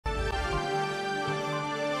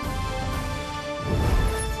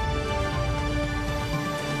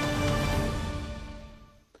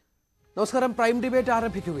നമസ്കാരം. Prime debate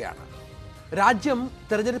ആരംഭിക്കുകയാണ്. രാജ്യം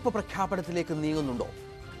തെരഞ്ഞെടുപ്പ് പ്രഖ്യാപനത്തിലേക്ക് നീങ്ങുന്നുണ്ടോ?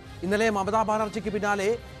 ഇന്നലെ മമതാ ബാനർജിക്ക് പിന്നാലെ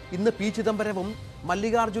ഇന്ന് പി ചിദംബരവും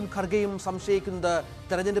മല്ലികാർജുൻ ഖർഗെയും സംശയിക്കുന്നത്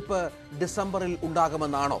തെരഞ്ഞെടുപ്പ് ഡിസംബറിൽ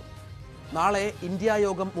ഉണ്ടാകുമെന്നാണോ? നാളെ ഇന്ത്യ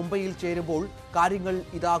യോഗം മുംബൈയിൽ ചേരുമ്പോൾ കാര്യങ്ങൾ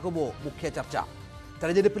ഇതാകുമോ മുഖ്യ ചർച്ച?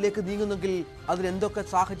 തെരഞ്ഞെടുപ്പിലേക്ക് നീങ്ങുന്നെങ്കിൽ അതിനെന്തൊക്കെ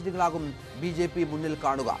സാഹചര്യങ്ങളാകും BJP മുന്നിൽ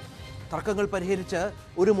കാണുക? തർക്കങ്ങൾ പരിഹരിച്ച്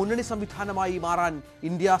ഒരു മുന്നണി സംവിധാനമായി മാറാൻ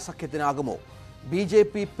ഇന്ത്യ സഖ്യത്തിനാകുമോ?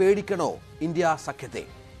 BJP പേടിക്കണോ ഇന്ത്യ സഖ്യത്തെ?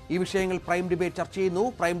 ഈ വിഷയങ്ങൾ പ്രൈം ഡിബേറ്റ് ചർച്ച ചെയ്യുന്നു.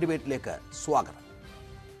 പ്രൈം ഡിബേറ്റിലേക്ക് സ്വാഗതം.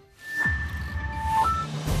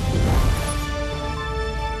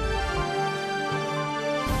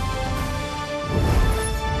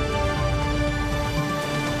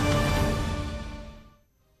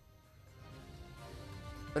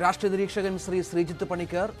 രാഷ്ട്രീയ നിരീക്ഷകൻ ശ്രീ ശ്രീജിത്ത്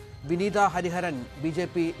പണിക്കർ, വിനീത ഹരിഹരൻ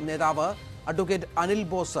BJP നേതാവ്, അഡ്വക്കേറ്റ് അനിൽ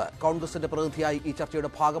ബോസ് കോൺഗ്രസിന്റെ പ്രതിനിധിയായി ഈ ചർച്ചയുടെ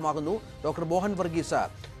ഭാഗമാകുന്നു. ഡോക്ടർ മോഹൻ വർഗീസ്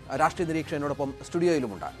രാഷ്ട്രീയ നിരീക്ഷകനോടൊപ്പം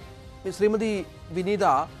സ്റ്റുഡിയോയിലുമുണ്ട്. ശ്രീമതി വിനീത,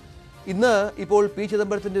 ഇന്ന് ഇപ്പോൾ പി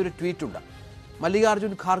ചിദംബരത്തിന്റെ ഒരു ട്വീറ്റ് ഉണ്ട്.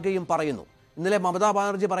 മല്ലികാർജുൻ ഖാർഗെയും പറയുന്നു, ഇന്നലെ മമതാ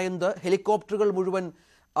ബാനർജി പറയുന്നത് ഹെലികോപ്റ്ററുകൾ മുഴുവൻ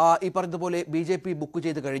ഈ പറഞ്ഞതുപോലെ BJP ബുക്ക്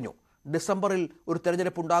ചെയ്ത് കഴിഞ്ഞു, ഡിസംബറിൽ ഒരു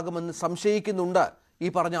തെരഞ്ഞെടുപ്പ് ഉണ്ടാകുമെന്ന് സംശയിക്കുന്നുണ്ട് ഈ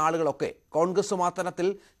പറഞ്ഞ ആളുകളൊക്കെ. കോൺഗ്രസും അത്തരത്തിൽ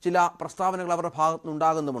ചില പ്രസ്താവനകൾ അവരുടെ ഭാഗത്ത്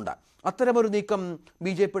നിന്നുണ്ടാകുന്നുമുണ്ട്. അത്തരമൊരു നീക്കം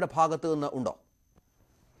BJPയുടെ ഭാഗത്ത് നിന്ന് ഉണ്ടോ?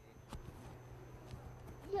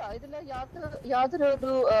 ഇതിൽ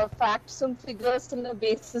യാതൊരു ഫാക്ട്സും ഫിഗേഴ്സിന്റെ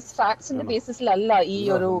ബേസിസിലല്ല ഈ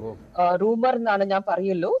ഒരു റൂമർ എന്നാണ് ഞാൻ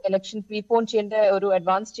പറയുള്ളൂ. ഇലക്ഷൻ പ്രീപോൺ ചെയ്യേണ്ട ഒരു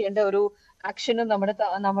അഡ്വാൻസ് ചെയ്യേണ്ട ഒരു ആക്ഷനും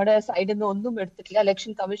നമ്മുടെ സൈഡിൽ നിന്ന് ഒന്നും എടുത്തിട്ടില്ല.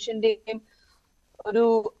 ഇലക്ഷൻ കമ്മീഷന്റെയും ഒരു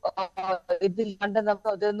ഇതില്ലാണ്ട് നമുക്ക്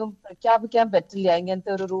അതൊന്നും പ്രഖ്യാപിക്കാൻ പറ്റില്ല.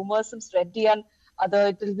 ഇങ്ങനത്തെ ഒരു റൂമേഴ്സും സ്പ്രെഡ് ചെയ്യാൻ അത്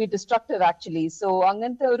it will be destructive actually. So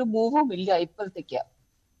അങ്ങനത്തെ ഒരു മൂവും ഇല്ല ഇപ്പോഴത്തേക്ക്.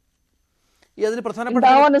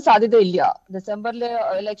 ഉണ്ടാവാൻ സാധ്യതയില്ല. ഡിസംബറിലെ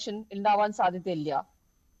ഇലക്ഷൻ ഉണ്ടാവാൻ സാധ്യതയില്ല.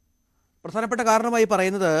 പ്രധാനപ്പെട്ട കാരണമായി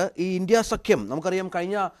പറയുന്നത് ഈ ഇന്ത്യ സഖ്യം, നമുക്കറിയാം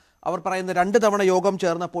കഴിഞ്ഞ അവർ പറയുന്ന 2 തവണ യോഗം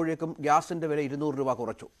ചേർന്നപ്പോഴേക്കും ഗ്യാസിന്റെ വില 200 രൂപ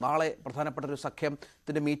കുറച്ചു. നാളെ പ്രധാനപ്പെട്ട ഒരു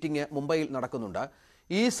സഖ്യത്തിന്റെ മീറ്റിംഗ് മുംബൈയിൽ നടക്കുന്നുണ്ട്.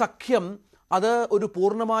 ഈ സഖ്യം അത് ഒരു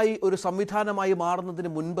പൂർണ്ണമായി ഒരു സംവിധാനമായി മാറുന്നതിന്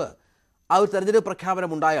മുൻപ് ആ ഒരു തെരഞ്ഞെടുപ്പ്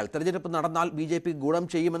പ്രഖ്യാപനം ഉണ്ടായാൽ, തെരഞ്ഞെടുപ്പ് നടന്നാൽ BJP ഗുണം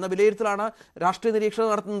ചെയ്യുമെന്ന വിലയിരുത്തലാണ് രാഷ്ട്രീയ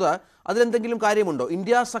നിരീക്ഷണം നടത്തുന്നത്. അതിലെന്തെങ്കിലും കാര്യമുണ്ടോ?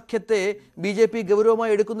 ഇന്ത്യ സഖ്യത്തെ BJP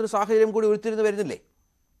ഗൗരവമായി എടുക്കുന്നൊരു സാഹചര്യം കൂടി ഉരുത്തിരിഞ്ഞു വരുന്നില്ലേ?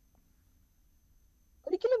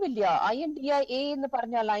 ഒരിക്കലുമില്ല. I.N.D.I.A എന്ന്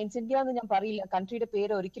പറഞ്ഞ അലയൻസ്, ഇന്ത്യ എന്ന് ഞാൻ പറയില്ല, കൺട്രിയുടെ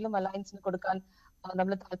പേര് ഒരിക്കലും അലയൻസിന് കൊടുക്കാൻ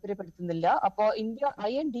നമ്മൾ താല്പര്യപ്പെടുത്തുന്നില്ല. അപ്പോ ഇന്ത്യ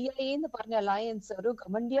I.N.D.I.A എന്ന് പറഞ്ഞ അലയൻസ് ഒരു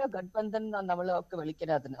ഖമണ്ഡിയ ഗഠബന്ധൻ എന്നാണ് നമ്മൾ ഒക്കെ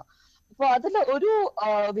വിളിക്കുന്നത് അതിന്. അപ്പൊ അതിൽ ഒരു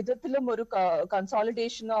വിധത്തിലും ഒരു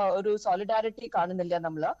കൺസോളിഡേഷനോ ഒരു സോളിഡാരിറ്റി കാണുന്നില്ല.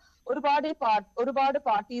 നമ്മള് ഒരുപാട്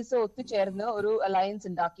പാർട്ടീസ് ഒത്തുചേർന്ന് ഒരു അലയൻസ്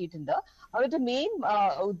ഉണ്ടാക്കിയിട്ടുണ്ട്. അവരുടെ മെയിൻ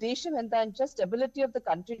ഉദ്ദേശം എന്താണെന്ന് വെച്ചാൽ stability of the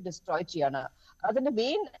country destroy ചെയ്യാണ്. അതിന്റെ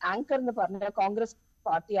മെയിൻ ആങ്കർ എന്ന് പറഞ്ഞാൽ കോൺഗ്രസ്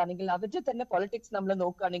പാർട്ടി ആണെങ്കിൽ അവരുടെ തന്നെ പൊളിറ്റിക്സ് നമ്മൾ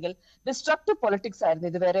നോക്കുകയാണെങ്കിൽ ഡിസ്ട്രക്റ്റീവ് പൊളിറ്റിക്സ് ആയിരുന്നു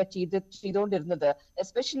ഇതുവരെ ചെയ്തുകൊണ്ടിരുന്നത്.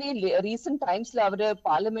 എസ്പെഷ്യലി റീസെന്റ് ടൈംസിൽ അവര്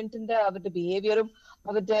പാർലമെന്റിന്റെ അവരുടെ ബിഹേവിയറും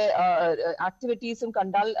അവരുടെ ആക്ടിവിറ്റീസും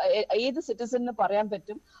കണ്ടാൽ ഏത് സിറ്റിസണിന് പറയാൻ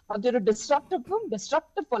പറ്റും അതൊരു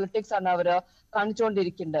ഡിസ്ട്രക്റ്റീവ് പൊളിറ്റിക്സ് ആണ് അവര്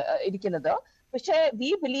കാണിച്ചുകൊണ്ടിരിക്കുന്നത്. പക്ഷേ we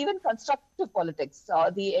believe in constructive politics.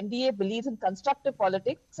 The N.D.A believes in constructive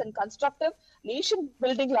politics and constructive nation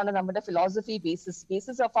building ആണ് നമ്മുടെ philosophy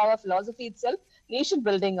basis of our philosophy itself nation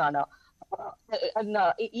building ആണ്.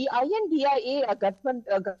 ഈ I.N.D.I.A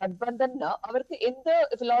ഗഠബന്ധന് അവർക്ക് എന്ത്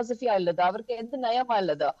ഫിലോസഫിയാ ഉള്ളത്, അവർക്ക് എന്ത് നയമാ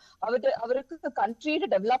ഉള്ളത്, അവർക്ക് കൺട്രിയുടെ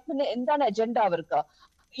ഡെവലപ്മെന്റ് എന്താണ് അജണ്ട? അവർക്ക്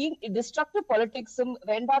ഈ ഡിസ്ട്രക്റ്റീവ് പൊളിറ്റിക്സും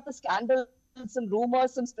വേണ്ടാത്ത സ്കാൻഡൽ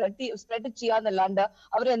റൂമേഴ്സും സ്പ്രെഡ് ചെയ്യാന്നല്ലാണ്ട്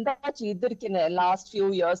അവരെന്താ ചെയ്തിരിക്കുന്നത് ലാസ്റ്റ് ഫ്യൂ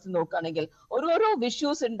ഇയേഴ്സ് നോക്കുകയാണെങ്കിൽ? ഓരോരോ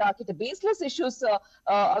ഇഷ്യൂസ് ഉണ്ടാക്കിയിട്ട് ബേസ്ലെസ് ഇഷ്യൂസ്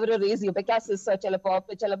അവർ റേസ് ചെയ്യും. ബെക്കാസിസ്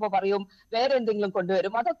ചിലപ്പോ പറയും, വേറെ എന്തെങ്കിലും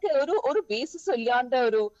കൊണ്ടുവരും. അതൊക്കെ ഒരു ബേസിസ് ഇല്ലാണ്ട്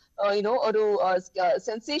ഒരു ഒരു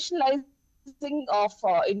സെൻസേഷണലൈസ്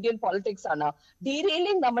ഓഫ് ഇന്ത്യൻ പൊളിറ്റിക്സ് ആണ്.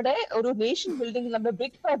 ഡീറെയിലിംഗ് നമ്മുടെ ഒരു നേഷൻ ബിൽഡിംഗ് നമ്മുടെ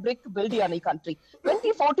ബ്രിക്ക് ബൈ ബ്രിക്ക് ബിൽഡ് ചെയ്യാണ് ഈ കൺട്രി.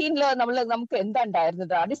 2014 നമുക്ക് എന്താ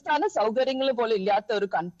ഉണ്ടായിരുന്നത്? അടിസ്ഥാന സൗകര്യങ്ങൾ പോലും ഇല്ലാത്ത ഒരു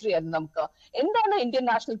കൺട്രി ആയിരുന്നു നമുക്ക്. എന്താണ് ഇന്ത്യൻ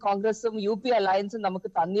നാഷണൽ കോൺഗ്രസും UP അലയൻസും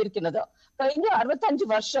നമുക്ക് തന്നിരിക്കുന്നത്? കഴിഞ്ഞ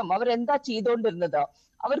 65 വർഷം അവരെന്താ ചെയ്തുകൊണ്ടിരുന്നത്?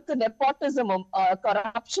 അവർക്ക് നെപ്പോട്ടിസമും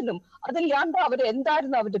കറപ്ഷനും അതില്ലാണ്ട് അവർ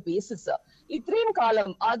എന്തായിരുന്നു അവരുടെ ബേസിസ്? ഇത്രയും കാലം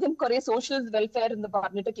ആദ്യം കുറെ സോഷ്യൽ വെൽഫെയർ എന്ന്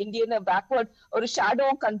പറഞ്ഞിട്ട് ഇന്ത്യനെ ബാക്ക്വേർഡ് ഒരു ഷാഡോ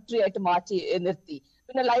കൺട്രി ആയിട്ട് മാറ്റി നിർത്തി.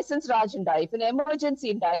 പിന്നെ ലൈസൻസ് രാജ് ഉണ്ടായി, പിന്നെ എമർജൻസി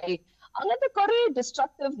ഉണ്ടായി. അങ്ങനത്തെ കുറെ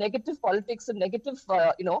destructive negative പൊളിറ്റിക്സും negative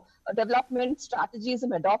development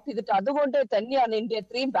സ്ട്രാറ്റജീസും adopt ചെയ്തിട്ട് അതുകൊണ്ട് തന്നെയാണ് ഇന്ത്യ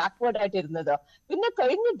ഇത്രയും ബാക്ക്വേർഡ് ആയിട്ട് ഇരുന്നത്. പിന്നെ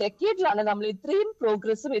കഴിഞ്ഞ ഡെക്കേഡിലാണ് നമ്മൾ ഇത്രയും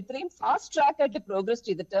പ്രോഗ്രസും ഇത്രയും ഫാസ്റ്റ് ട്രാക്ക് ആയിട്ട് പ്രോഗ്രസ്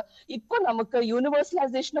ചെയ്തിട്ട് ഇപ്പൊ നമുക്ക്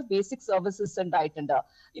യൂണിവേഴ്സലൈസേഷൻ ഓഫ് ബേസിക് സർവീസസ് ഉണ്ടായിട്ടുണ്ട്.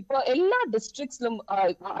 ഇപ്പൊ എല്ലാ ഡിസ്ട്രിക്ട്സിലും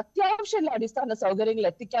അത്യാവശ്യമുള്ള അടിസ്ഥാന സൗകര്യങ്ങൾ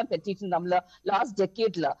എത്തിക്കാൻ പറ്റിയിട്ടുണ്ട് നമ്മൾ ലാസ്റ്റ്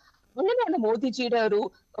ഡെക്കേഡില്. അങ്ങനെയാണ് മോദിജിയുടെ ഒരു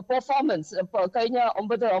പെർഫോമൻസ്. കഴിഞ്ഞ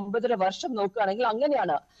 9.5 വർഷം നോക്കുകയാണെങ്കിൽ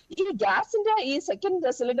അങ്ങനെയാണ്. ഈ ഗ്യാസിന്റെ ഈ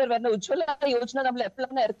സെക്കൻഡ് സിലിണ്ടർ വരുന്ന ഉജ്ജ്വല യോജന നമ്മൾ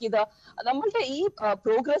എപ്പോഴാണ് ഇറക്കിയത്? നമ്മളുടെ ഈ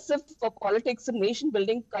പ്രോഗ്രസീവ് പോളിറ്റിക്സും നേഷൻ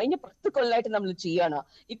ബിൽഡിംഗ് കഴിഞ്ഞ 10 കൊല്ലമായിട്ട് നമ്മൾ ചെയ്യാണ്.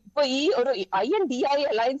 ഇപ്പൊ ഈ ഒരു I.N.D.I.A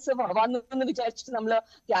അലയൻസ് വന്നു എന്ന് വിചാരിച്ചിട്ട് നമ്മള്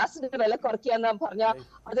ഗ്യാസിന്റെ വില കുറയ്ക്കാന്ന് പറഞ്ഞാൽ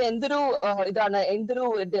അത് എന്തൊരു ഇതാണ്, എന്തൊരു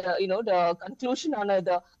കൺക്ലൂഷൻ ആണ്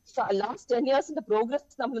ഇത്? ലാസ്റ്റ് 10 yearsന്റെ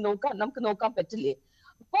പ്രോഗ്രസ് നമുക്ക് നോക്കാൻ പറ്റില്ലേ?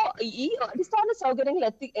 അപ്പോ ഈ അടിസ്ഥാന സൗകര്യങ്ങൾ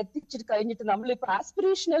എത്തിച്ചിട്ട് കഴിഞ്ഞിട്ട് നമ്മളിപ്പോ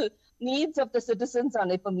aspirational needs of the citizens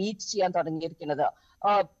ആണ് ഇപ്പൊ മീറ്റ് ചെയ്യാൻ തുടങ്ങിയിരിക്കുന്നത്.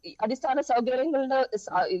 അടിസ്ഥാന സൗകര്യങ്ങളുടെ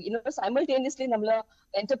സൈമൾട്ടേനിയസ്ലി നമ്മൾ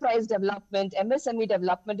എന്റർപ്രൈസ് ഡെവലപ്മെന്റ്, MSME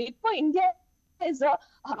ഡെവലപ്മെന്റ്. ഇപ്പൊ India is a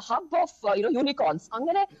hub of unicorns.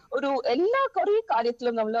 അങ്ങനെ ഒരു എല്ലാ കുറേ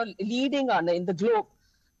കാര്യത്തിലും നമ്മൾ ലീഡിംഗ് ആണ് in the globe.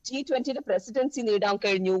 G20 presidency നേടാൻ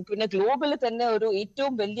കഴിഞ്ഞു. പിന്നെ ഗ്ലോബിൽ തന്നെ ഒരു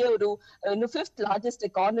ഏറ്റവും വലിയ ഒരു 5th largest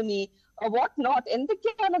economy, what not,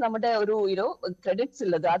 എന്തൊക്കെയാണ് നമ്മുടെ ഒരു ക്രെഡിറ്റ്സ്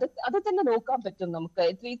ഉള്ളത്? അത് തന്നെ നോക്കാൻ പറ്റും നമുക്ക്.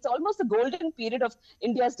 It's almost golden period of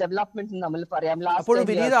India's development എന്ന് നമ്മൾ പറയാം. അപ്പോൾ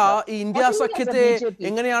വിനീത, ഈ ഇന്ത്യ സഖ്യത്തെ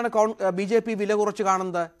എങ്ങനെയാണ് BJP വില കുറച്ച്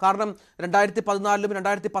കാണുന്നത്? കാരണം 2014-ലും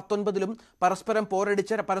 2019-ലും പരസ്പരം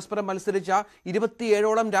പോരടിച്ച, പരസ്പരം മത്സരിച്ച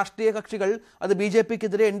 27ഓളം രാഷ്ട്രീയ കക്ഷികൾ അത്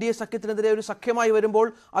BJPക്കെതിരെ, NDA സഖ്യത്തിനെതിരെ ഒരു സഖ്യമായി വരുമ്പോൾ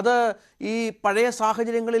അത് ഈ പഴയ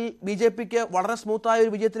സാഹചര്യങ്ങളിൽ BJPക്ക് വളരെ സ്മൂത്തായ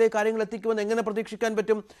ഒരു വിജയത്തിലേക്ക് കാര്യങ്ങൾ എത്തിക്കുമെന്ന് എങ്ങനെ പ്രതീക്ഷിക്കാൻ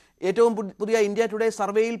പറ്റും? ഏറ്റവും പുതിയ ഇന്ത്യ ടുഡേ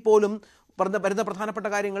സർവേയിൽ പോലും വരുന്ന പ്രധാനപ്പെട്ട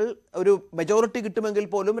കാര്യങ്ങൾ ഒരു മെജോറിറ്റി കിട്ടുമെങ്കിൽ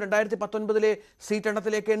പോലും 2019-ലെ സീറ്റ്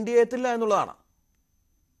എണ്ണത്തിലേക്ക് NDA എത്തില്ല എന്നുള്ളതാണ്.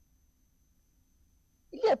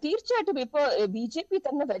 ഇല്ല, തീർച്ചയായിട്ടും ഇപ്പൊ BJP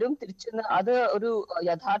തന്നെ വരും തിരിച്ചെന്ന്. അത് ഒരു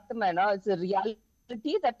യഥാർത്ഥമാണ്. It's A reality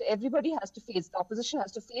that everybody has to face. The opposition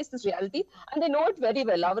has to face this reality and they know it very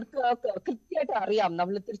well. അവർക്ക് കൃത്യമായിട്ട് അറിയാം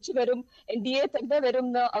നമ്മൾ തിരിച്ചു വരും, NDA തന്നെ വരും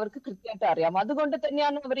എന്ന് അവർക്ക് കൃത്യമായിട്ട് അറിയാം. അതുകൊണ്ട്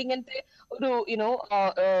തന്നെയാണ് അവർ ഇങ്ങനത്തെ ഒരു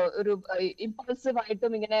ഒരു ഇമ്പൾസീവ്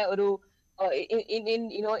ആയിട്ടും ഇങ്ങനെ ഒരു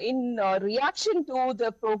in reaction to the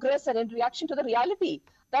progress and in reaction to the reality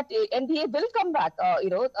that NDA will come back.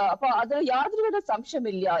 അപ്പൊ അത് യാതൊരുവിധ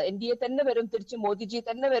സംശയമില്ല. NDA തന്നെ വരും തിരിച്ച്, മോദിജി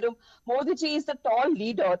തന്നെ വരും. Modiji is the toll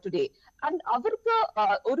leader today. And അവർക്ക്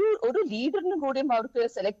ഒരു ലീഡറിനും കൂടിയും അവർക്ക്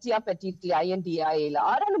സെലക്ട് ചെയ്യാൻ പറ്റിയിട്ടില്ല I.N.D.A.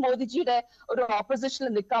 ആരാണ് മോദിജിയുടെ ഒരു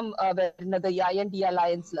ഓപ്പോസിഷനിൽ നിൽക്കാൻ വരുന്നത് ഈ I.N.D.A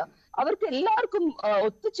അലയൻസിൽ? അവർക്ക് എല്ലാവർക്കും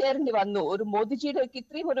ഒത്തുചേരേണ്ടി വന്നു. ഒരു മോദിജിയുടെ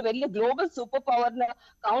ഇത്രയും ഒരു വലിയ ഗ്ലോബൽ സൂപ്പർ പവറിന്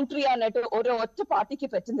കൗണ്ടർ ചെയ്യാനായിട്ട് ഒരു ഒറ്റ പാർട്ടിക്ക്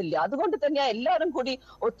പറ്റുന്നില്ല. അതുകൊണ്ട് തന്നെയാണ് എല്ലാവരും കൂടി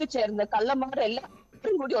ഒത്തുചേർന്ന്, കള്ളന്മാരെല്ലാം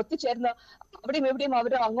കൂടി ഒത്തുചേർന്ന് അവിടെയും എവിടെയും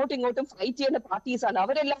അവർ അങ്ങോട്ടും ഇങ്ങോട്ടും ഫൈറ്റ് ചെയ്യുന്ന പാർട്ടീസാണ്.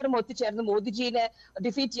 അവരെല്ലാവരും ഒത്തുചേർന്ന് മോദിജിനെ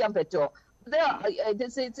ഡിഫീറ്റ് ചെയ്യാൻ പറ്റുമോ?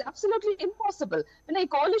 It's absolutely impossible. പിന്നെ ഈ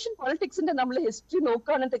കോalition പൊളിറ്റിക്സിന്റെ നമ്മൾ ഹിസ്റ്ററി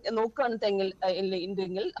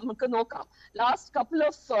നോക്കുകയാണെന്നുണ്ടെങ്കിൽ നമുക്ക് നോക്കാം. ലാസ്റ്റ് കപ്പിൾ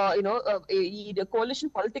ഓഫ് ഈ കോalition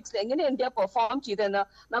പൊളിറ്റിക്സിൽ എങ്ങനെ ഇന്ത്യ പെർഫോം ചെയ്തെന്ന്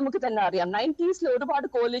നമുക്ക് തന്നെ അറിയാം. 90s ഒരുപാട്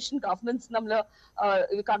കോalition ഗവൺമെന്റ്സ് നമ്മൾ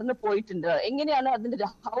കടന്നു പോയിട്ടുണ്ട്. എങ്ങനെയാണ് അതിന്റെ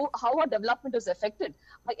ഹൗ ആ ഡെവലപ്മെന്റ് വാസ് എഫക്റ്റഡ്,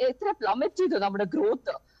 എത്ര പ്ലമറ്റ് ചെയ്തു നമ്മുടെ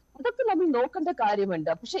ഗ്രോത്ത്, അതൊക്കെ നമ്മൾ നോക്കേണ്ട കാര്യമുണ്ട്.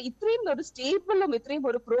 പക്ഷെ ഇത്രയും ഒരു സ്റ്റേബിളും ഇത്രയും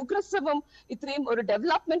ഒരു പ്രോഗ്രസീവും ഇത്രയും ഒരു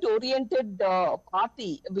ഡെവലപ്മെന്റ് ഓറിയന്റഡ് പാർട്ടി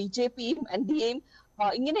BJPയും NDAയും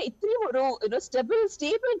ഇങ്ങനെ ഇത്രയും ഒരു സ്റ്റേബിൾ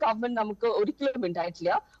ഗവൺമെന്റ് നമുക്ക് ഒരിക്കലും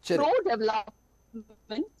ഉണ്ടായിട്ടില്ല. പ്രോ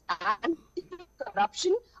ഡെവലപ്മെന്റ് ആൻറ്റി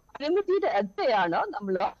കറപ്ഷൻ പരിമിതിയുടെ എത്രയാണ്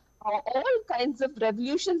നമ്മൾ all kinds of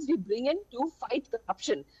revolutions we bring in to fight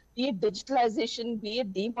corruption, be it digitalization, be it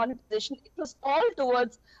demonetization, it was all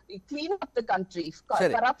towards clean up the country.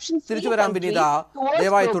 Corruption free country,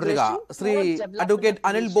 ദയവായി തുടരുക. Shri advocate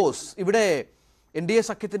Anil boss, ഇവിടെ NDA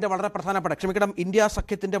സഖ്യത്തിന്റെ വളരെ പ്രധാനപ്പെട്ട, India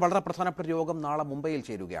സഖ്യത്തിന്റെ വളരെ പ്രധാനപ്പെട്ട യോഗം നാളെ മുംബൈയിൽ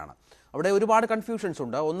ചേരുകയാണ്. അവിടെ ഒരുപാട് കൺഫ്യൂഷൻസ്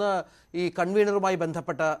ഉണ്ട്. ഒന്ന്, ഈ കൺവീനറുമായി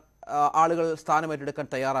ബന്ധപ്പെട്ട ആളുകൾ സ്ഥാനമേറ്റെടുക്കാൻ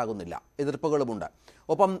തയ്യാറാകുന്നില്ല, എതിർപ്പുകളുമുണ്ട്.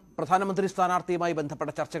 ഒപ്പം പ്രധാനമന്ത്രി സ്ഥാനാർത്ഥിയുമായി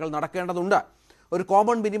ബന്ധപ്പെട്ട ചർച്ചകൾ നടക്കേണ്ടതുണ്ട്. ഒരു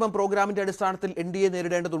കോമൺ മിനിമം പ്രോഗ്രാമിന്റെ അടിസ്ഥാനത്തിൽ NDA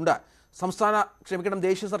നേരിടേണ്ടതുണ്ട്.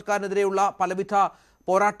 ദേശീയ സർക്കാരിനെതിരെയുള്ള പലവിധ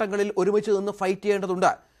പോരാട്ടങ്ങളിൽ ഒരുമിച്ച് നിന്ന് ഫൈറ്റ്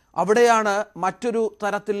ചെയ്യേണ്ടതുണ്ട്. അവിടെയാണ് മറ്റൊരു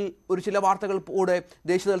തരത്തിൽ ചില വാർത്തകൾ കൂടെ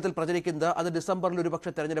ദേശീയ തലത്തിൽ പ്രചരിക്കുന്നത്. അത് ഡിസംബറിൽ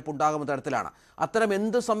ഒരുപക്ഷെ തെരഞ്ഞെടുപ്പ് ഉണ്ടാകുന്ന തരത്തിലാണ്. അത്തരം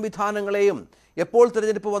എന്ത് സംവിധാനങ്ങളെയും എപ്പോൾ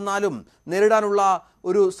തെരഞ്ഞെടുപ്പ് വന്നാലും നേരിടാനുള്ള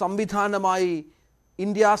ഒരു സംവിധാനമായി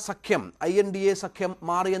ഇന്ത്യ സഖ്യം, I.N.D.A സഖ്യം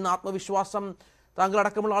മാറിയെന്ന ആത്മവിശ്വാസം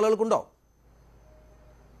താങ്കളടക്കമുള്ള ആളുകൾക്കുണ്ടോ?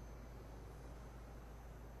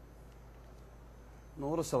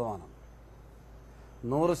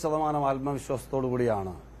 100% ആത്മവിശ്വാസത്തോടു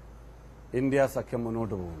കൂടിയാണ് ഇന്ത്യ സഖ്യം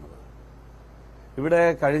മുന്നോട്ട് പോകുന്നത്. ഇവിടെ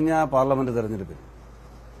കഴിഞ്ഞ പാർലമെന്റ് തെരഞ്ഞെടുപ്പിൽ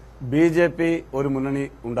BJP ഒരു മുന്നണി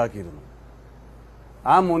ഉണ്ടാക്കിയിരുന്നു.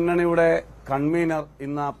 ആ മുന്നണിയുടെ കൺവീനർ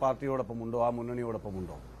ഇന്ന് ആ പാർട്ടിയോടൊപ്പമുണ്ടോ, ആ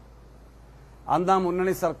മുന്നണിയോടൊപ്പമുണ്ടോ? അന്ന് ആ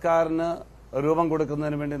മുന്നണി സർക്കാരിന് രൂപം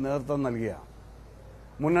കൊടുക്കുന്നതിന് വേണ്ടി നേതൃത്വം നൽകിയ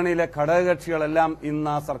മുന്നണിയിലെ ഘടകകക്ഷികളെല്ലാം ഇന്ന്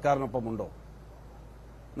ആ സർക്കാരിനൊപ്പമുണ്ടോ?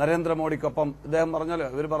 നരേന്ദ്രമോദിക്കൊപ്പം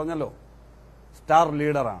ഇവർ പറഞ്ഞല്ലോ സ്റ്റാർ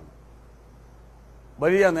ലീഡറാണ്,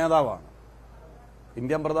 വലിയ നേതാവാണ്.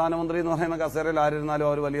 ഇന്ത്യൻ പ്രധാനമന്ത്രി എന്ന് പറയുന്ന കസേരയിൽ ആരിരുന്നാലും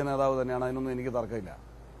അവർ വലിയ നേതാവ് തന്നെയാണ്, അതിനൊന്നും എനിക്ക് തർക്കമില്ല.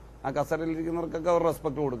 ആ കസേരയിൽ ഇരിക്കുന്നവർക്കൊക്കെ അവർ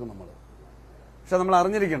റെസ്പെക്ട് കൊടുക്കും നമ്മൾ. പക്ഷെ നമ്മൾ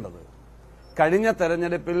അറിഞ്ഞിരിക്കേണ്ടത് കഴിഞ്ഞ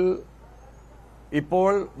തെരഞ്ഞെടുപ്പിൽ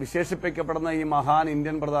ഇപ്പോൾ വിശേഷിപ്പിക്കപ്പെടുന്ന ഈ മഹാൻ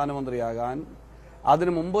ഇന്ത്യൻ പ്രധാനമന്ത്രിയാകാൻ,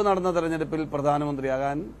 അതിനു മുമ്പ് നടന്ന തെരഞ്ഞെടുപ്പിൽ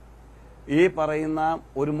പ്രധാനമന്ത്രിയാകാൻ ഈ പറയുന്ന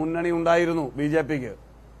ഒരു മുന്നണി ഉണ്ടായിരുന്നു BJPക്ക്.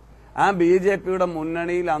 ആ BJPയുടെ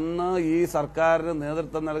മുന്നണിയിൽ അന്ന് ഈ സർക്കാരിന്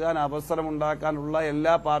നേതൃത്വം നൽകാൻ അവസരമുണ്ടാക്കാനുള്ള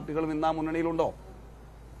എല്ലാ പാർട്ടികളും ഇന്ന് ആ മുന്നണിയിലുണ്ടോ?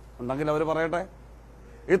 ഉണ്ടെങ്കിൽ അവർ പറയട്ടെ.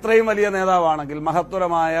 ഇത്രയും വലിയ നേതാവാണെങ്കിൽ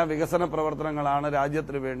മഹത്തരമായ വികസന പ്രവർത്തനങ്ങളാണ്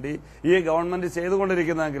രാജ്യത്തിന് വേണ്ടി ഈ ഗവൺമെന്റ്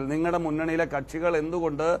ചെയ്തുകൊണ്ടിരിക്കുന്നതെങ്കിൽ നിങ്ങളുടെ മുന്നണിയിലെ കക്ഷികൾ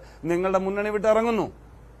എന്തുകൊണ്ട് നിങ്ങളുടെ മുന്നണി വിട്ടിറങ്ങുന്നു?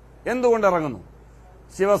 എന്തുകൊണ്ട് ഇറങ്ങുന്നു?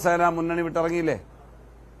 ശിവസേന മുന്നണി വിട്ടിറങ്ങിയില്ലേ?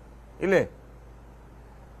 ഇല്ലേ?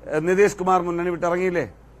 നിതീഷ് കുമാർ മുന്നണി വിട്ടിറങ്ങിയില്ലേ?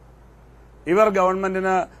 ഇവർ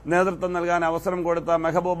ഗവൺമെന്റിന് നേതൃത്വം നൽകാൻ അവസരം കൊടുത്ത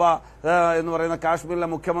മെഹബൂബ എന്ന് പറയുന്ന കാശ്മീരിലെ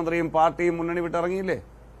മുഖ്യമന്ത്രിയും പാർട്ടിയും മുന്നണി വിട്ടിറങ്ങിയില്ലേ?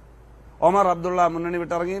 ഒമർ അബ്ദുള്ള മുന്നണി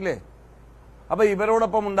വിട്ടിറങ്ങിയില്ലേ? അപ്പൊ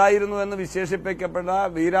ഇവരോടൊപ്പം ഉണ്ടായിരുന്നു എന്ന് വിശേഷിപ്പിക്കപ്പെട്ട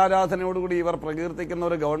വീരാരാധനയോടുകൂടി ഇവർ പ്രകീർത്തിക്കുന്ന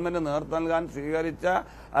ഒരു ഗവൺമെന്റ് നേതൃത്വം നൽകാൻ സ്വീകരിച്ച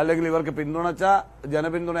അല്ലെങ്കിൽ ഇവർക്ക് പിന്തുണച്ച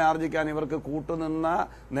ജനപിന്തുണ ആർജിക്കാൻ ഇവർക്ക് കൂട്ടുനിന്ന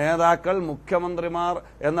നേതാക്കൾ, മുഖ്യമന്ത്രിമാർ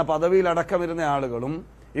എന്ന പദവിയിലടക്കമിരുന്ന ആളുകളും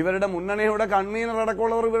ഇവരുടെ മുന്നണിയുടെ കൺവീനർ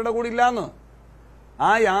അടക്കമുള്ളവർ ഇവരുടെ കൂടെ ഇല്ലാന്ന്.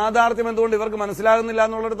 ആ യാഥാർത്ഥ്യം എന്തുകൊണ്ട് ഇവർക്ക് മനസ്സിലാകുന്നില്ല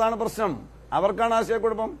എന്നുള്ളിടത്താണ് പ്രശ്നം. അവർക്കാണ്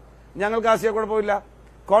ആശയക്കുഴപ്പം, ഞങ്ങൾക്ക് ആശയക്കുഴപ്പമില്ല.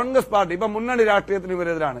 കോൺഗ്രസ് പാർട്ടി ഇപ്പൊ മുന്നണി രാഷ്ട്രീയത്തിന്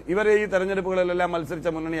ഇവരെതിരാണ്. ഇവരെ ഈ തെരഞ്ഞെടുപ്പുകളിലെല്ലാം മത്സരിച്ച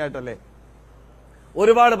മുന്നണിയായിട്ടല്ലേ?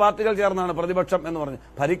 ഒരുപാട് പാർട്ടികൾ ചേർന്നാണ് പ്രതിപക്ഷം എന്ന് പറഞ്ഞ്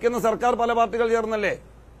ഭരിക്കുന്ന സർക്കാർ. പല പാർട്ടികൾ ചേർന്നല്ലേ?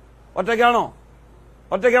 ഒറ്റയ്ക്കാണോ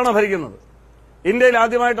ഭരിക്കുന്നത്? ഇന്ത്യയിൽ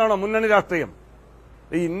ആദ്യമായിട്ടാണോ മുന്നണി രാഷ്ട്രീയം?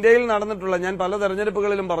 ഈ ഇന്ത്യയിൽ നടന്നിട്ടുള്ള, ഞാൻ പല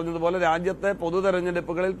തെരഞ്ഞെടുപ്പുകളിലും പറഞ്ഞതുപോലെ, രാജ്യത്തെ പൊതു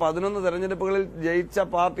തെരഞ്ഞെടുപ്പുകളിൽ 11 തെരഞ്ഞെടുപ്പുകളിൽ ജയിച്ച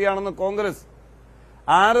പാർട്ടിയാണെന്ന് കോൺഗ്രസ്.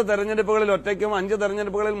 6 തെരഞ്ഞെടുപ്പുകളിൽ ഒറ്റയ്ക്കും 5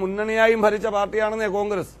 തെരഞ്ഞെടുപ്പുകളിൽ മുന്നണിയായും ഭരിച്ച പാർട്ടിയാണെന്നേ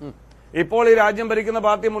കോൺഗ്രസ്. ഇപ്പോൾ ഈ രാജ്യം ഭരിക്കുന്ന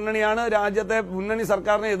പാർട്ടി മുന്നണിയാണ്. രാജ്യത്തെ മുന്നണി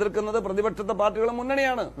സർക്കാരിനെ എതിർക്കുന്നത് പ്രതിപക്ഷത്തെ പാർട്ടികളും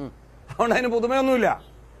മുന്നണിയാണ്. അതുകൊണ്ട് അതിന് പുതുമയൊന്നുമില്ല,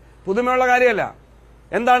 പുതുമയുള്ള കാര്യമല്ല.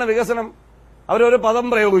 എന്താണ് വികസനം? അവരൊരു പദം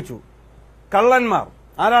പ്രയോഗിച്ചു, കള്ളന്മാർ.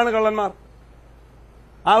 ആരാണ് കള്ളന്മാർ?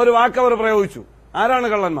 ആ ഒരു വാക്ക് അവർ പ്രയോഗിച്ചു. ആരാണ്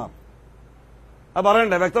കള്ളന്മാർ? അത്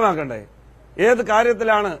പറയണ്ടേ, വ്യക്തമാക്കണ്ടേ? ഏത്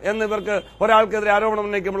കാര്യത്തിലാണ് എന്ന് ഇവർക്ക് ഒരാൾക്കെതിരെ ആരോപണം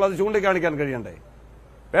ഉന്നയിക്കുമ്പോൾ അത് ചൂണ്ടിക്കാണിക്കാൻ കഴിയണ്ടേ?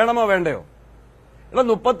 വേണമോ വേണ്ടയോ? ഇവിടെ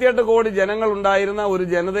 38 കോടി ജനങ്ങൾ ഉണ്ടായിരുന്ന ഒരു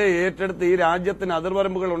ജനതയെ ഏറ്റെടുത്ത് ഈ രാജ്യത്തിന്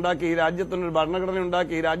അതിർവരമ്പുകൾ ഉണ്ടാക്കി, ഈ രാജ്യത്തിനൊരു ഭരണഘടന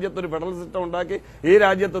ഉണ്ടാക്കി, ഈ രാജ്യത്തൊരു ഫെഡറൽ സിസ്റ്റം ഉണ്ടാക്കി, ഈ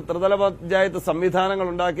രാജ്യത്ത് ത്രിതല പഞ്ചായത്ത് സംവിധാനങ്ങൾ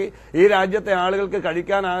ഉണ്ടാക്കി, ഈ രാജ്യത്തെ ആളുകൾക്ക്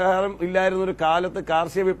കഴിക്കാൻ ആഹാരം ഇല്ലായിരുന്ന ഒരു കാലത്ത്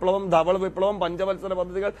കാർഷിക വിപ്ലവം, ധവള വിപ്ലവം, പഞ്ചവത്സര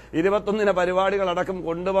പദ്ധതികൾ, 21 പരിപാടികൾ അടക്കം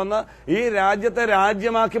കൊണ്ടുവന്ന് ഈ രാജ്യത്തെ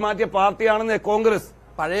രാജ്യമാക്കി മാറ്റിയ പാർട്ടിയാണെന്ന് കോൺഗ്രസ്.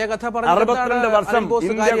 പഴയ കഥ 62 വർഷം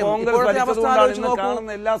ഇന്ത്യ കോൺഗ്രസ്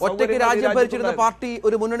ഒറ്റയ്ക്ക് രാജ്യം ഭരിച്ചിരുന്ന പാർട്ടി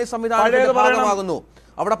ഒരു മുന്നണി സംവിധാനത്തിന്റെ ഭാഗമാകുന്നു.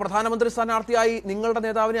 അവിടെ പ്രധാനമന്ത്രി സ്ഥാനാർത്ഥിയായി നിങ്ങളുടെ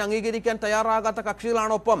നേതാവിനെ അംഗീകരിക്കാൻ തയ്യാറാകാത്ത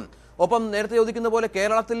കക്ഷികളാണ് ഒപ്പം നേരത്തെ ചോദിക്കുന്ന പോലെ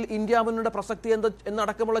കേരളത്തിൽ ഇന്ത്യ മുന്നണിയുടെ പ്രസക്തി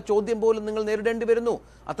എന്നടക്കമുള്ള ചോദ്യം പോലും നിങ്ങൾ നേരിടേണ്ടി വരുന്നു.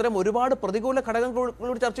 അത്തരം ഒരുപാട് പ്രതികൂല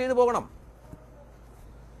ഘടകങ്ങളോട് ചർച്ച ചെയ്തു പോകണം.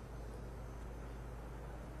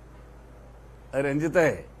 രഞ്ജിത്തെ,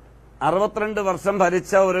 62 വർഷം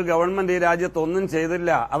ഭരിച്ച ഒരു ഗവൺമെന്റ് ഈ രാജ്യത്ത് ഒന്നും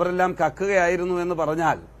ചെയ്തില്ല, അവരെല്ലാം കക്കുകയായിരുന്നു എന്ന്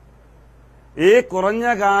പറഞ്ഞാൽ, ഈ കുറഞ്ഞ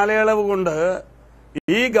കാലയളവ് കൊണ്ട്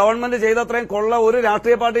ഈ ഗവൺമെന്റ് ചെയ്തത്രയും കൊള്ള ഒരു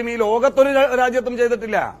രാഷ്ട്രീയ പാർട്ടിയും ഈ ലോകത്തൊരു രാജ്യത്തും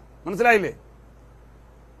ചെയ്തിട്ടില്ല. മനസ്സിലായില്ലേ?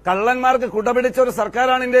 കള്ളന്മാർക്ക് കുടപിടിച്ച ഒരു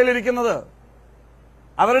സർക്കാരാണ് ഇന്ത്യയിൽ ഇരിക്കുന്നത്.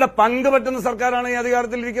 അവരുടെ പങ്ക് പറ്റുന്ന സർക്കാരാണ് ഈ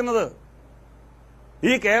അധികാരത്തിൽ ഇരിക്കുന്നത്.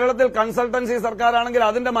 ഈ കേരളത്തിൽ കൺസൾട്ടൻസി സർക്കാരാണെങ്കിൽ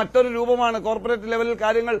അതിന്റെ മറ്റൊരു രൂപമാണ് കോർപ്പറേറ്റ് ലെവലിൽ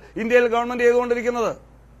കാര്യങ്ങൾ ഇന്ത്യയിൽ ഗവൺമെന്റ് ചെയ്തുകൊണ്ടിരിക്കുന്നത്.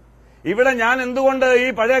 ഇവിടെ ഞാൻ എന്തുകൊണ്ട് ഈ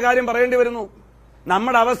പഴയ കാര്യം പറയേണ്ടി വരുന്നു?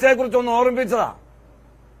 നമ്മുടെ അവസ്ഥയെക്കുറിച്ചൊന്ന് ഓർമ്മിപ്പിച്ചതാ.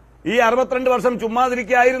 ഈ 62 വർഷം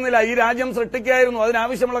ചുമ്മാതിരിക്കുകയായിരുന്നില്ല, ഈ രാജ്യം സൃഷ്ടിക്കുകയായിരുന്നു.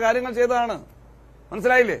 അതിനാവശ്യമുള്ള കാര്യങ്ങൾ ചെയ്തതാണ്.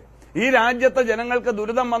 മനസ്സിലായില്ലേ? ഈ രാജ്യത്തെ ജനങ്ങൾക്ക്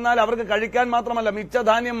ദുരിതം വന്നാൽ അവർക്ക് കഴിക്കാൻ മാത്രമല്ല,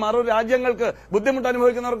 മിച്ചധാന്യം മറു രാജ്യങ്ങൾക്ക് ബുദ്ധിമുട്ട്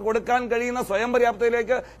അനുഭവിക്കുന്നവർക്ക് കൊടുക്കാൻ കഴിയുന്ന സ്വയം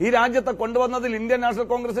പര്യാപ്തതയിലേക്ക് ഈ രാജ്യത്തെ കൊണ്ടുവന്നതിൽ ഇന്ത്യൻ നാഷണൽ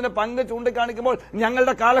കോൺഗ്രസിന്റെ പങ്ക് ചൂണ്ടിക്കാണിക്കുമ്പോൾ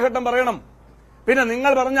ഞങ്ങളുടെ കാലഘട്ടം പറയണം. പിന്നെ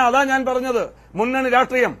നിങ്ങൾ പറഞ്ഞ അതാ ഞാൻ പറഞ്ഞത്, മുന്നണി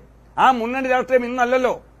രാഷ്ട്രീയം. ആ മുന്നണി രാഷ്ട്രീയം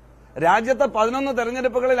ഇന്നല്ലല്ലോ. രാജ്യത്തെ 11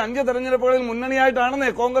 തെരഞ്ഞെടുപ്പുകളിൽ 5 തെരഞ്ഞെടുപ്പുകളിൽ മുന്നണിയായിട്ടാണെന്നേ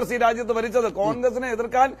കോൺഗ്രസ് ഈ രാജ്യത്ത് ഭരിച്ചത്. കോൺഗ്രസിനെ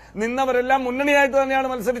എതിർക്കാൻ നിന്നവരെല്ലാം മുന്നണിയായിട്ട് തന്നെയാണ്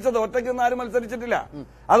മത്സരിച്ചത്, ഒറ്റയ്ക്കൊന്നും ആരും മത്സരിച്ചിട്ടില്ല.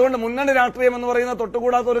 അതുകൊണ്ട് മുന്നണി രാഷ്ട്രീയം എന്ന് പറയുന്നത്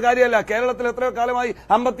തൊട്ടുകൂടാത്ത ഒരു കാര്യമല്ല. കേരളത്തിൽ എത്രയോ കാലമായി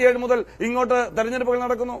 57 മുതൽ ഇങ്ങോട്ട് തെരഞ്ഞെടുപ്പുകൾ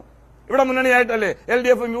നടക്കുന്നു. ഇവിടെ മുന്നണിയായിട്ടല്ലേ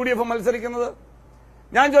LDF-ഉം UDF-ഉം മത്സരിക്കുന്നത്?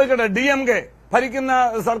 ഞാൻ ചോദിക്കട്ടെ, DMK ഭരിക്കുന്ന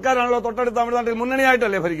സർക്കാരാണല്ലോ തൊട്ടടുത്ത തമിഴ്നാട്ടിൽ,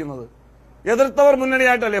 മുന്നണിയായിട്ടല്ലേ ഭരിക്കുന്നത്? എതിർത്തവർ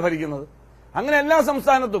മുന്നണിയായിട്ടല്ലേ ഭരിക്കുന്നത്? അങ്ങനെ എല്ലാ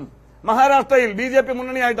സംസ്ഥാനത്തും. മഹാരാഷ്ട്രയിൽ BJP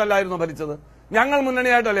മുന്നണിയായിട്ടല്ലായിരുന്നു ഭരിച്ചത്, ഞങ്ങൾ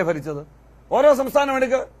മുന്നണിയായിട്ടല്ലേ ഭരിച്ചത്? ഓരോ സംസ്ഥാനം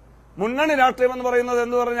എടുക്ക്. മുന്നണി രാഷ്ട്രീയം എന്ന് പറയുന്നത്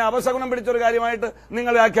എന്ന് പറഞ്ഞാൽ അപശകുനം പിടിച്ചൊരു കാര്യമായിട്ട്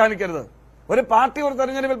നിങ്ങൾ വ്യാഖ്യാനിക്കരുത്. ഒരു പാർട്ടി ഒരു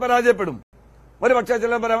തെരഞ്ഞെടുപ്പിൽ പരാജയപ്പെടും, ഒരു പക്ഷേ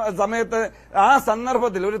ചില സമയത്ത് ആ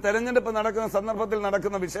സന്ദർഭത്തിൽ ഒരു തെരഞ്ഞെടുപ്പ് നടക്കുന്ന സന്ദർഭത്തിൽ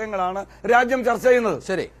നടക്കുന്ന വിഷയങ്ങളാണ് രാജ്യം ചർച്ച ചെയ്യുന്നത്.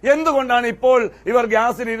 ശരി, എന്തുകൊണ്ടാണ് ഇപ്പോൾ ഇവർ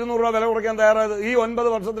ഗ്യാസിന് 200 രൂപ വില കുറയ്ക്കാൻ തയ്യാറായത്? ഈ 9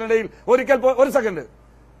 വർഷത്തിനിടയിൽ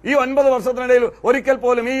ഈ 9 വർഷത്തിനിടയിൽ ഒരിക്കൽ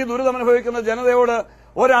പോലും ഈ ദുരിതമനുഭവിക്കുന്ന ജനതയോട്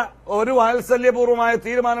ഒരു വാത്സല്യപൂർവ്വമായ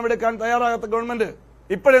തീരുമാനമെടുക്കാൻ തയ്യാറാകാത്ത ഗവൺമെന്റ്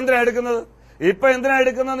ഇപ്പോഴെന്തിനാ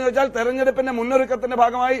എടുക്കുന്നതെന്ന് ചോദിച്ചാൽ തെരഞ്ഞെടുപ്പിന്റെ മുന്നൊരുക്കത്തിന്റെ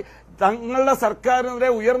ഭാഗമായി തങ്ങളുടെ സർക്കാരിനെതിരെ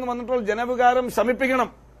ഉയർന്നു വന്നിട്ടുള്ള ജനവികാരം ശമിപ്പിക്കണം.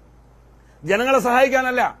 ജനങ്ങളെ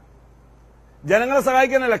സഹായിക്കാനല്ല.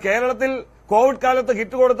 കേരളത്തിൽ കോവിഡ് കാലത്ത്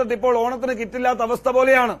കിറ്റ് കൊടുത്തിട്ട് ഇപ്പോൾ ഓണത്തിന് കിറ്റില്ലാത്ത അവസ്ഥ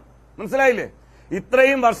പോലെയാണ്. മനസ്സിലായില്ലേ?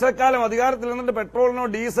 ഇത്രയും വർഷക്കാലം അധികാരത്തിൽ നിന്നിട്ട് പെട്രോളിനോ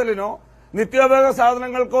ഡീസലിനോ നിത്യോപയോഗ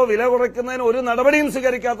സാധനങ്ങൾക്കോ വില കുറയ്ക്കുന്നതിന് ഒരു നടപടിയും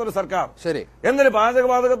സ്വീകരിക്കാത്തൊരു സർക്കാർ. ശരി, എന്തിന്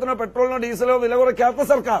പാചകവാതകത്തിനോ പെട്രോളിനോ ഡീസലോ വില കുറയ്ക്കാത്ത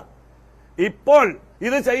സർക്കാർ. ഇപ്പോൾ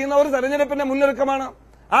ഇത് ചെയ്യുന്ന ഒരു തെരഞ്ഞെടുപ്പിന്റെ മുന്നൊരുക്കമാണ്.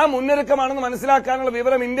 ആ മുന്നൊരുക്കമാണെന്ന് മനസ്സിലാക്കാനുള്ള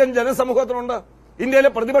വിവരം ഇന്ത്യൻ ജനസമൂഹത്തിനുണ്ട്, ഇന്ത്യയിലെ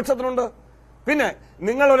പ്രതിപക്ഷത്തിനുണ്ട്. പിന്നെ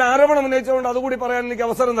നിങ്ങൾ ഒരു ആരോപണം ഉന്നയിച്ചുകൊണ്ട് അതുകൂടി പറയാൻ എനിക്ക്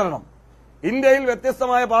അവസരം തരണം. ഇന്ത്യയിൽ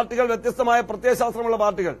വ്യത്യസ്തമായ പാർട്ടികൾ, വ്യത്യസ്തമായ പ്രത്യയശാസ്ത്രമുള്ള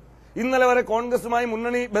പാർട്ടികൾ, ഇന്നലെ വരെ കോൺഗ്രസുമായി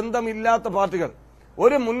മുന്നണി ബന്ധമില്ലാത്ത പാർട്ടികൾ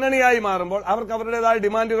ഒരു മുന്നണിയായി മാറുമ്പോൾ അവർക്ക് അവരുടേതായ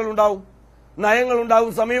ഡിമാൻഡുകൾ ഉണ്ടാവും, നയങ്ങളുണ്ടാവും,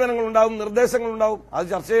 സമീപനങ്ങളുണ്ടാവും, നിർദ്ദേശങ്ങളുണ്ടാവും. അത്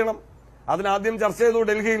ചർച്ച ചെയ്യണം. അതിനാദ്യം ചർച്ച ചെയ്തു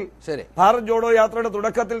ഡൽഹിയിൽ. ഭാരത് ജോഡോ യാത്രയുടെ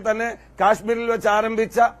തുടക്കത്തിൽ തന്നെ കാശ്മീരിൽ വെച്ച്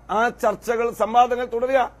ആരംഭിച്ച ആ ചർച്ചകൾ, സംവാദങ്ങൾ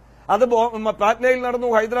തുടരുക. അത് പാറ്റ്നയിൽ നടന്നു,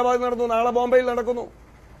 ഹൈദരാബാദിൽ നടന്നു, നാളെ ബോംബെയിൽ നടക്കുന്നു.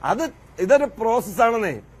 ഇതൊരു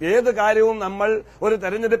പ്രോസസ്സാണെന്നേ. ഏത് കാര്യവും നമ്മൾ ഒരു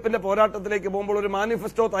തെരഞ്ഞെടുപ്പിന്റെ പോരാട്ടത്തിലേക്ക് പോകുമ്പോൾ ഒരു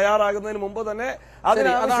മാനിഫെസ്റ്റോ തയ്യാറാകുന്നതിന് മുമ്പ് തന്നെ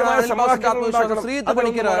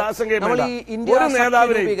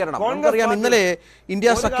ഇന്നലെ ഇന്ത്യ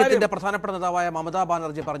സഖ്യത്തിന്റെ പ്രധാനപ്പെട്ട നേതാവായ മമതാ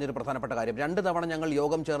ബാനർജി പറഞ്ഞൊരു പ്രധാനപ്പെട്ട കാര്യം, 2 തവണ ഞങ്ങൾ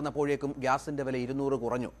യോഗം ചേർന്നപ്പോഴേക്കും ഗ്യാസിന്റെ വില 200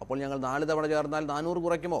 കുറഞ്ഞു. അപ്പോൾ ഞങ്ങൾ 4 തവണ ചേർന്നാൽ 400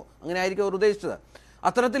 കുറയ്ക്കുമോ? അങ്ങനെ ആയിരിക്കും അവർ ഉദ്ദേശിച്ചത്.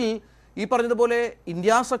 അത്തരത്തിൽ ഈ പറഞ്ഞതുപോലെ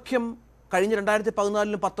ഇന്ത്യ സഖ്യം കഴിഞ്ഞ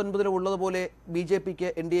 2014-ലും 2019-ലും ഉള്ളതുപോലെ BJPക്ക്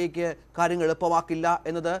NDAക്ക് കാര്യങ്ങൾ എളുപ്പമാക്കില്ല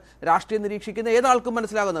എന്നത് രാഷ്ട്രീയം നിരീക്ഷിക്കുന്ന ഏതാൾക്കും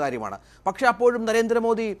മനസ്സിലാകുന്ന കാര്യമാണ്. പക്ഷേ അപ്പോഴും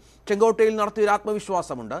നരേന്ദ്രമോദി ചെങ്കോട്ടയിൽ നടത്തിയൊരു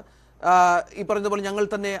ആത്മവിശ്വാസമുണ്ട്. ഈ പറഞ്ഞതുപോലെ ഞങ്ങൾ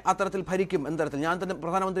തന്നെ അത്തരത്തിൽ ഭരിക്കും എന്ന തരത്തിൽ, ഞാൻ തന്നെ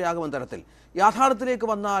പ്രധാനമന്ത്രിയാകും എന്ന തരത്തിൽ. യാഥാർത്ഥ്യത്തിലേക്ക്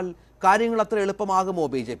വന്നാൽ കാര്യങ്ങൾ അത്ര എളുപ്പമാകുമോ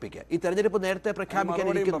BJPക്ക്? ഈ തെരഞ്ഞെടുപ്പ് നേരത്തെ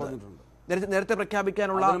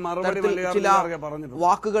പ്രഖ്യാപിക്കാനുള്ള ചില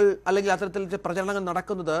വാക്കുകൾ അല്ലെങ്കിൽ അത്തരത്തിൽ പ്രചരണങ്ങൾ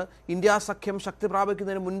നടക്കുന്നത് ഇന്ത്യ സഖ്യം ശക്തി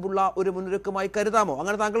പ്രാപിക്കുന്നതിന് മുൻപുള്ള ഒരു മുന്നൊരുക്കമായി കരുതാമോ?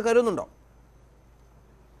 അങ്ങനെ താങ്കൾ കരുതുന്നുണ്ടോ?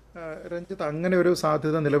 രഞ്ജിത്ത്, അങ്ങനെ ഒരു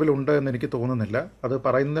സാധ്യത നിലവിലുണ്ട് എന്ന് എനിക്ക് തോന്നുന്നില്ല. അത്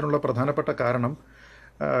പറയുന്നതിനുള്ള പ്രധാനപ്പെട്ട കാരണം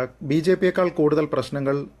BJPയേക്കാൾ കൂടുതൽ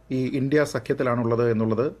പ്രശ്നങ്ങൾ ഈ ഇന്ത്യ സഖ്യത്തിലാണുള്ളത്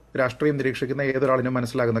എന്നുള്ളത് രാഷ്ട്രീയം നിരീക്ഷിക്കുന്ന ഏതൊരാളിനും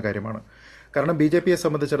മനസ്സിലാകുന്ന കാര്യമാണ്. കാരണം BJPയെ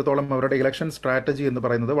സംബന്ധിച്ചിടത്തോളം അവരുടെ ഇലക്ഷൻ സ്ട്രാറ്റജി എന്ന്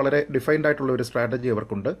പറയുന്നത് വളരെ ഡിഫൈൻഡ് ആയിട്ടുള്ള ഒരു സ്ട്രാറ്റജി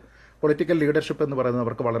അവർക്കുണ്ട്. പൊളിറ്റിക്കൽ ലീഡർഷിപ്പ് എന്ന് പറയുന്നത്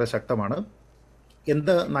അവർക്ക് വളരെ ശക്തമാണ്.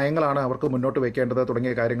 എന്ത് നയങ്ങളാണ് അവർക്ക് മുന്നോട്ട് വയ്ക്കേണ്ടത്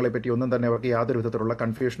തുടങ്ങിയ കാര്യങ്ങളെപ്പറ്റി ഒന്നും തന്നെ അവർക്ക് യാതൊരു വിധത്തിലുള്ള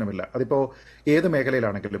കൺഫ്യൂഷനുമില്ല. അതിപ്പോൾ ഏത്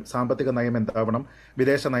മേഖലയിലാണെങ്കിലും സാമ്പത്തിക നയം എന്താകണം,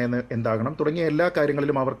 വിദേശ നയം എന്താകണം തുടങ്ങിയ എല്ലാ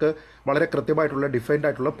കാര്യങ്ങളിലും അവർക്ക് വളരെ കൃത്യമായിട്ടുള്ള ഡിഫൈൻഡ്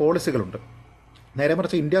ആയിട്ടുള്ള പോളിസികളുണ്ട്. നേരെ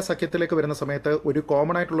മറിച്ച് ഇന്ത്യ സഖ്യത്തിലേക്ക് വരുന്ന സമയത്ത് ഒരു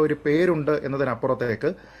കോമൺ ആയിട്ടുള്ള ഒരു പേരുണ്ട് എന്നതിനപ്പുറത്തേക്ക്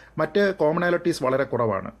മറ്റ് കോമണാലിറ്റീസ് വളരെ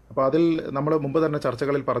കുറവാണ്. അപ്പോൾ അതിൽ നമ്മൾ മുമ്പ് തന്നെ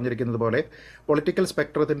ചർച്ചകളിൽ പറഞ്ഞിരിക്കുന്നത് പോലെ പൊളിറ്റിക്കൽ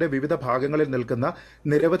സ്പെക്ട്രത്തിന്റെ വിവിധ ഭാഗങ്ങളിൽ നിൽക്കുന്ന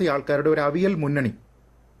നിരവധി ആൾക്കാരുടെ ഒരു അവിയൽ മുന്നണി,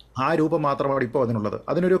 ആ രൂപം മാത്രമാണ് ഇപ്പോൾ അതിനുള്ളത്.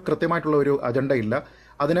 അതിനൊരു കൃത്യമായിട്ടുള്ള ഒരു അജണ്ട ഇല്ല.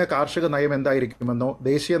 അതിന് കാർഷിക നയം എന്തായിരിക്കുമെന്നോ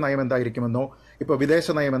ദേശീയ നയം എന്തായിരിക്കുമെന്നോ ഇപ്പോൾ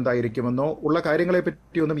വിദേശ നയം എന്തായിരിക്കുമെന്നോ ഉള്ള കാര്യങ്ങളെ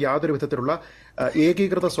പറ്റിയൊന്നും യാതൊരു വിധത്തിലുള്ള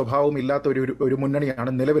ഏകീകൃത സ്വഭാവവും ഇല്ലാത്ത ഒരു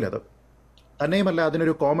മുന്നണിയാണ് നിലവിലത്. തന്നെയുമല്ല,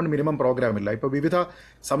 അതിനൊരു കോമൺ മിനിമം പ്രോഗ്രാം ഇല്ല. ഇപ്പോൾ വിവിധ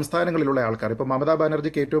സംസ്ഥാനങ്ങളിലുള്ള ആൾക്കാർ, ഇപ്പോൾ മമതാ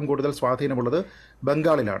ബാനർജിക്ക് ഏറ്റവും കൂടുതൽ സ്വാധീനമുള്ളത്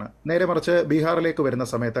ബംഗാളിലാണ്. നേരെ മറിച്ച് ബീഹാറിലേക്ക് വരുന്ന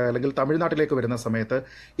സമയത്ത് അല്ലെങ്കിൽ തമിഴ്നാട്ടിലേക്ക് വരുന്ന സമയത്ത്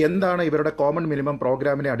എന്താണ് ഇവരുടെ കോമൺ മിനിമം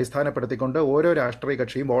പ്രോഗ്രാമിനെ അടിസ്ഥാനപ്പെടുത്തിക്കൊണ്ട് ഓരോ രാഷ്ട്രീയ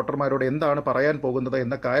കക്ഷിയും വോട്ടർമാരോട് എന്താണ് പറയാൻ പോകുന്നത്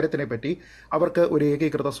എന്ന കാര്യത്തിനെ പറ്റി അവർക്ക് ഒരു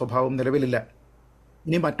ഏകീകൃത സ്വഭാവം നിലവിലില്ല.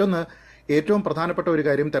 ഇനി മറ്റൊന്ന്, ഏറ്റവും പ്രധാനപ്പെട്ട ഒരു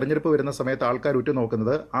കാര്യം, തെരഞ്ഞെടുപ്പ് വരുന്ന സമയത്ത് ആൾക്കാർ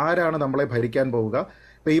ഉറ്റുനോക്കുന്നത് ആരാണ് നമ്മളെ ഭരിക്കാൻ പോവുക.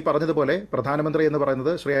 ഇപ്പോൾ ഈ പറഞ്ഞതുപോലെ പ്രധാനമന്ത്രി എന്ന്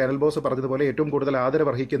പറയുന്നത് ശ്രീ അനിൽ ബോസ് പറഞ്ഞതുപോലെ ഏറ്റവും കൂടുതൽ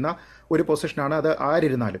ആദരവർഹിക്കുന്ന ഒരു പൊസിഷനാണ്. അത്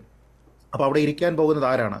ആരിരുന്നാലും അപ്പോൾ അവിടെ ഇരിക്കാൻ പോകുന്നത്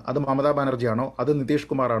ആരാണ്? അത് മമതാ ബാനർജിയാണോ, അത് നിതീഷ്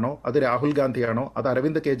കുമാറാണോ, അത് രാഹുൽ ഗാന്ധിയാണോ, അത്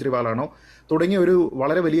അരവിന്ദ് കെജ്രിവാളാണോ തുടങ്ങിയ ഒരു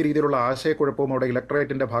വളരെ വലിയ രീതിയിലുള്ള ആശയക്കുഴപ്പവും അവിടെ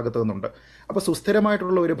ഇലക്ടറേറ്റിന്റെ ഭാഗത്തു നിന്നുണ്ട്. അപ്പോൾ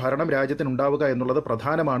സുസ്ഥിരമായിട്ടുള്ള ഒരു ഭരണം രാജ്യത്തിനുണ്ടാവുക എന്നുള്ളത്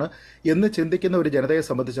പ്രധാനമാണ് എന്ന് ചിന്തിക്കുന്ന ഒരു ജനതയെ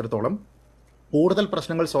സംബന്ധിച്ചിടത്തോളം കൂടുതൽ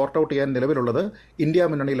പ്രശ്നങ്ങൾ സോർട്ട് ഔട്ട് ചെയ്യാൻ നിലവിലുള്ളത് ഇന്ത്യ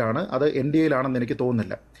മുന്നണിയിലാണ്, അത് NDAയിലാണെന്ന് എനിക്ക്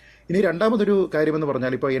തോന്നുന്നില്ല. ഇനി രണ്ടാമതൊരു കാര്യമെന്ന്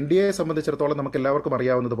പറഞ്ഞാൽ, ഇപ്പോൾ NDAയെ സംബന്ധിച്ചിടത്തോളം നമുക്ക് എല്ലാവർക്കും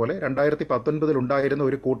അറിയാവുന്നതുപോലെ 2019 ഉണ്ടായിരുന്ന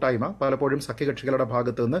ഒരു കൂട്ടായ്മ പലപ്പോഴും സഖ്യകക്ഷികളുടെ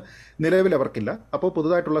ഭാഗത്ത് നിന്ന് നിലവിൽ അവർക്കില്ല. അപ്പോൾ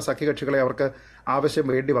പുതുതായിട്ടുള്ള സഖ്യകക്ഷികളെ അവർക്ക് ആവശ്യം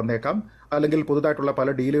വേണ്ടി വന്നേക്കാം, അല്ലെങ്കിൽ പുതുതായിട്ടുള്ള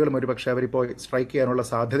പല ഡീലുകളും ഒരുപക്ഷെ അവരിപ്പോൾ സ്ട്രൈക്ക് ചെയ്യാനുള്ള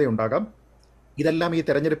സാധ്യതയുണ്ടാകാം. ഇതെല്ലാം ഈ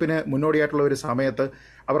തെരഞ്ഞെടുപ്പിന് മുന്നോടിയായിട്ടുള്ള ഒരു സമയത്ത്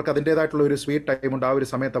അവർക്ക് അതിൻ്റേതായിട്ടുള്ള ഒരു സ്വീറ്റ് ടൈമുണ്ട്. ആ ഒരു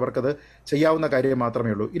സമയത്ത് അവർക്കത് ചെയ്യാവുന്ന കാര്യം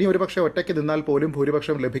മാത്രമേ ഉള്ളൂ. ഇനി ഒരുപക്ഷെ ഒറ്റയ്ക്ക് നിന്നാൽ പോലും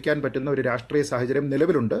ഭൂരിപക്ഷം ലഭിക്കാൻ പറ്റുന്ന ഒരു രാഷ്ട്രീയ സാഹചര്യം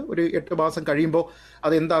നിലവിലുണ്ട്. ഒരു 8 മാസം കഴിയുമ്പോൾ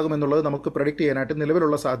അത് എന്താകുമെന്നുള്ളത് നമുക്ക് പ്രഡിക്റ്റ് ചെയ്യാനായിട്ട്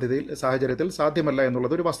നിലവിലുള്ള സാഹചര്യത്തിൽ സാധ്യമല്ല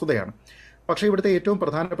എന്നുള്ളത് ഒരു വസ്തുതയാണ്. പക്ഷേ ഇവിടുത്തെ ഏറ്റവും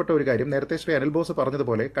പ്രധാനപ്പെട്ട ഒരു കാര്യം, നേരത്തെ ശ്രീ അനിൽ ബോസ്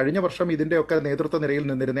പറഞ്ഞതുപോലെ കഴിഞ്ഞ വർഷം ഇതിൻ്റെയൊക്കെ നേതൃത്വ നിരയിൽ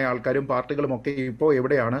നിന്നിരുന്ന ആൾക്കാരും പാർട്ടികളും ഒക്കെ ഇപ്പോൾ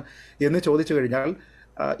എവിടെയാണ് എന്ന് ചോദിച്ചു കഴിഞ്ഞാൽ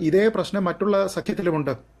ഇതേ പ്രശ്നം മറ്റുള്ള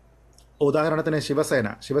സഖ്യത്തിലുമുണ്ട്. ഉദാഹരണത്തിന്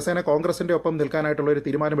ശിവസേന കോൺഗ്രസിന്റെ ഒപ്പം നിൽക്കാനായിട്ടുള്ള ഒരു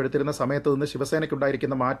തീരുമാനമെടുത്തിരുന്ന സമയത്ത് നിന്ന്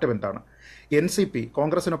ശിവസേനയ്ക്കുണ്ടായിരിക്കുന്ന മാറ്റം എന്താണ്? NCP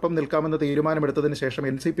കോൺഗ്രസിനൊപ്പം നിൽക്കാമെന്ന് തീരുമാനമെടുത്തതിന് ശേഷം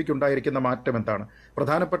NCPക്ക് ഉണ്ടായിരിക്കുന്ന മാറ്റം എന്താണ്?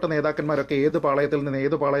 പ്രധാനപ്പെട്ട നേതാക്കന്മാരൊക്കെ ഏത് പാളയത്തിൽ നിന്ന്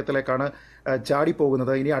ഏത് പാളയത്തിലേക്കാണ്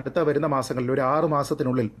ചാടിപ്പോകുന്നത്? ഇനി അടുത്ത വരുന്ന മാസങ്ങളിൽ ഒരു 6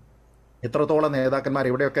 മാസത്തിനുള്ളിൽ എത്രത്തോളം നേതാക്കന്മാർ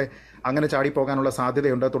എവിടെയൊക്കെ അങ്ങനെ ചാടിപ്പോകാനുള്ള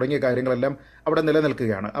സാധ്യതയുണ്ട് തുടങ്ങിയ കാര്യങ്ങളെല്ലാം അവിടെ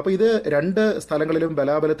നിലനിൽക്കുകയാണ്. അപ്പോൾ ഇത് 2 സ്ഥലങ്ങളിലും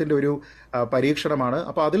ബലാബലത്തിൻ്റെ ഒരു പരീക്ഷണമാണ്.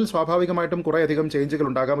 അപ്പോൾ അതിൽ സ്വാഭാവികമായിട്ടും കുറേയധികം ചേഞ്ചുകൾ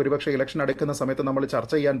ഉണ്ടാകാം. ഒരുപക്ഷെ ഇലക്ഷൻ അടുക്കുന്ന സമയത്ത് നമ്മൾ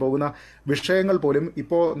ചർച്ച ചെയ്യാൻ പോകുന്ന വിഷയങ്ങൾ പോലും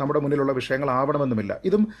ഇപ്പോൾ നമ്മുടെ മുന്നിലുള്ള വിഷയങ്ങളാവണമെന്നുമില്ല.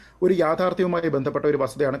 ഇതും ഒരു യാഥാർത്ഥ്യവുമായി ബന്ധപ്പെട്ട ഒരു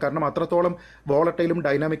വസ്തുതയാണ്. കാരണം അത്രത്തോളം വോളറ്റൈലും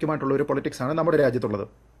ഡൈനാമിക്കുമായിട്ടുള്ള ഒരു പൊളിറ്റിക്സാണ് നമ്മുടെ രാജ്യത്തുള്ളത്.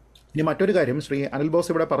 ഇനി മറ്റൊരു കാര്യം, ശ്രീ അനിൽ ബോസ്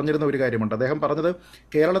ഇവിടെ പറഞ്ഞിരുന്ന ഒരു കാര്യമുണ്ട്. അദ്ദേഹം പറഞ്ഞത്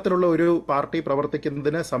കേരളത്തിലുള്ള ഒരു പാർട്ടി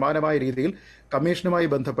പ്രവർത്തിക്കുന്നതിന് സമാനമായ രീതിയിൽ കമ്മീഷനുമായി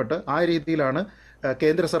ബന്ധപ്പെട്ട് ആ രീതിയിലാണ്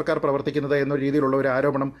കേന്ദ്ര സർക്കാർ പ്രവർത്തിക്കുന്നത് എന്ന രീതിയിലുള്ള ഒരു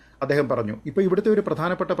ആരോപണം അദ്ദേഹം പറഞ്ഞു. ഇപ്പോൾ ഇവിടുത്തെ ഒരു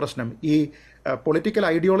പ്രധാനപ്പെട്ട പ്രശ്നം ഈ പൊളിറ്റിക്കൽ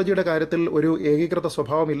ഐഡിയോളജിയുടെ കാര്യത്തിൽ ഒരു ഏകീകൃത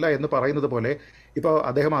സ്വഭാവമില്ല എന്ന് പറയുന്നത് പോലെ ഇപ്പോൾ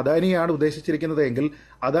അദ്ദേഹം അദാനിയാണ് ഉദ്ദേശിച്ചിരിക്കുന്നത് എങ്കിൽ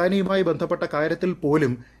അദാനിയുമായി ബന്ധപ്പെട്ട കാര്യത്തിൽ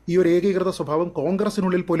പോലും ഈ ഒരു ഏകീകൃത സ്വഭാവം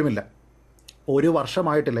കോൺഗ്രസിനുള്ളിൽ പോലുമില്ല. ഒരു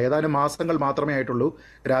വർഷമായിട്ടില്ല, ഏതാനും മാസങ്ങൾ മാത്രമേ ആയിട്ടുള്ളൂ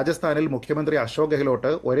രാജസ്ഥാനിൽ മുഖ്യമന്ത്രി അശോക്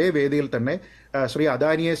ഗെഹ്ലോട്ട് ഒരേ വേദിയിൽ തന്നെ ശ്രീ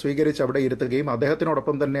അദാനിയെ സ്വീകരിച്ച് അവിടെ ഇരുത്തുകയും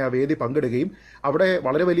അദ്ദേഹത്തിനോടൊപ്പം തന്നെ ആ വേദി പങ്കിടുകയും അവിടെ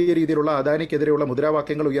വളരെ വലിയ രീതിയിലുള്ള അദാനിക്കെതിരെയുള്ള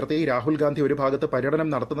മുദ്രാവാക്യങ്ങൾ ഉയർത്തി രാഹുൽ ഗാന്ധി ഒരു ഭാഗത്ത് പര്യടനം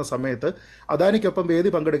നടത്തുന്ന സമയത്ത് അദാനിക്കൊപ്പം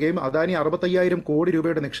വേദി പങ്കിടുകയും അദാനി 65,000 കോടി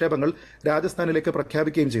രൂപയുടെ നിക്ഷേപങ്ങൾ രാജസ്ഥാനിലേക്ക്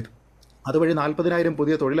പ്രഖ്യാപിക്കുകയും ചെയ്തു. അതുവഴി 40,000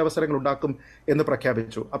 പുതിയ തൊഴിലവസരങ്ങൾ ഉണ്ടാക്കും എന്ന്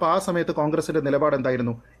പ്രഖ്യാപിച്ചു. അപ്പോൾ ആ സമയത്ത് കോൺഗ്രസിന്റെ നിലപാട്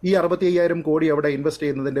എന്തായിരുന്നു? ഈ 65,000 കോടി അവിടെ ഇൻവെസ്റ്റ്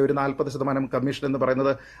ചെയ്യുന്നതിന്റെ ഒരു 40% കമ്മീഷൻ എന്ന്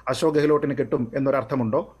പറയുന്നത് അശോക് ഗെഹ്ലോട്ടിന് കിട്ടും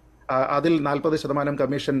എന്നൊരർത്ഥമുണ്ടോ? അതിൽ 40%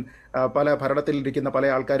 കമ്മീഷൻ പല ഭരണത്തിലിരിക്കുന്ന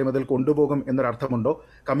പല ആൾക്കാരും അതിൽ കൊണ്ടുപോകും എന്നൊരർത്ഥമുണ്ടോ?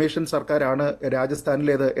 കമ്മീഷൻ സർക്കാരാണ്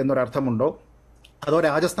രാജസ്ഥാനിലേത് എന്നൊരർത്ഥമുണ്ടോ? അതോ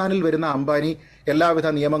രാജസ്ഥാനിൽ വരുന്ന അംബാനി എല്ലാവിധ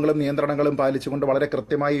നിയമങ്ങളും നിയന്ത്രണങ്ങളും പാലിച്ചുകൊണ്ട് വളരെ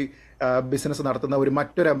കൃത്യമായി ബിസിനസ് നടത്തുന്ന ഒരു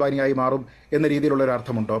മറ്റൊരു അംബാനിയായി മാറും എന്ന രീതിയിലുള്ള ഒരു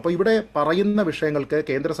അർത്ഥമുണ്ടോ? അപ്പോൾ ഇവിടെ പറയുന്ന വിഷയങ്ങൾക്ക്,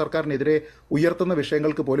 കേന്ദ്ര സർക്കാരിനെതിരെ ഉയർത്തുന്ന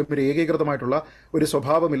വിഷയങ്ങൾക്ക് പോലും ഒരു ഏകീകൃതമായിട്ടുള്ള ഒരു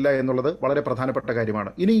സ്വഭാവമില്ല എന്നുള്ളത് വളരെ പ്രധാനപ്പെട്ട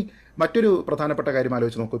കാര്യമാണ്. ഇനി മറ്റൊരു പ്രധാനപ്പെട്ട കാര്യം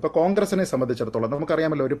ആലോചിച്ച് നോക്കൂ. ഇപ്പോൾ കോൺഗ്രസിനെ സംബന്ധിച്ചിടത്തോളം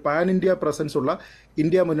നമുക്കറിയാമല്ലോ, ഒരു പാൻ ഇന്ത്യ പ്രസൻസ് ഉള്ള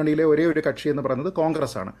ഇന്ത്യ മുന്നണിയിലെ ഒരേ ഒരു കക്ഷി എന്ന് പറയുന്നത്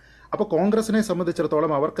കോൺഗ്രസ് ആണ്. അപ്പോൾ കോൺഗ്രസിനെ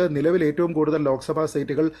സംബന്ധിച്ചിടത്തോളം അവർക്ക് നിലവിൽ ഏറ്റവും കൂടുതൽ ലോക്സഭാ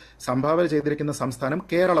സീറ്റുകൾ സംഭാവന ചെയ്തിരിക്കുന്ന സംസ്ഥാനം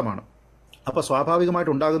കേരളമാണ്. അപ്പോൾ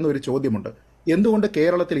സ്വാഭാവികമായിട്ട് ഉണ്ടാകുന്ന ഒരു ചോദ്യമുണ്ട്, എന്തുകൊണ്ട്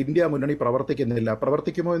കേരളത്തിൽ ഇന്ത്യ മുന്നണി പ്രവർത്തിക്കുന്നില്ല?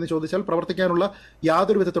 പ്രവർത്തിക്കുമോ എന്ന് ചോദിച്ചാൽ പ്രവർത്തിക്കാനുള്ള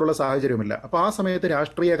യാതൊരു വിധത്തിലുള്ള സാഹചര്യവുമില്ല. അപ്പോൾ ആ സമയത്ത്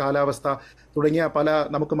രാഷ്ട്രീയ കാലാവസ്ഥ തുടങ്ങിയ പല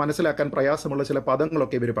നമുക്ക് മനസ്സിലാക്കാൻ പ്രയാസമുള്ള ചില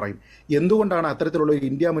പദങ്ങളൊക്കെ ഇവർ പറയും. എന്തുകൊണ്ടാണ് അത്തരത്തിലുള്ള ഒരു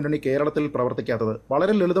ഇന്ത്യ മുന്നണി കേരളത്തിൽ പ്രവർത്തിക്കാത്തത്?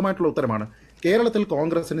 വളരെ ലളിതമായിട്ടുള്ള ഉത്തരമാണ്. കേരളത്തിൽ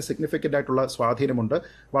കോൺഗ്രസിന് സിഗ്നിഫിക്കൻ്റ് ആയിട്ടുള്ള സ്വാധീനമുണ്ട്.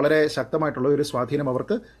 വളരെ ശക്തമായിട്ടുള്ള ഒരു സ്വാധീനം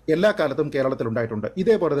അവർക്ക് എല്ലാ കാലത്തും കേരളത്തിൽ ഉണ്ടായിട്ടുണ്ട്.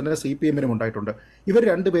 ഇതേപോലെ തന്നെ CPM-നും ഉണ്ടായിട്ടുണ്ട്. ഇവർ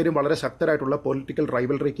രണ്ടുപേരും വളരെ ശക്തരായിട്ടുള്ള പൊളിറ്റിക്കൽ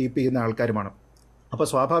റൈവൽറി കീപ്പ് ചെയ്യുന്ന ആൾക്കാരുമാണ്. അപ്പോൾ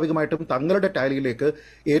സ്വാഭാവികമായിട്ടും തങ്ങളുടെ ടാലിയിലേക്ക്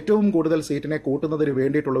ഏറ്റവും കൂടുതൽ സീറ്റിനെ കൂട്ടുന്നതിന്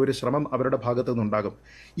വേണ്ടിയിട്ടുള്ള ഒരു ശ്രമം അവരുടെ ഭാഗത്തു നിന്നുണ്ടാകും.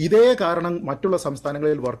 ഇതേ കാരണം മറ്റുള്ള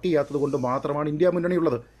സംസ്ഥാനങ്ങളിൽ വർക്ക് ചെയ്യാത്തത് കൊണ്ട് മാത്രമാണ് ഇന്ത്യ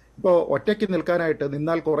മുന്നണിയുള്ളത്. ഇപ്പോൾ ഒറ്റയ്ക്ക് നിൽക്കാനായിട്ട്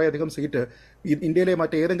നിന്നാൽ കുറേയധികം സീറ്റ് ഇന്ത്യയിലെ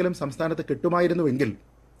മറ്റേതെങ്കിലും സംസ്ഥാനത്ത് കിട്ടുമായിരുന്നുവെങ്കിൽ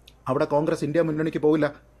അവിടെ കോൺഗ്രസ് ഇന്ത്യ മുന്നണിക്ക് പോകില്ല,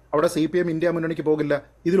 അവിടെ CPM ഇന്ത്യ മുന്നണിക്ക് പോകില്ല,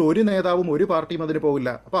 ഇതിൽ ഒരു നേതാവും ഒരു പാർട്ടിയും അതിന് പോകില്ല.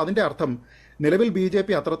 അപ്പോൾ അതിൻ്റെ അർത്ഥം നിലവിൽ BJP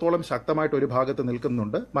അത്രത്തോളം ശക്തമായിട്ട് ഒരു ഭാഗത്ത്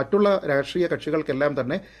നിൽക്കുന്നുണ്ട്. മറ്റുള്ള രാഷ്ട്രീയ കക്ഷികൾക്കെല്ലാം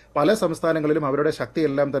തന്നെ പല സംസ്ഥാനങ്ങളിലും അവരുടെ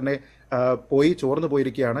ശക്തിയെല്ലാം തന്നെ പോയി ചോർന്നു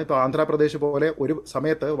പോയിരിക്കുകയാണ്. ഇപ്പോൾ ആന്ധ്രാപ്രദേശ് പോലെ ഒരു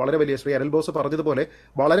സമയത്ത് വളരെ വലിയ, ശ്രീ അനിൽ ബോസ് പറഞ്ഞതുപോലെ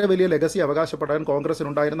വളരെ വലിയ ലെഗസി അവകാശപ്പെടാൻ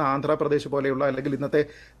കോൺഗ്രസിനുണ്ടായിരുന്ന ആന്ധ്രാപ്രദേശ് പോലെയുള്ള അല്ലെങ്കിൽ ഇന്നത്തെ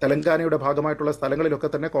തെലങ്കാനയുടെ ഭാഗമായിട്ടുള്ള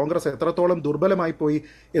സ്ഥലങ്ങളിലൊക്കെ തന്നെ കോൺഗ്രസ് എത്രത്തോളം ദുർബലമായി പോയി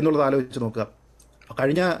എന്നുള്ളത് ആലോചിച്ച് നോക്കുക.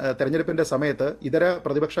 കഴിഞ്ഞ തെരഞ്ഞെടുപ്പിന്റെ സമയത്ത് ഇതര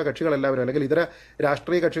പ്രതിപക്ഷ കക്ഷികളെല്ലാവരും അല്ലെങ്കിൽ ഇതര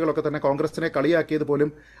രാഷ്ട്രീയ കക്ഷികളൊക്കെ തന്നെ കോൺഗ്രസിനെ കളിയാക്കിയത്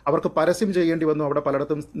പോലും അവർക്ക് പരസ്യം ചെയ്യേണ്ടി വന്നു അവിടെ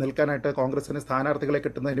പലയിടത്തും നിൽക്കാനായിട്ട് കോൺഗ്രസിന് സ്ഥാനാർത്ഥികളെ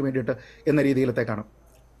കിട്ടുന്നതിന് വേണ്ടിയിട്ട് എന്ന രീതിയിലത്തേക്കാണ്.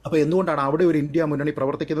 അപ്പോൾ എന്തുകൊണ്ടാണ് അവിടെ ഒരു ഇന്ത്യ മുന്നണി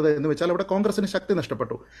പ്രവർത്തിക്കുന്നത് എന്ന് വെച്ചാൽ അവിടെ കോൺഗ്രസിന് ശക്തി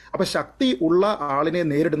നഷ്ടപ്പെട്ടു. അപ്പോൾ ശക്തി ഉള്ള ആളിനെ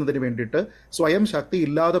നേരിടുന്നതിന് വേണ്ടിയിട്ട് സ്വയം ശക്തി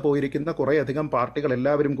ഇല്ലാതെ പോയിരിക്കുന്ന കുറേയധികം പാർട്ടികൾ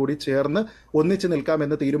എല്ലാവരും കൂടി ചേർന്ന് ഒന്നിച്ച്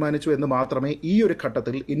നിൽക്കാമെന്ന് തീരുമാനിച്ചു എന്ന് മാത്രമേ ഈ ഒരു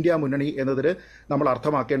ഘട്ടത്തിൽ ഇന്ത്യ മുന്നണി എന്നതിന് നമ്മൾ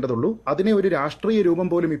അർത്ഥമാക്കേണ്ടതുള്ളൂ. അതിനെ ഒരു രാഷ്ട്രീയ രൂപം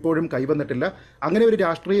പോലും ഇപ്പോഴും കൈവന്നിട്ടില്ല. അങ്ങനെ ഒരു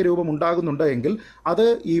രാഷ്ട്രീയ രൂപം ഉണ്ടാകുന്നുണ്ട് എങ്കിൽ അത്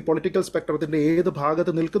ഈ പൊളിറ്റിക്കൽ സ്പെക്ട്രത്തിന്റെ ഏത്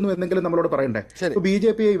ഭാഗത്ത് നിൽക്കുന്നു എന്നെങ്കിലും നമ്മളോട് പറയണ്ടേ. ഇപ്പോൾ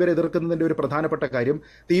BJP-യെ ഇവർ എതിർക്കുന്നതിന്റെ ഒരു പ്രധാനപ്പെട്ട കാര്യം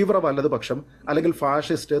തീവ്ര വലതുപക്ഷം അല്ലെങ്കിൽ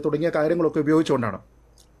ഫാഷിസ്റ്റ് തുടങ്ങിയ കാര്യങ്ങളൊക്കെ ഉപയോഗിച്ചുകൊണ്ടാണ്.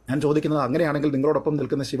 ഞാൻ ചോദിക്കുന്നത്, അങ്ങനെയാണെങ്കിൽ നിങ്ങളോടൊപ്പം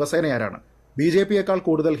നിൽക്കുന്ന ശിവസേന ആരാണ്? BJP-യേക്കാൾ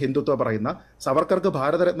കൂടുതൽ ഹിന്ദുത്വ പറയുന്ന, സവർക്കർക്ക്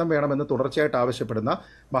ഭാരതരത്നം വേണമെന്ന് തുടർച്ചയായിട്ട് ആവശ്യപ്പെടുന്ന,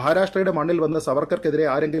 മഹാരാഷ്ട്രയുടെ മണ്ണിൽ വന്ന് സവർക്കർക്കെതിരെ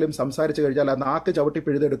ആരെങ്കിലും സംസാരിച്ചു കഴിഞ്ഞാൽ ആ നാക്ക് ചവിട്ടി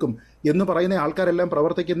പിഴുതെടുക്കും എന്ന് പറയുന്ന ആൾക്കാരെല്ലാം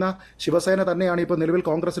പ്രവർത്തിക്കുന്ന ശിവസേന തന്നെയാണ് ഇപ്പോൾ നിലവിൽ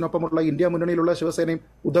കോൺഗ്രസിനൊപ്പമുള്ള ഇന്ത്യ മുന്നണിയിലുള്ള ശിവസേനയും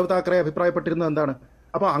ഉദ്ധവ് താക്കറെ അഭിപ്രായപ്പെട്ടിരുന്നത് എന്താണ്?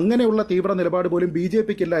 അപ്പോൾ അങ്ങനെയുള്ള തീവ്ര നിലപാട് പോലും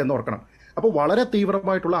BJP-ക്കില്ല എന്നോർക്കണം. അപ്പോൾ വളരെ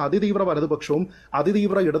തീവ്രമായിട്ടുള്ള അതിതീവ്ര വലതുപക്ഷവും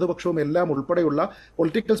അതിതീവ്ര ഇടതുപക്ഷവും എല്ലാം ഉൾപ്പെടെയുള്ള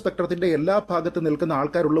പൊളിറ്റിക്കൽ സ്പെക്ട്രത്തിന്റെ എല്ലാ ഭാഗത്ത് നിൽക്കുന്ന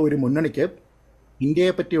ആൾക്കാരുള്ള ഒരു മുന്നണിക്ക്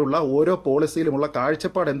ഇന്ത്യയെ പറ്റിയുള്ള ഓരോ പോളിസിയിലുമുള്ള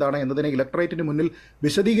കാഴ്ചപ്പാട് എന്താണ് എന്നതിനെ ഇലക്ടറേറ്റിന് മുന്നിൽ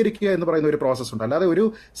വിശദീകരിക്കുക എന്ന് പറയുന്ന ഒരു പ്രോസസ് ഉണ്ട്. അല്ലാതെ ഒരു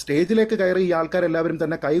സ്റ്റേജിലേക്ക് കയറി ഈ ആൾക്കാരെല്ലാവരും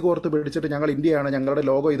തന്നെ കൈകോർത്ത് പിടിച്ചിട്ട് ഞങ്ങൾ ഇന്ത്യയാണ്, ഞങ്ങളുടെ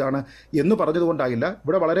ലോഗോ ഇതാണ് എന്ന് പറഞ്ഞതുകൊണ്ടായില്ല.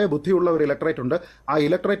 ഇവിടെ വളരെ ബുദ്ധിയുള്ള ഒരു ഇലക്ടറേറ്റ് ഉണ്ട്. ആ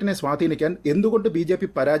ഇലക്ടറേറ്റിനെ സ്വാധീനിക്കാൻ എന്തുകൊണ്ട്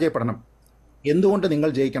BJP പരാജയപ്പെടണം, എന്തുകൊണ്ട് നിങ്ങൾ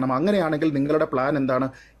ജയിക്കണം, അങ്ങനെയാണെങ്കിൽ നിങ്ങളുടെ പ്ലാൻ എന്താണ്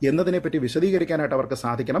എന്നതിനെപ്പറ്റി വിശദീകരിക്കാനായിട്ട് അവർക്ക്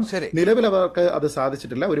സാധിക്കണം. നിലവിൽ അവർക്ക് അത്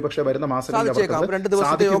സാധിച്ചിട്ടില്ല. ഒരുപക്ഷെ വരുന്ന മാസങ്ങളിൽ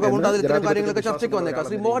ചർച്ചയ്ക്ക് വന്നേക്കാം.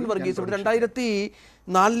 ശ്രീ മോഹൻ വർഗീസ്,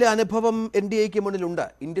 2004 അനുഭവം NDA-ക്ക് മുന്നിലുണ്ട്.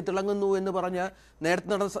 ഇന്ത്യ തിളങ്ങുന്നു എന്ന് പറഞ്ഞ്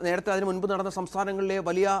നേരത്തെ അതിന് മുൻപ് നടന്ന സംസ്ഥാനങ്ങളിലെ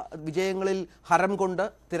വലിയ വിജയങ്ങളിൽ ഹരം കൊണ്ട്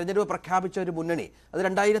തിരഞ്ഞെടുപ്പ് പ്രഖ്യാപിച്ച ഒരു മുന്നണി അത്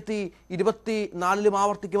 2024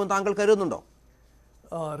 ആവർത്തിക്കുമെന്ന് താങ്കൾ കരുതുന്നുണ്ടോ?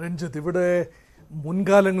 രഞ്ജിത്ത്, ഇവിടെ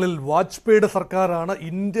മുൻകാലങ്ങളിൽ വാജ്പേയിയുടെ സർക്കാരാണ്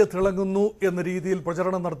ഇന്ത്യ തിളങ്ങുന്നു എന്ന രീതിയിൽ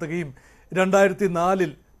പ്രചരണം നടത്തുകയും 2004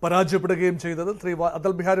 പരാജയപ്പെടുകയും ചെയ്തത് ശ്രീ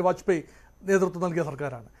അടൽ ബിഹാരി വാജ്പേയി നേതൃത്വം നൽകിയ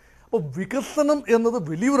സർക്കാരാണ്. അപ്പോൾ വികസനം എന്നത്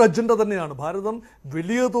വലിയൊരു അജണ്ട തന്നെയാണ്. ഭാരതം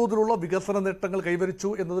വലിയ തോതിലുള്ള വികസന നേട്ടങ്ങൾ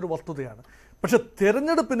കൈവരിച്ചു എന്നതൊരു വസ്തുതയാണ്. പക്ഷെ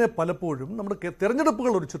തെരഞ്ഞെടുപ്പിനെ പലപ്പോഴും നമ്മുടെ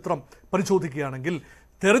തെരഞ്ഞെടുപ്പുകൾ ഒരു ചിത്രം പരിശോധിക്കുകയാണെങ്കിൽ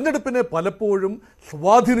തെരഞ്ഞെടുപ്പിനെ പലപ്പോഴും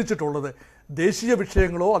സ്വാധീനിച്ചിട്ടുള്ളത് ദേശീയ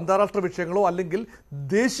വിഷയങ്ങളോ അന്താരാഷ്ട്ര വിഷയങ്ങളോ അല്ലെങ്കിൽ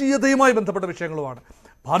ദേശീയതയുമായി ബന്ധപ്പെട്ട വിഷയങ്ങളോ ആണ്.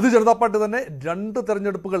 ഭാരതീയ ജനതാ പാർട്ടി തന്നെ 2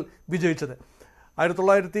 തെരഞ്ഞെടുപ്പുകൾ വിജയിച്ചത്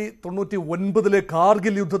 1999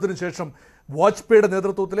 കാർഗിൽ യുദ്ധത്തിന് ശേഷം വാജ്പേയിയുടെ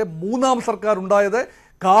നേതൃത്വത്തിലെ 3ാം സർക്കാർ ഉണ്ടായത്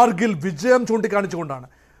കാർഗിൽ വിജയം ചൂണ്ടിക്കാണിച്ചുകൊണ്ടാണ്.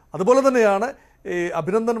 അതുപോലെ തന്നെയാണ്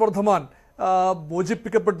അഭിനന്ദൻ വർദ്ധമാൻ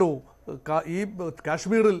മോചിപ്പിക്കപ്പെട്ടു. ഈ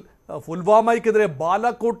കാശ്മീരിൽ പുൽവാമയ്ക്കെതിരെ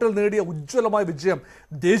ബാലാക്കോട്ടിൽ നേടിയ ഉജ്ജ്വലമായ വിജയം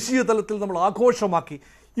ദേശീയ തലത്തിൽ നമ്മൾ ആഘോഷമാക്കി.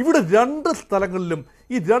 ഇവിടെ 2 സ്ഥലങ്ങളിലും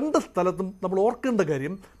ഈ 2 സ്ഥലത്തും നമ്മൾ ഓർക്കേണ്ട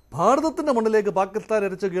കാര്യം ഭാരതത്തിന്റെ മണ്ണിലേക്ക് പാകിസ്ഥാൻ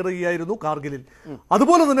അരച്ചു കയറുകയായിരുന്നു കാർഗിലിൽ.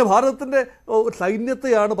 അതുപോലെ തന്നെ ഭാരതത്തിന്റെ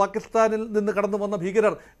സൈന്യത്തെയാണ് പാകിസ്ഥാനിൽ നിന്ന് കടന്നു വന്ന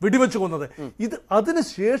ഭീകരർ വെടിവെച്ചു കൊന്നത്.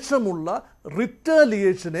 അതിനുശേഷമുള്ള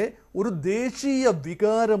റിറ്റാലിയേഷനെ ഒരു ദേശീയ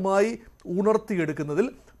വികാരമായി ഉണർത്തിയെടുക്കുന്നതിൽ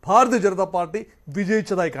ഭാരതീയ ജനതാ പാർട്ടി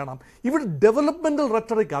വിജയിച്ചതായി കാണാം. ഇവിടെ ഡെവലപ്മെന്റൽ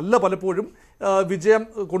റെറ്ററിക് അല്ല പലപ്പോഴും വിജയം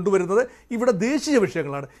കൊണ്ടുവരുന്നത്, ഇവിടെ ദേശീയ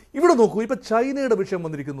വിഷയങ്ങളാണ്. ഇവിടെ നോക്കൂ, ഇപ്പം ചൈനയുടെ വിഷയം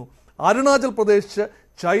വന്നിരിക്കുന്നു. അരുണാചൽ പ്രദേശ്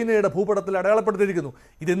ചൈനയുടെ ഭൂപടത്തിൽ അടയാളപ്പെടുത്തിയിരിക്കുന്നു.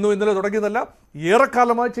 ഇതെന്നോ ഇന്നലെ തുടങ്ങിയതല്ല,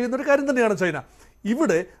 ഏറെക്കാലമായി ചെയ്യുന്നൊരു കാര്യം തന്നെയാണ് ചൈന.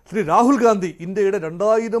 ഇവിടെ ശ്രീ രാഹുൽ ഗാന്ധി ഇന്ത്യയുടെ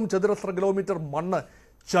 2000 ചതുരശ്ര കിലോമീറ്റർ മണ്ണ്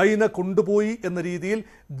ചൈന കൊണ്ടുപോയി എന്ന രീതിയിൽ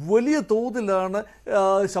വലിയ തോതിലാണ്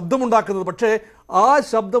ശബ്ദമുണ്ടാക്കുന്നത്. പക്ഷേ ആ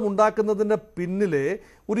ശബ്ദമുണ്ടാക്കുന്നതിൻ്റെ പിന്നിലെ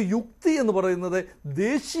ഒരു യുക്തി എന്ന് പറയുന്നത്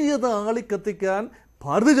ദേശീയത ആളിക്കത്തിക്കാൻ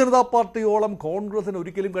ഭാരതീയ ജനതാ പാർട്ടിയോളം കോൺഗ്രസിന്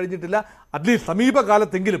ഒരിക്കലും കഴിഞ്ഞിട്ടില്ല. അറ്റ്ലീസ്റ്റ്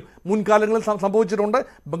സമീപകാലത്തെങ്കിലും. മുൻകാലങ്ങളിൽ സംഭവിച്ചിട്ടുണ്ട്.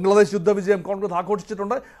 ബംഗ്ലാദേശ് യുദ്ധവിജയം കോൺഗ്രസ്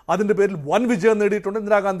ആഘോഷിച്ചിട്ടുണ്ട്. അതിൻ്റെ പേരിൽ വൻ വിജയം നേടിയിട്ടുണ്ട്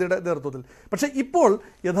ഇന്ദിരാഗാന്ധിയുടെ നേതൃത്വത്തിൽ. പക്ഷേ ഇപ്പോൾ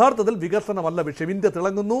യഥാർത്ഥത്തിൽ വികസനമല്ല വിഷയം. ഇന്ത്യ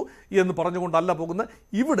തിളങ്ങുന്നു എന്ന് പറഞ്ഞുകൊണ്ടല്ല പോകുന്നത്.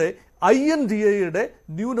 ഇവിടെ I.N.D.A.യുടെ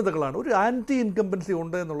ന്യൂനതകളാണ്. ഒരു ആൻറ്റി ഇൻകംബൻസി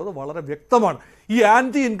ഉണ്ട് എന്നുള്ളത് വളരെ വ്യക്തമാണ്. ഈ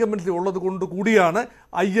ആൻറ്റി ഇൻകംബൻസി ഉള്ളത് കൊണ്ട് കൂടിയാണ്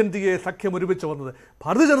I.N.D.A സഖ്യം ഒരുമിച്ച് വന്നത്.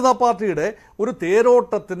 ഭാരതീയ ജനതാ പാർട്ടിയുടെ ഒരു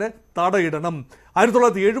തേരോട്ടത്തിന് തടയിടണം.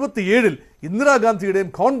 1977 ഇന്ദിരാഗാന്ധിയുടെയും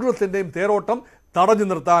കോൺഗ്രസിൻ്റെയും തേരോട്ടം തടഞ്ഞു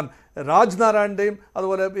നിർത്താൻ രാജ്നാരായണൻ്റെയും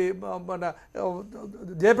അതുപോലെ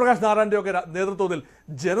ജയപ്രകാശ് നാരായണൻ്റെയും ഒക്കെ നേതൃത്വത്തിൽ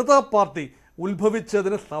ജനതാ പാർട്ടി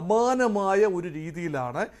ഉത്ഭവിച്ചതിന് സമാനമായ ഒരു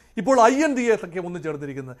രീതിയിലാണ് ഇപ്പോൾ I.N.D.A സഖ്യം ഒന്നു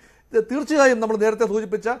ചേർന്നിരിക്കുന്നത്. തീർച്ചയായും നമ്മൾ നേരത്തെ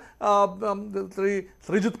സൂചിപ്പിച്ച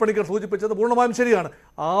ശ്രീജിത്ത് പണിക്കർ സൂചിപ്പിച്ചത് പൂർണ്ണമായും ശരിയാണ്.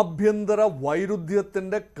 ആഭ്യന്തര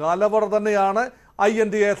വൈരുദ്ധ്യത്തിൻ്റെ കലവറ തന്നെയാണ്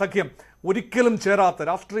I.N.D.A സഖ്യം. ഒരിക്കലും ചേരാത്ത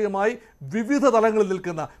രാഷ്ട്രീയമായി വിവിധ തലങ്ങളിൽ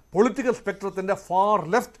നിൽക്കുന്ന political സ്പെക്ട്രത്തിൻ്റെ far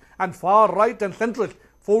left and far right and central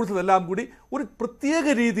forces എല്ലാം കൂടി ഒരു പ്രത്യേക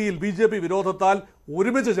രീതിയിൽ BJP വിരോധത്താൽ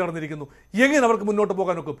ഒരുമിച്ച് ചേർന്നിരിക്കുന്നു. എങ്ങനെ അവർക്ക് മുന്നോട്ട്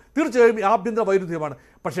പോകാൻ നോക്കും? തീർച്ചയായും ആഭ്യന്തര വൈരുദ്ധ്യമാണ്.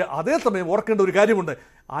 പക്ഷേ അതേസമയം ഓർക്കേണ്ട ഒരു കാര്യമുണ്ട്.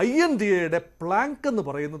 I.N.D.A.യുടെ പ്ലാങ്ക് എന്ന്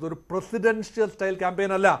പറയുന്നത് ഒരു പ്രസിഡൻഷ്യൽ സ്റ്റൈൽ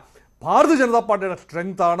ക്യാമ്പയിൻ അല്ല. ഭാരതീയ ജനതാ പാർട്ടിയുടെ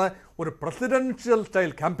സ്ട്രെങ്ത് ആണ് ഒരു പ്രസിഡൻഷ്യൽ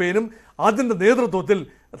സ്റ്റൈൽ ക്യാമ്പയിനും. അതിൻ്റെ നേതൃത്വത്തിൽ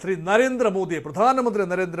ശ്രീ നരേന്ദ്രമോദിയെ, പ്രധാനമന്ത്രി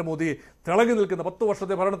നരേന്ദ്രമോദിയെ, തിളങ്ങി നിൽക്കുന്ന 10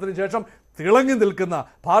 വർഷത്തെ ഭരണത്തിന് ശേഷം തിളങ്ങി നിൽക്കുന്ന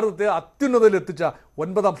ഭാരതത്തെ അത്യുന്നതയിൽ എത്തിച്ച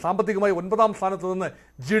സാമ്പത്തികമായി 9ാം സ്ഥാനത്ത് നിന്ന്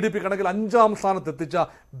GDP കണക്കിൽ 5ാം സ്ഥാനത്ത് എത്തിച്ച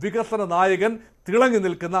വികസന നായകൻ തിളങ്ങി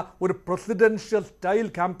നിൽക്കുന്ന ഒരു പ്രസിഡൻഷ്യൽ സ്റ്റൈൽ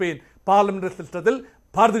ക്യാമ്പയിൻ പാർലമെന്ററി സിസ്റ്റത്തിൽ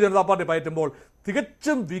ഭാരതീയ ജനതാ പാർട്ടി പയറ്റുമ്പോൾ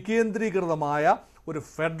തികച്ചും വികേന്ദ്രീകൃതമായ ഒരു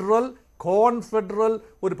ഫെഡറൽ കോൺഫെഡറൽ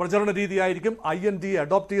ഒരു പ്രചരണ രീതിയായിരിക്കും I.N.D.A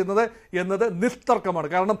അഡോപ്റ്റ് ചെയ്യുന്നത് എന്നത് നിസ്തർക്കമാണ്.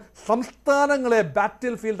 കാരണം സംസ്ഥാനങ്ങളെ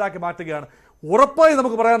ബാറ്റിൽ ഫീൽഡാക്കി മാറ്റുകയാണ്. ഉറപ്പായി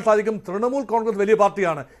നമുക്ക് പറയാൻ സാധിക്കും തൃണമൂൽ കോൺഗ്രസ് വലിയ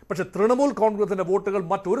പാർട്ടിയാണ്. പക്ഷേ തൃണമൂൽ കോൺഗ്രസിന്റെ വോട്ടുകൾ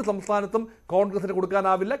മറ്റൊരു സംസ്ഥാനത്തും കോൺഗ്രസിന്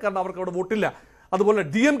കൊടുക്കാനാവില്ല, കാരണം അവർക്ക് അവിടെ വോട്ടില്ല. അതുപോലെ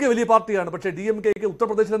DMK വലിയ പാർട്ടിയാണ്. പക്ഷേ DMKക്ക്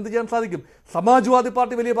ഉത്തർപ്രദേശിൽ എന്ത് ചെയ്യാൻ സാധിക്കും? സമാജ്വാദി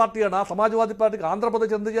പാർട്ടി വലിയ പാർട്ടിയാണ്. ആ സമാജ്വാദി പാർട്ടിക്ക്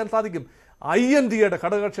ആന്ധ്രാപ്രദേശിൽ എന്ത് ചെയ്യാൻ സാധിക്കും? I.N.D.A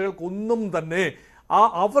ഘടകകക്ഷികൾക്കൊന്നും തന്നെ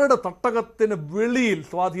അവരുടെ തട്ടകത്തിന് വെളിയിൽ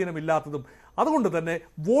സ്വാധീനമില്ലാത്തതും അതുകൊണ്ട് തന്നെ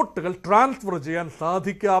വോട്ടുകൾ ട്രാൻസ്ഫർ ചെയ്യാൻ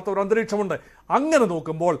സാധിക്കാത്ത ഒരു അന്തരീക്ഷമുണ്ട്. അങ്ങനെ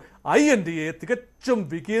നോക്കുമ്പോൾ I.N.D.A തികച്ചും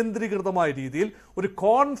വികേന്ദ്രീകൃതമായ രീതിയിൽ ഒരു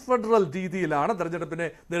കോൺഫെഡറൽ രീതിയിലാണ് തെരഞ്ഞെടുപ്പിനെ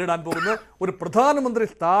നേരിടാൻ പോകുന്നത്. ഒരു പ്രധാനമന്ത്രി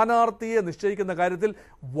സ്ഥാനാർത്ഥിയെ നിശ്ചയിക്കുന്ന കാര്യത്തിൽ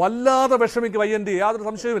വല്ലാതെ വിഷമിക്കും I.N.D.A, യാതൊരു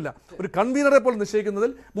സംശയവുമില്ല. ഒരു കൺവീനറെ പോലും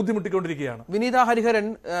നിശ്ചയിക്കുന്നതിൽ ബുദ്ധിമുട്ടിക്കൊണ്ടിരിക്കുകയാണ്. വിനീത ഹരിഹരൻ,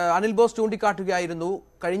 അനിൽ ബോസ് ചൂണ്ടിക്കാട്ടുകയായിരുന്നു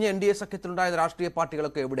കഴിഞ്ഞ NDA സഖ്യത്തിലുണ്ടായ രാഷ്ട്രീയ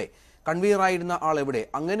പാർട്ടികളൊക്കെ എവിടെ, കൺവീനറായിരുന്ന ആൾ എവിടെ?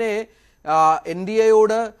 അങ്ങനെ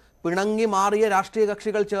NDAയോട് പിണങ്ങി മാറിയ രാഷ്ട്രീയ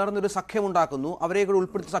കക്ഷികൾ ചേർന്നൊരു സഖ്യമുണ്ടാക്കുന്നു, അവരെ കൂടെ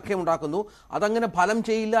ഉൾപ്പെടുത്തി സഖ്യമുണ്ടാക്കുന്നു. അതങ്ങനെ ഫലം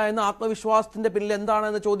ചെയ്യില്ല എന്ന ആത്മവിശ്വാസത്തിന്റെ പിന്നിൽ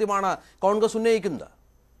എന്താണെന്ന ചോദ്യമാണ് കോൺഗ്രസ് ഉന്നയിക്കുന്നത്.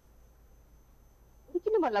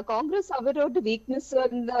 ഒരിക്കലുമല്ല. കോൺഗ്രസ് അവരോട് വീക്ക്നെസ്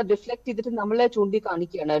റിഫ്ലക്ട് ചെയ്തിട്ട് നമ്മളെ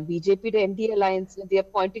ചൂണ്ടിക്കാണിക്കുകയാണ്. BJPയുടെ NDA അലയൻസിന്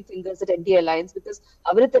Poynting fingers at NDA alliance. Because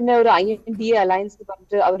അവർ തന്നെ ഒരു I.N.D.A അലയൻസ്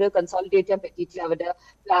പറഞ്ഞിട്ട് അവർ കൺസോളിഡേറ്റ് ചെയ്യാൻ പറ്റിയിട്ടില്ല അവരുടെ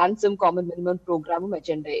പ്ലാൻസും കോമൺ മിനിമം പ്രോഗ്രാമും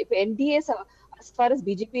അജണ്ടയും. ഇപ്പൊ NDA as far as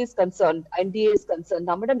BJP is concerned, I.N.D.A is concerned,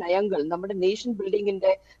 നമ്മുടെ നയങ്ങൾ, നമ്മുടെ nation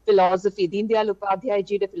ബിൽഡിംഗിന്റെ philosophy, Deendayal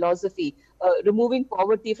ഉപാധ്യായജിയുടെ philosophy, removing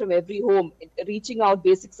poverty from every home, reaching out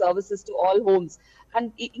basic services to all Holmes, and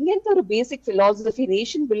ഇങ്ങനത്തെ ഒരു ബേസിക് ഫിലോസഫി,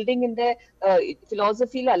 നേഷൻ ബിൽഡിംഗിന്റെ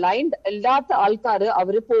ഫിലോസഫിയിൽ അലൈൻഡ് അല്ലാത്ത ആൾക്കാർ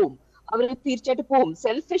അവർ പോവും, അവർ തീർച്ചയായിട്ടും പോവും.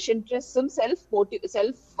 സെൽഫിഷ് ഇൻട്രസ്റ്റും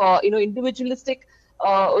ഇൻഡിവിജ്വലിസ്റ്റിക്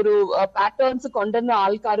ഒരു പാറ്റേൺസ് കൊണ്ടുവന്ന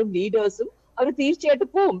ആൾക്കാരും ലീഡേഴ്സും അവർ തീർച്ചയായിട്ടും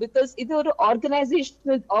പോവും. ബിക്കോസ് ഇത് ഒരു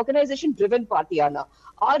ഓർഗനൈസേഷൻ ഡ്രിവൻ പാർട്ടിയാണ്.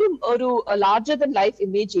 ആരും ഒരു ലാർജർ ദൻ ലൈഫ്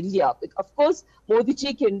ഇമേജ് ഇല്ല. ഓഫ്കോഴ്സ്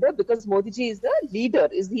മോദിജിക്ക് ഉണ്ട്, because Modiji is the leader,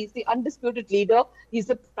 is the undisputed leader, is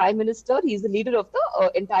the prime minister, is the leader of the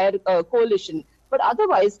entire കോalition. But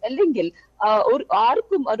otherwise അല്ലെങ്കിൽ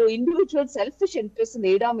ആർക്കും ഒരു ഇൻഡിവിജ്വൽ സെൽഫിഷ് ഇൻട്രസ്റ്റ്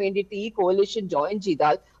നേടാൻ വേണ്ടിയിട്ട് ഈ കോalition ജോയിൻ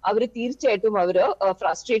ചെയ്താൽ അവർ തീർച്ചയായിട്ടും അവര്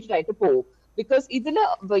ഫ്രസ്ട്രേറ്റഡ് ആയിട്ട് പോകും. ബിക്കോസ് ഇതില്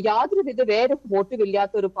യാതൊരു വിധ വേറെ മോട്ടീവ്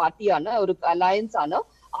ഇല്ലാത്ത ഒരു പാർട്ടിയാണ്, ഒരു അലയൻസ് ആണ്.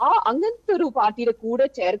 അങ്ങനത്തെ ഒരു പാർട്ടിയുടെ കൂടെ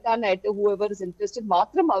ചേർക്കാനായിട്ട് ഹൂഎവർ ഇസ് ഇൻട്രസ്റ്റഡ്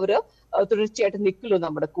മാത്രം അവര് തീർച്ചയായിട്ടും നിൽക്കുള്ളൂ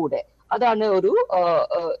നമ്മുടെ കൂടെ. അതാണ് ഒരു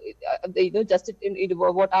just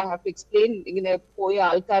what I have to explain. ഇങ്ങനെ പോയ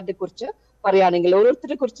ആൾക്കാരുടെ കുറിച്ച് പറയുകയാണെങ്കിൽ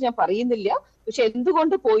ഓരോരുത്തരെ കുറിച്ച് ഞാൻ പറയുന്നില്ല, പക്ഷെ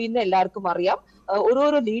എന്തുകൊണ്ട് പോയി എന്ന് എല്ലാവർക്കും അറിയാം.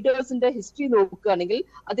 ഓരോരോ ലീഡേഴ്സിന്റെ ഹിസ്റ്ററി നോക്കുകയാണെങ്കിൽ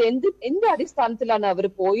അത് എന്ത് അടിസ്ഥാനത്തിലാണ് അവർ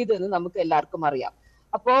പോയത് എന്ന് നമുക്ക് എല്ലാവർക്കും അറിയാം.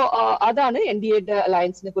 അപ്പോ അതാണ് NDAയുടെ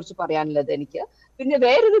അലയൻസിനെ കുറിച്ച് പറയാനുള്ളത് എനിക്ക്. പിന്നെ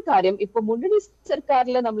വേറൊരു കാര്യം, ഇപ്പൊ മുന്നണി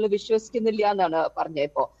സർക്കാരിൽ നമ്മൾ വിശ്വസിക്കുന്നില്ല എന്നാണ് പറഞ്ഞത്.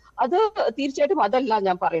 ഇപ്പോ അത് തീർച്ചയായിട്ടും അതല്ല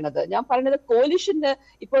ഞാൻ പറയുന്നത് കോalitionന്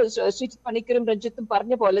ഇപ്പൊ ശ്രീജിത്ത് പണിക്കരും രഞ്ജിത്തും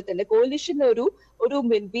പറഞ്ഞ പോലെ തന്നെ കോalitionന് ഒരു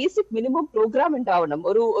ബേസിക് മിനിമം പ്രോഗ്രാം ഉണ്ടാവണം,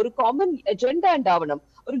 ഒരു കോമൺ അജണ്ട ഉണ്ടാവണം,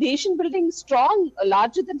 ഒരു nation building strong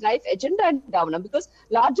larger then life agenda ഉണ്ടാവണം. ബിക്കോസ്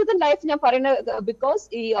ലാർജർ ദൻ ലൈഫ് ഞാൻ പറയുന്നത് ബിക്കോസ്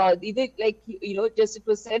ഇത് like just it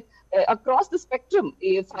was Z across the spectrum,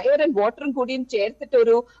 ഈ ഫയർ ആൻഡ് വാട്ടറും കൂടിയും ചേർത്തിട്ട്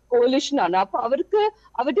ഒരു കോalition ആണ്. അപ്പൊ അവർക്ക്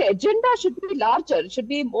അവരുടെ agenda should be larger,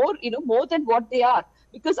 should be more than what they are.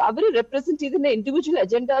 Because our represent ചെയ്തിരുന്ന ഇൻഡിവിജ്വൽ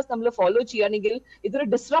അജൻഡാസ് നമ്മൾ ഫോളോ ചെയ്യുകയാണെങ്കിൽ ഇതൊരു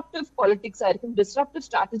ഡിസ്റപ്റ്റീവ് പൊളിറ്റിക്സ് ആയിരിക്കും, ഡിസ്റപ്റ്റീവ്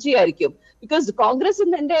സ്ട്രാറ്റജി ആയിരിക്കും. Because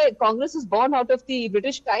Congress is born out of the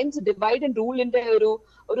British times, divide and റൂളിന്റെ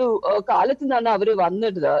ഒരു കാലത്ത് നിന്നാണ് അവർ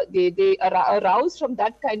വന്നത്. Rouse from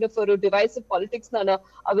that kind of ഒരു ഡിവൈസീവ് പൊളിറ്റിക്സ് എന്നാണ്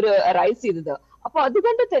അവർ റൈസ് ചെയ്തത്. അപ്പൊ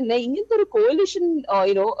അതുകൊണ്ട് തന്നെ ഇങ്ങനത്തെ ഒരു കോalition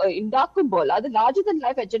ഉണ്ടാക്കുമ്പോൾ അത് ലാർജർ ദൻ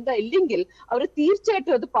ലൈഫ് അജണ്ട ഇല്ലെങ്കിൽ അവർ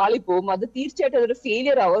തീർച്ചയായിട്ടും അത് പാളിപ്പോവും. അത് തീർച്ചയായിട്ടും അതൊരു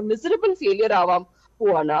ഫെയിലിയർ ആവാം, മിസറബിൾ ഫെയിലിയർ ആവാം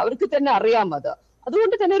പോവാണ്. അവർക്ക് തന്നെ അറിയാം അത്.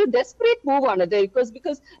 അതുകൊണ്ട് തന്നെ ഒരു ഡെസ്പറേറ്റ് മൂവ് ആണ് ഇത്.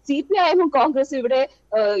 ബിക്കോസ് CPIM കോൺഗ്രസ് ഇവിടെ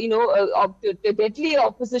ഡെഡ്ലി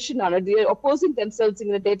ഓപ്പോസിഷൻ ആണ്, ഒപ്പോസിങ് ദംസെൽസ്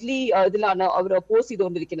ഇങ്ങനെ ഡെഡ്ലി ഇതിലാണ് അവർ ഒപ്പോസ്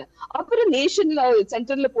ചെയ്തുകൊണ്ടിരിക്കുന്നത്. അവര് നേഷനിൽ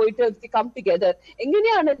സെന്ററിൽ പോയിട്ട് കം ടുഗെദർ.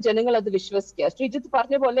 എങ്ങനെയാണ് ജനങ്ങൾ അത് വിശ്വസിക്കുക? ശ്രീജിത്ത്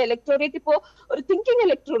പറഞ്ഞ പോലെ ഇലക്ടോറേറ്റ് ഇപ്പോ ഒരു തിങ്കിങ്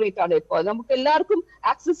ഇലക്ടോറേറ്റ് ആണ്. ഇപ്പോ നമുക്ക് എല്ലാവർക്കും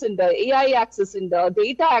ആക്സസ് ഉണ്ട്, AI ആക്സസ് ഉണ്ട്,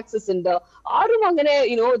 ഡേറ്റ ആക്സസ് ഉണ്ട്. ആരും അങ്ങനെ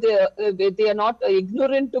they are not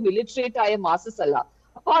ignorant to illiterate ആയ മാസസ് അല്ല.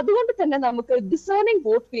 അപ്പൊ അതുകൊണ്ട് തന്നെ നമുക്ക് ഡിസേർണിംഗ്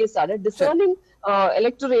വോട്ട് ബേസ് ആണ്, ഡിസേർണിംഗ്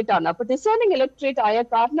ഇലക്ടറേറ്റ് ആണ്. അപ്പൊ ഡിസേർണിംഗ് ഇലക്ടറേറ്റ് ആയ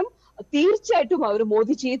കാരണം തീർച്ചയായിട്ടും അവർ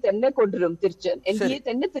മോദിജിയെ തന്നെ കൊണ്ടുവരും, തിരിച്ച് NDA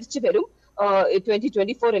തന്നെ തിരിച്ചു വരും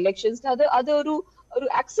 2024 ഇലക്ഷൻസ്. അത് ഒരു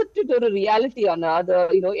അക്സെപ്റ്റഡ് ഒരു റിയാലിറ്റിയാണ്. അത്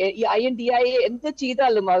I.N.D.I.A എന്ത്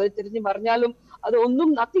ചെയ്താലും അവർ തിരിഞ്ഞു പറഞ്ഞാലും അതൊന്നും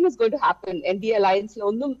nothing is going to happen. NDA അലയൻസിൽ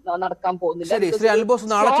ഒന്നും നടക്കാൻ പോകുന്നില്ല. ശരി, ശ്രീ അനിൽബോസ്,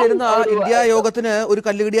 നാളെ ചേരുന്ന ഇന്ത്യ യോഗത്തിന് ഒരു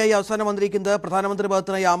കല്ലുകടിയായി അവസാനം വന്നിരിക്കുന്നത് പ്രധാനമന്ത്രി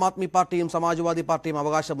പദത്തിനായി ആം ആദ്മി പാർട്ടിയും സമാജ്വാദി പാർട്ടിയും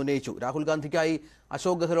അവകാശം ഉന്നയിച്ചു. രാഹുൽ ഗാന്ധിക്കായി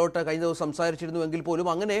അശോക് ഗെഹ്ലോട്ട് കഴിഞ്ഞ ദിവസം സംസാരിച്ചിരുന്നുവെങ്കിൽ പോലും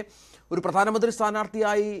അങ്ങനെ ഒരു പ്രധാനമന്ത്രി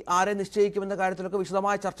സ്ഥാനാർത്ഥിയായി ആരെ നിശ്ചയിക്കുമെന്ന കാര്യത്തിലൊക്കെ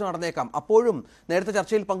വിശദമായ ചർച്ച നടന്നേക്കാം. അപ്പോഴും നേരത്തെ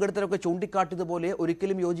ചർച്ചയിൽ പങ്കെടുത്തവരൊക്കെ ചൂണ്ടിക്കാട്ടിയതുപോലെ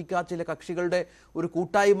ഒരിക്കലും യോജിക്കാത്ത ചില കക്ഷികളുടെ ഒരു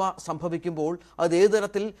കൂട്ടായ്മ സംഭവിക്കുമ്പോൾ അത് ഏത്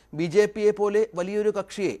തരത്തിൽ BJP-യെ പോലെ വലിയൊരു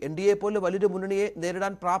കക്ഷിയെ, NDA പോലെ വലിയൊരു മുന്നണിയെ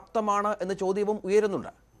നേരിടാൻ പ്രാപ്തമാണ് എന്ന ചോദ്യവും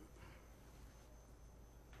ഉയരുന്നുണ്ട്.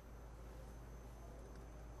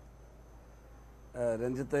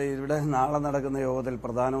 രഞ്ജിത്ത്, ഇവിടെ നാളെ നടക്കുന്ന യോഗത്തിൽ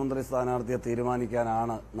പ്രധാനമന്ത്രി സ്ഥാനാർത്ഥിയെ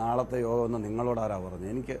തീരുമാനിക്കാനാണ് നാളത്തെ യോഗമെന്ന് നിങ്ങളോട് ആരാ പറഞ്ഞു?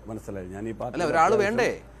 എനിക്ക് മനസ്സിലായി. ഞാൻ ഈ പാർട്ടി ഒരാൾ വേണ്ടേ,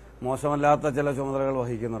 മോശമല്ലാത്ത ചില ചുമതലകൾ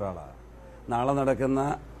വഹിക്കുന്ന ഒരാളാണ്. നാളെ നടക്കുന്ന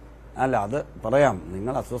അത് പറയാം,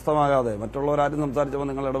 നിങ്ങൾ അസ്വസ്ഥമാകാതെ. മറ്റുള്ളവരാരും സംസാരിച്ചപ്പോൾ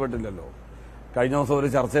നിങ്ങൾ ഇടപെട്ടില്ലല്ലോ. കഴിഞ്ഞ ദിവസം ഒരു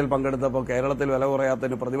ചർച്ചയിൽ പങ്കെടുത്തപ്പോൾ കേരളത്തിൽ വില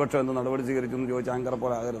കുറയാത്തതിന് പ്രതിപക്ഷം എന്ത് നടപടി സ്വീകരിച്ചു എന്ന് ചോദിച്ചാൽ ആങ്കറെ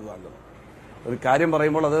പോലെ ആകരുതല്ലോ. ഒരു കാര്യം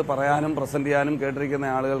പറയുമ്പോൾ അത് പറയാനും പ്രസന്റ് ചെയ്യാനും കേട്ടിരിക്കുന്ന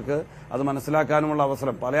ആളുകൾക്ക് അത് മനസ്സിലാക്കാനുമുള്ള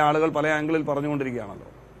അവസരം പല ആളുകൾ പല ആംഗിളിൽ പറഞ്ഞുകൊണ്ടിരിക്കുകയാണല്ലോ.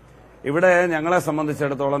 ഇവിടെ ഞങ്ങളെ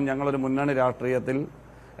സംബന്ധിച്ചിടത്തോളം ഞങ്ങളൊരു മുന്നണി രാഷ്ട്രീയത്തിൽ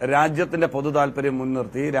രാജ്യത്തിന്റെ പൊതു താല്പര്യം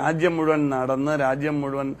മുൻനിർത്തി രാജ്യം മുഴുവൻ നടന്ന് രാജ്യം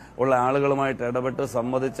മുഴുവൻ ഉള്ള ആളുകളുമായിട്ട് ഇടപെട്ട്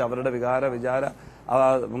സംവദിച്ച് അവരുടെ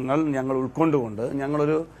വിചാരങ്ങൾ ഞങ്ങൾ ഉൾക്കൊണ്ടുകൊണ്ട്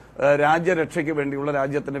ഞങ്ങളൊരു രാജ്യരക്ഷയ്ക്ക് വേണ്ടിയുള്ള,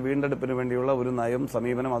 രാജ്യത്തിന്റെ വീണ്ടെടുപ്പിന് വേണ്ടിയുള്ള ഒരു നയം,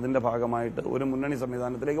 സമീപനം, അതിന്റെ ഭാഗമായിട്ട് ഒരു മുന്നണി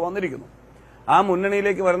സംവിധാനത്തിലേക്ക് വന്നിരിക്കുന്നു. ആ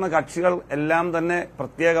മുന്നണിയിലേക്ക് വരുന്ന കക്ഷികൾ എല്ലാം തന്നെ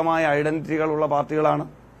പ്രത്യേകമായ ഐഡന്റിറ്റികളുള്ള പാർട്ടികളാണ്,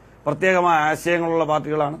 പ്രത്യേകമായ ആശയങ്ങളുള്ള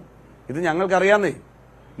പാർട്ടികളാണ്. ഇത് ഞങ്ങൾക്കറിയാന്നേ.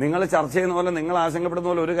 നിങ്ങൾ ചർച്ച ചെയ്യുന്ന പോലെ, നിങ്ങൾ ആശങ്കപ്പെടുന്ന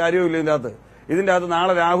പോലെ ഒരു കാര്യവും ഇല്ല ഇതിന്റെ അകത്ത്.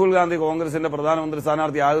 നാളെ രാഹുൽ ഗാന്ധി കോൺഗ്രസിന്റെ പ്രധാനമന്ത്രി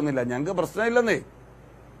സ്ഥാനാർത്ഥി ആകുന്നില്ല, ഞങ്ങൾക്ക് പ്രശ്നമില്ലെന്നേ.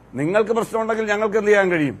 നിങ്ങൾക്ക് പ്രശ്നമുണ്ടെങ്കിൽ ഞങ്ങൾക്ക് എന്ത് ചെയ്യാൻ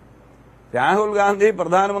കഴിയും? രാഹുൽ ഗാന്ധി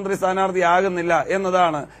പ്രധാനമന്ത്രി സ്ഥാനാർത്ഥി ആകുന്നില്ല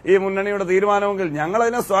എന്നതാണ് ഈ മുന്നണിയുടെ തീരുമാനമെങ്കിൽ ഞങ്ങൾ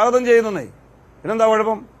അതിനെ സ്വാഗതം ചെയ്യുന്നേ. പിന്നെന്താ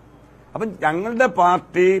കുഴപ്പം? അപ്പം ഞങ്ങളുടെ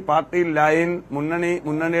പാർട്ടി ലൈൻ,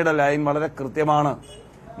 മുന്നണിയുടെ ലൈൻ വളരെ കൃത്യമാണ്.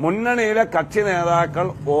 മുന്നണിയിലെ കക്ഷി നേതാക്കൾ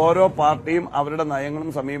ഓരോ പാർട്ടിയും അവരുടെ നയങ്ങളും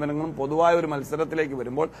സമീപനങ്ങളും പൊതുവായ ഒരു മത്സരത്തിലേക്ക്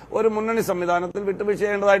വരുമ്പോൾ ഒരു മുന്നണി സംവിധാനത്തിൽ വിട്ടുവീഴ്ച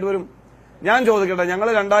ചെയ്യേണ്ടതായിട്ട് വരും. ഞാൻ ചോദിക്കട്ടെ, ഞങ്ങൾ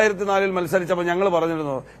 2004 മത്സരിച്ചപ്പോൾ ഞങ്ങൾ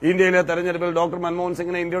പറഞ്ഞിരുന്നു ഇന്ത്യയിലെ തെരഞ്ഞെടുപ്പിൽ ഡോക്ടർ മൻമോഹൻ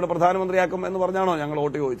സിംഗിനെ ഇന്ത്യയുടെ പ്രധാനമന്ത്രിയാക്കും എന്ന് പറഞ്ഞാണോ ഞങ്ങൾ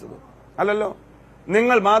വോട്ട് ചോദിച്ചത്? അല്ലല്ലോ.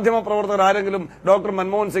 നിങ്ങൾ മാധ്യമപ്രവർത്തകർ ആരെങ്കിലും ഡോക്ടർ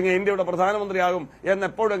മൻമോഹൻ സിംഗ് ഇന്ത്യയുടെ പ്രധാനമന്ത്രിയാകും എന്ന്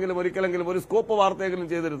എപ്പോഴെങ്കിലും ഒരിക്കലെങ്കിലും ഒരു സ്കോപ്പ് വാർത്തയെങ്കിലും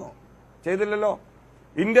ചെയ്തിരുന്നോ? ചെയ്തില്ലല്ലോ.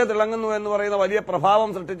 ഇന്ത്യ തിളങ്ങുന്നു എന്ന് പറയുന്ന വലിയ പ്രഭാവം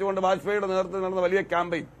സൃഷ്ടിച്ചുകൊണ്ട് വാജ്പേയിയുടെ നേതൃത്വത്തിൽ നടന്ന വലിയ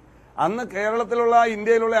ക്യാമ്പയിൻ, അന്ന് കേരളത്തിലുള്ള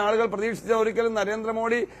ഇന്ത്യയിലുള്ള ആളുകൾ പ്രതീക്ഷിച്ച ഒരിക്കലും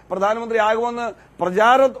നരേന്ദ്രമോദി പ്രധാനമന്ത്രി ആകുമെന്ന്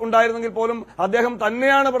പ്രചാരം ഉണ്ടായിരുന്നെങ്കിൽ പോലും അദ്ദേഹം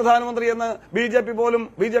തന്നെയാണ് പ്രധാനമന്ത്രി എന്ന്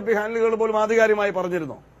BJP ഹാൻഡിലുകൾ പോലും ആധികാരികമായി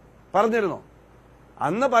പറഞ്ഞിരുന്നു.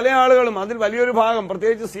 അന്ന് പല ആളുകളും, അതിൽ വലിയൊരു ഭാഗം,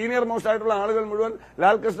 പ്രത്യേകിച്ച് സീനിയർ മോസ്റ്റ് ആയിട്ടുള്ള ആളുകൾ മുഴുവൻ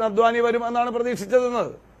ലാൽകൃഷ്ണ അദ്വാനി വരും എന്നാണ്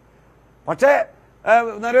പ്രതീക്ഷിച്ചതെന്നത്. പക്ഷേ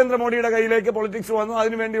നരേന്ദ്രമോദിയുടെ കയ്യിലേക്ക് പൊളിറ്റിക്സ് വന്നു.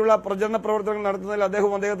 അതിനുവേണ്ടിയുള്ള പ്രചരണ പ്രവർത്തനങ്ങൾ നടത്തുന്നതിൽ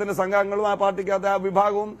അദ്ദേഹവും അദ്ദേഹത്തിന്റെ സംഘാംഗങ്ങളും ആ പാർട്ടിക്കകത്ത് ആ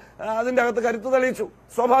വിഭാഗവും അതിന്റെ അകത്ത് കരുത്ത് തെളിയിച്ചു.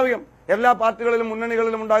 സ്വാഭാവികം, എല്ലാ പാർട്ടികളിലും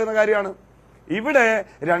മുന്നണികളിലും ഉണ്ടാകുന്ന കാര്യമാണ്. ഇവിടെ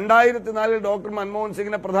 2004 ഡോക്ടർ മൻമോഹൻ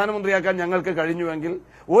സിംഗിനെ പ്രധാനമന്ത്രിയാക്കാൻ ഞങ്ങൾക്ക് കഴിഞ്ഞുവെങ്കിൽ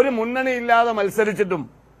ഒരു മുന്നണിയില്ലാതെ മത്സരിച്ചിട്ടും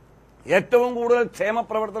ഏറ്റവും കൂടുതൽ ക്ഷേമ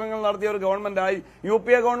പ്രവർത്തനങ്ങൾ നടത്തിയ ഒരു ഗവൺമെന്റായി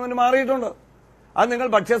UPA ഗവൺമെന്റ് മാറിയിട്ടുണ്ട്. അത് നിങ്ങൾ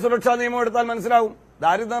ഭക്ഷ്യസുരക്ഷാ നിയമം എടുത്താൽ മനസ്സിലാവും.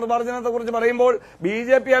 ദാരിദ്ര്യ നിർമ്മാർജ്ജനത്തെക്കുറിച്ച് പറയുമ്പോൾ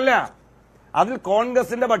BJP അല്ല, അതിൽ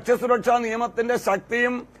കോൺഗ്രസിന്റെ ഭക്ഷ്യസുരക്ഷാ നിയമത്തിന്റെ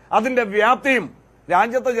ശക്തിയും അതിന്റെ വ്യാപ്തിയും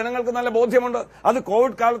രാജ്യത്തെ ജനങ്ങൾക്ക് നല്ല ബോധ്യമുണ്ട്. അത്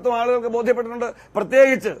കോവിഡ് കാലത്തും ആളുകൾക്ക് ബോധ്യപ്പെട്ടിട്ടുണ്ട്.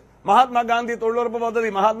 പ്രത്യേകിച്ച് മഹാത്മാഗാന്ധി തൊഴിലുറപ്പ് പദ്ധതി,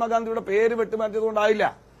 മഹാത്മാഗാന്ധിയുടെ പേര് വെട്ടിമാറ്റിയതുകൊണ്ടായില്ല.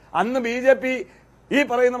 അന്ന് BJP ഈ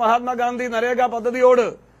പറയുന്ന മഹാത്മാഗാന്ധി നരേഗ പദ്ധതിയോട്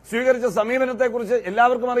സ്വീകരിച്ച സമീപനത്തെക്കുറിച്ച്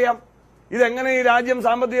എല്ലാവർക്കും അറിയാം. ഇതെങ്ങനെ ഈ രാജ്യം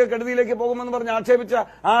സാമ്പത്തിക കെടുതിയിലേക്ക് പോകുമെന്ന് പറഞ്ഞ് ആക്ഷേപിച്ച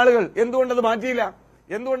ആളുകൾ എന്തുകൊണ്ടത് മാറ്റിയില്ല?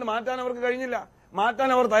 എന്തുകൊണ്ട് മാറ്റാൻ അവർക്ക് കഴിഞ്ഞില്ല? മാറ്റാൻ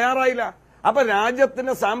അവർ തയ്യാറായില്ല. അപ്പൊ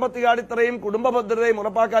രാജ്യത്തിന്റെ സാമ്പത്തിക അടിത്തറയും കുടുംബ ഭദ്രതയും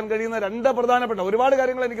ഉറപ്പാക്കാൻ കഴിയുന്ന രണ്ട് പ്രധാനപ്പെട്ട ഒരുപാട്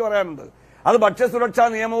കാര്യങ്ങൾ എനിക്ക് പറയാനുണ്ട്. അത് ഭക്ഷ്യസുരക്ഷാ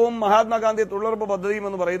നിയമവും മഹാത്മാഗാന്ധി തൊഴിലുറപ്പ് പദ്ധതിയും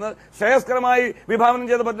എന്ന് പറയുന്നത് ശ്രേയസ്കരമായി വിഭാവനം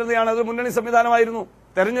ചെയ്ത പദ്ധതിയാണ്. അത് മുന്നണി സംവിധാനമായിരുന്നു.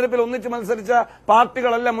 തെരഞ്ഞെടുപ്പിൽ ഒന്നിച്ച് മത്സരിച്ച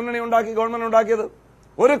പാർട്ടികളല്ല മുന്നണി ഉണ്ടാക്കി ഗവൺമെന്റ് ഉണ്ടാക്കിയത്.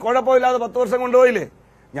 ഒരു കുഴപ്പമില്ലാതെ 10 വർഷം കൊണ്ടുപോയില്ലേ?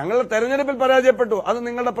 ഞങ്ങൾ തെരഞ്ഞെടുപ്പിൽ പരാജയപ്പെട്ടു. അത്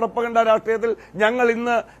നിങ്ങളുടെ പ്രൊപ്പഗണ്ട രാഷ്ട്രീയത്തിൽ ഞങ്ങൾ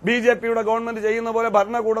ഇന്ന് BJPയുടെ ഗവൺമെന്റ് ചെയ്യുന്ന പോലെ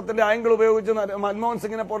ഭരണകൂടത്തിന്റെ ആംഗിൾ ഉപയോഗിച്ച് മൻമോഹൻ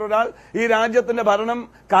സിംഗിനെ പോലെ ഒരാൾ ഈ രാജ്യത്തിന്റെ ഭരണം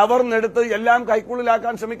കവർന്നെടുത്ത് എല്ലാം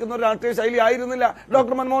കൈക്കുള്ളിലാക്കാൻ ശ്രമിക്കുന്ന ഒരു രാഷ്ട്രീയ ശൈലി ആയിരുന്നില്ല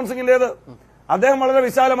ഡോക്ടർ മൻമോഹൻ സിംഗിന്റേത്. അദ്ദേഹം വളരെ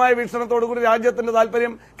വിശാലമായ വീക്ഷണത്തോടുകൂടി രാജ്യത്തിന്റെ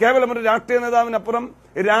താല്പര്യം കേവലം ഒരു രാഷ്ട്രീയ നേതാവിനപ്പുറം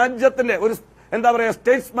രാജ്യത്തിന്റെ ഒരു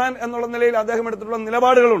സ്റ്റേറ്റ്സ്മാൻ എന്നുള്ള നിലയിൽ അദ്ദേഹം എടുത്തിട്ടുള്ള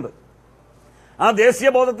നിലപാടുകളുണ്ട്. ആ ദേശീയ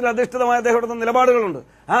ബോധത്തിൽ അധിഷ്ഠിതമായ അദ്ദേഹം എടുത്ത നിലപാടുകളുണ്ട്.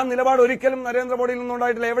 ആ നിലപാട് ഒരിക്കലും നരേന്ദ്രമോദിയിൽ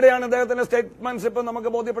നിന്നുണ്ടായിട്ടില്ല. എവിടെയാണ് അദ്ദേഹത്തിന്റെ സ്റ്റേറ്റ്സ്മാൻഷിപ്പ് നമുക്ക്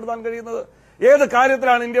ബോധ്യപ്പെടുത്താൻ കഴിയുന്നത്? ഏത്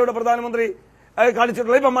കാര്യത്തിലാണ് ഇന്ത്യയുടെ പ്രധാനമന്ത്രി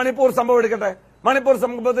കാണിച്ചിട്ടുള്ളത്? ഇപ്പൊ മണിപ്പൂർ സംഭവം എടുക്കട്ടെ. മണിപ്പൂർ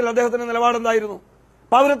സംഭവത്തിൽ അദ്ദേഹത്തിന്റെ നിലപാടെന്തായിരുന്നു?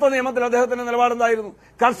 പൌരത്വ നിയമത്തിൽ അദ്ദേഹത്തിന്റെ നിലപാടെന്തായിരുന്നു?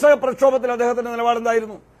 കർഷക പ്രക്ഷോഭത്തിൽ അദ്ദേഹത്തിന്റെ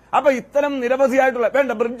നിലപാടെന്തായിരുന്നു? അപ്പൊ ഇത്തരം നിരവധിയായിട്ടുള്ള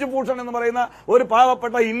വേണ്ട ബ്രിഡ്ജ് ഭൂഷൺ എന്ന് പറയുന്ന ഒരു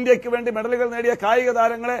പാവപ്പെട്ട ഇന്ത്യക്ക് വേണ്ടി മെഡലുകൾ നേടിയ കായിക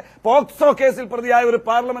താരങ്ങളെ പോക്സോ കേസിൽ പ്രതിയായ ഒരു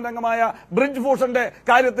പാർലമെന്റ് അംഗമായ ബ്രിഡ്ജ് ഭൂഷന്റെ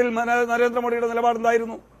കാര്യത്തിൽ നരേന്ദ്രമോദിയുടെ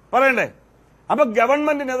നിലപാടെന്തായിരുന്നു പറയണ്ടേ? അപ്പൊ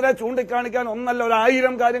ഗവൺമെന്റിനെതിരെ ചൂണ്ടിക്കാണിക്കാൻ ഒന്നല്ല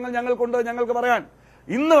 1000 കാര്യങ്ങൾ ഞങ്ങൾക്കുണ്ട്. ഞങ്ങൾക്ക് പറയാൻ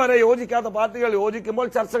ഇന്ന് വരെ യോജിക്കാത്ത പാർട്ടികൾ യോജിക്കുമ്പോൾ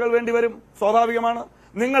ചർച്ചകൾ വേണ്ടിവരും, സ്വാഭാവികമാണ്.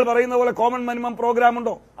 നിങ്ങൾ പറയുന്ന പോലെ കോമൺ മിനിമം പ്രോഗ്രാം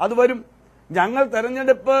ഉണ്ടോ? അത് വരും. ഞങ്ങൾ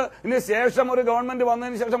തെരഞ്ഞെടുപ്പിന് ശേഷം ഒരു ഗവൺമെന്റ്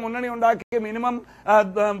വന്നതിന് ശേഷം മുന്നണി ഉണ്ടാക്കി മിനിമം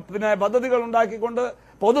പദ്ധതികൾ ഉണ്ടാക്കിക്കൊണ്ട്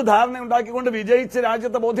പൊതുധാരണ ഉണ്ടാക്കിക്കൊണ്ട് വിജയിച്ച്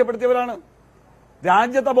രാജ്യത്തെ ബോധ്യപ്പെടുത്തിയവരാണ്.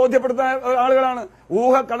 രാജ്യത്തെ ബോധ്യപ്പെടുത്തുന്ന ആളുകളാണ്.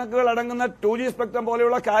 ഊഹക്കണക്കുകൾ അടങ്ങുന്ന 2G സ്പെക്ട്രം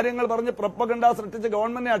പോലെയുള്ള കാര്യങ്ങൾ പറഞ്ഞ് പ്രൊപ്പഗണ്ട സൃഷ്ടിച്ച്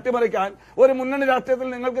ഗവൺമെന്റിനെ അട്ടിമറിക്കാൻ ഒരു മുന്നണി രാഷ്ട്രീയത്തിൽ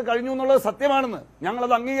നിങ്ങൾക്ക് കഴിഞ്ഞു എന്നുള്ളത് സത്യമാണെന്ന്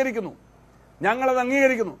ഞങ്ങളത് അംഗീകരിക്കുന്നു.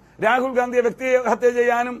 രാഹുൽ ഗാന്ധിയെ വ്യക്തിഹത്യ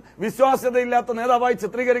ചെയ്യാനും വിശ്വാസ്യതയില്ലാത്ത നേതാവായി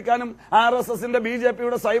ചിത്രീകരിക്കാനും RSSന്റെ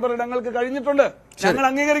BJPയുടെ സൈബർ ഇടങ്ങൾക്ക് കഴിഞ്ഞിട്ടുണ്ട്. ഞങ്ങൾ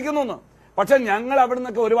അംഗീകരിക്കുന്നു. പക്ഷെ ഞങ്ങൾ അവിടെ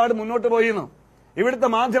നിന്നൊക്കെ ഒരുപാട് മുന്നോട്ട് പോയിരുന്നു. ഇവിടുത്തെ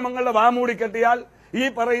മാധ്യമങ്ങളുടെ വാമൂടിക്കെട്ടിയാൽ ഈ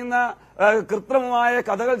പറയുന്ന കൃത്രിമമായ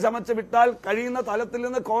കഥകൾ ചമച്ച് വിട്ടാൽ കഴിയുന്ന തലത്തിൽ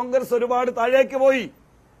നിന്ന് കോൺഗ്രസ് ഒരുപാട് താഴേക്ക് പോയി.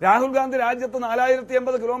 രാഹുൽ ഗാന്ധി രാജ്യത്ത്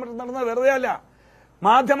 4080 കിലോമീറ്റർ നടന്നത് വെറുതെ അല്ല.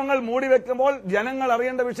 മാധ്യമങ്ങൾ മൂടിവെക്കുമ്പോൾ ജനങ്ങൾ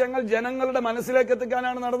അറിയേണ്ട വിഷയങ്ങൾ ജനങ്ങളുടെ മനസ്സിലേക്ക്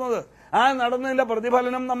എത്തിക്കാനാണ് നടന്നത്. ആ നടന്നതിന്റെ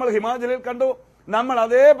പ്രതിഫലനം നമ്മൾ ഹിമാചലിൽ കണ്ടു. നമ്മൾ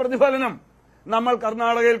അതേ പ്രതിഫലനം നമ്മൾ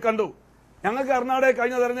കർണാടകയിൽ കണ്ടു. ഞങ്ങൾക്ക് കർണാടകയിൽ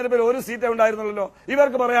കഴിഞ്ഞ തെരഞ്ഞെടുപ്പിൽ ഒരു സീറ്റേ ഉണ്ടായിരുന്നല്ലോ.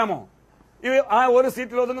 ഇവർക്ക് പറയാമോ? ആ ഒരു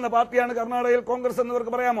സീറ്റിൽ ഒതുങ്ങുന്ന പാർട്ടിയാണ് കർണാടകയിൽ കോൺഗ്രസ് എന്ന്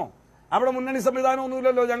ഇവർക്ക് പറയാമോ? അവിടെ മുന്നണി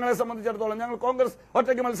സംവിധാനമൊന്നുമില്ലല്ലോ. ഞങ്ങളെ സംബന്ധിച്ചിടത്തോളം ഞങ്ങൾ കോൺഗ്രസ്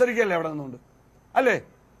ഒറ്റയ്ക്ക് മത്സരിക്കുകയല്ലേ അവിടെ നിന്നുകൊണ്ട്, അല്ലേ?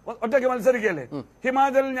 ഒറ്റയ്ക്ക് മത്സരിക്കുകയല്ലേ?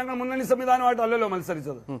 ഹിമാചലിൽ ഞങ്ങൾ മുന്നണി സംവിധാനമായിട്ടല്ലല്ലോ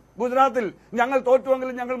മത്സരിച്ചത്. ഗുജറാത്തിൽ ഞങ്ങൾ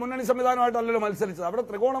തോറ്റുവെങ്കിലും ഞങ്ങൾ മുന്നണി സംവിധാനമായിട്ടല്ലല്ലോ മത്സരിച്ചത്. അവിടെ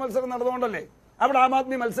ത്രികോണ മത്സരം നടന്നുകൊണ്ടല്ലേ. അവിടെ ആം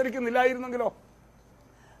ആദ്മി മത്സരിക്കുന്നില്ലായിരുന്നെങ്കിലോ?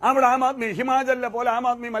 അവിടെ ആം ആദ്മി ഹിമാചലിലെ പോലെ ആം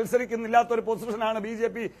ആദ്മി മത്സരിക്കുന്നില്ലാത്തൊരു പൊസിഷനാണ്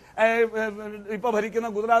BJP ഇപ്പൊ ഭരിക്കുന്ന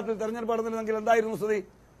ഗുജറാത്തിൽ തെരഞ്ഞെടുപ്പ് നടന്നിരുന്നെങ്കിൽ എന്തായിരുന്നു സ്ഥിതി?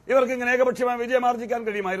 ഇവർക്ക് ഇങ്ങനെ ഏകപക്ഷീയമായ വിജയം ആർജിക്കാൻ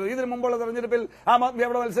കഴിയുമായിരുന്നു. ഇതിനു മുമ്പുള്ള തെരഞ്ഞെടുപ്പിൽ ആം ആദ്മി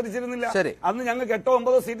അവിടെ മത്സരിച്ചിരുന്നില്ല. അന്ന് ഞങ്ങൾക്ക്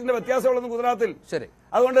 8-9 സീറ്റിന്റെ വ്യത്യാസമുള്ളൂ ഗുജറാത്തിൽ.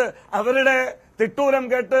 അതുകൊണ്ട് അവരുടെ തിട്ടൂരം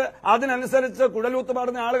കേട്ട് അതിനനുസരിച്ച് കുഴലൂത്ത്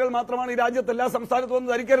പാടുന്ന ആളുകൾ മാത്രമാണ് ഈ രാജ്യത്ത് എല്ലാ സംസ്ഥാനത്തും ഒന്ന്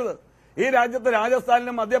ധരിക്കരുത്. ഈ രാജ്യത്ത്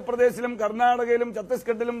രാജസ്ഥാനിലും മധ്യപ്രദേശിലും കർണാടകയിലും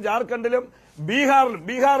ഛത്തീസ്ഗഡിലും ജാർഖണ്ഡിലും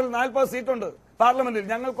ബീഹാറിൽ 40 സീറ്റുണ്ട് പാർലമെന്റിൽ.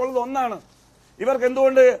 ഞങ്ങൾക്കുള്ളത് 1 ഇവർക്ക്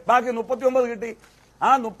എന്തുകൊണ്ട് ബാക്കി 39 കിട്ടി?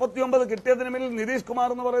 ആ 39 കിട്ടിയതിന് മേലിൽ നിതീഷ് കുമാർ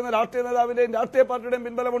എന്ന് പറയുന്ന രാഷ്ട്രീയ നേതാവിന്റെയും രാഷ്ട്രീയ പാർട്ടിയുടെയും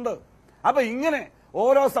പിൻബലമുണ്ട്. അപ്പൊ ഇങ്ങനെ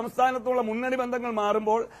ഓരോ സംസ്ഥാനത്തുള്ള മുന്നണി ബന്ധങ്ങൾ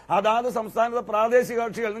മാറുമ്പോൾ അതാത് സംസ്ഥാനത്തെ പ്രാദേശിക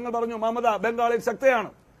കക്ഷികൾ, നിങ്ങൾ പറഞ്ഞു മമത ബംഗാളിൽ ശക്തയാണ്,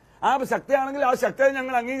 ആ ശക്തിയാണെങ്കിൽ ആ ശക്തിയെ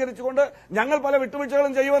ഞങ്ങൾ അംഗീകരിച്ചുകൊണ്ട് ഞങ്ങൾ പല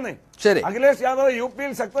വിട്ടുവീഴ്ചകളും ചെയ്യുമെന്നേ. അഖിലേഷ് യാദവ്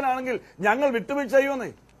UPയിൽ ശക്തനാണെങ്കിൽ ഞങ്ങൾ വിട്ടുവീഴ്ച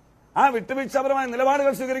ചെയ്യുമെന്നേ. ആ വിട്ടുവീഴ്ചപരമായ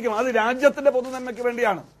നിലപാടുകൾ സ്വീകരിക്കും. അത് രാജ്യത്തിന്റെ പൊതുനന്മയ്ക്ക്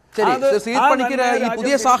വേണ്ടിയാണ്. ഈ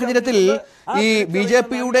പുതിയ സാഹചര്യത്തിൽ ഈ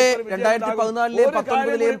BJPയുടെ 2014-ലെയും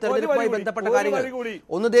 2019-ലെയും തെരഞ്ഞെടുപ്പുമായി ബന്ധപ്പെട്ട കാര്യങ്ങൾ,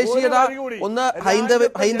 ഒന്ന് ദേശീയത, ഒന്ന്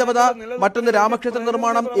ഹൈന്ദവത, മറ്റൊന്ന് രാമക്ഷേത്ര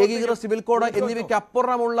നിർമ്മാണം, ഏകീകൃത സിവിൽ കോഡ് എന്നിവയ്ക്ക്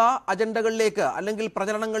അപ്പുറമുള്ള അജണ്ടകളിലേക്ക് അല്ലെങ്കിൽ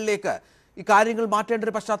പ്രചരണങ്ങളിലേക്ക് ഈ കാര്യങ്ങൾ മാറ്റേണ്ട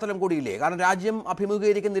ഒരു പശ്ചാത്തലം കൂടിയില്ലേ? കാരണം രാജ്യം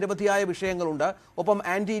അഭിമുഖീകരിക്കുന്ന നിരവധിയായ വിഷയങ്ങളുണ്ട്. ഒപ്പം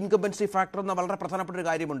ആന്റി ഇൻകംബൻസി ഫാക്ടർ എന്ന വളരെ പ്രധാനപ്പെട്ട ഒരു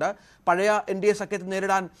കാര്യമുണ്ട്. പഴയ NDA സഖ്യത്തെ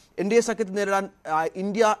നേരിടാൻ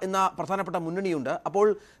ഇന്ത്യ എന്ന പ്രധാനപ്പെട്ട മുന്നണിയുണ്ട്. അപ്പോൾ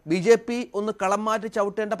BJP ഒന്ന് കളം മാറ്റി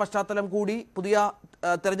ചവിട്ടേണ്ട പശ്ചാത്തലം കൂടി പുതിയ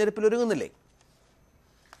തെരഞ്ഞെടുപ്പിൽ ഒരുങ്ങുന്നില്ലേ?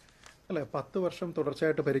 അല്ലെ, 10 വർഷം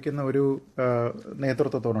തുടർച്ചയായിട്ട് ഭരിക്കുന്ന ഒരു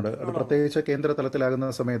നേതൃത്വത്തോട്, അത് പ്രത്യേകിച്ച് കേന്ദ്ര തലത്തിലാകുന്ന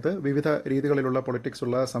സമയത്ത് വിവിധ രീതികളിലുള്ള പൊളിറ്റിക്സ്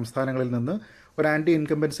ഉള്ള സംസ്ഥാനങ്ങളിൽ നിന്ന് ഒരു ആന്റി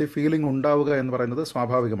ഇൻകംബൻസി ഫീലിംഗ് ഉണ്ടാവുക എന്ന് പറയുന്നത്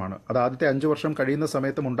സ്വാഭാവികമാണ്. അത് ആദ്യത്തെ 5 വർഷം കഴിയുന്ന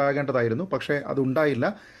സമയത്തും ഉണ്ടാകേണ്ടതായിരുന്നു. പക്ഷേ അത്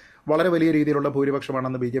ഉണ്ടായില്ല. വളരെ വലിയ രീതിയിലുള്ള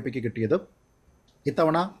ഭൂരിപക്ഷമാണെന്ന് BJPക്ക് കിട്ടിയത്.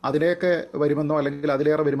 ഇത്തവണ അതിലേക്ക് വരുമെന്നോ അല്ലെങ്കിൽ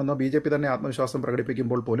അതിലേറെ വരുമെന്നോ BJP തന്നെ ആത്മവിശ്വാസം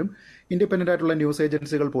പ്രകടിപ്പിക്കുമ്പോൾ പോലും ഇൻഡിപെൻഡന്റ് ആയിട്ടുള്ള ന്യൂസ്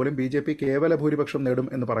ഏജൻസികൾ പോലും BJP കേവല ഭൂരിപക്ഷം നേടും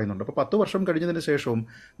എന്ന് പറയുന്നുണ്ട്. അപ്പോൾ 10 വർഷം കഴിഞ്ഞതിന് ശേഷവും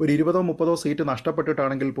ഒരു 20-30 സീറ്റ്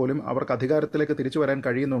നഷ്ടപ്പെട്ടിട്ടാണെങ്കിൽ പോലും അവർക്ക് അധികാരത്തിലേക്ക് തിരിച്ചു വരാൻ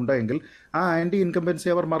കഴിയുന്നുണ്ട് എങ്കിൽ ആ ആന്റി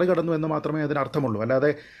ഇൻകംബൻസി അവർ മറികടന്നു എന്ന് മാത്രമേ അതിനർത്ഥമുള്ളൂ.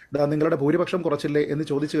 അല്ലാതെ നിങ്ങളുടെ ഭൂരിപക്ഷം കുറച്ചില്ലേ എന്ന്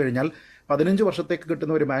ചോദിച്ചു കഴിഞ്ഞാൽ 15 വർഷത്തേക്ക്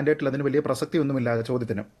കിട്ടുന്ന ഒരു മാൻഡേറ്റിൽ അതിന് വലിയ പ്രസക്തിയൊന്നുമില്ല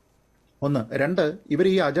ചോദ്യത്തിന്. 1. 2, ഇവർ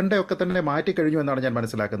ഈ അജണ്ടയൊക്കെ തന്നെ മാറ്റിക്കഴിഞ്ഞു എന്നാണ് ഞാൻ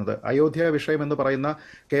മനസ്സിലാക്കുന്നത്. അയോധ്യ വിഷയം എന്ന് പറയുന്ന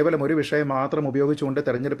കേവലം ഒരു വിഷയം മാത്രം ഉപയോഗിച്ചുകൊണ്ട്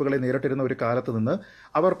തെരഞ്ഞെടുപ്പുകളെ നേരിട്ടിരുന്ന ഒരു കാലത്ത് നിന്ന്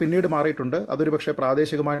അവർ പിന്നീട് മാറിയിട്ടുണ്ട്. അതൊരു പക്ഷേ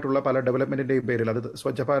പ്രാദേശികമായിട്ടുള്ള പല ഡെവലപ്മെന്റിന്റെയും പേരിൽ, അത്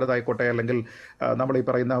സ്വച്ഛ ഭാരത് ആയിക്കോട്ടെ, അല്ലെങ്കിൽ നമ്മൾ ഈ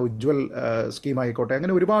പറയുന്ന ഉജ്വൽ സ്കീം ആയിക്കോട്ടെ,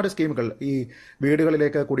 അങ്ങനെ ഒരുപാട് സ്കീമുകൾ, ഈ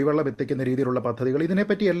വീടുകളിലേക്ക് കുടിവെള്ളം എത്തിക്കുന്ന രീതിയിലുള്ള പദ്ധതികൾ,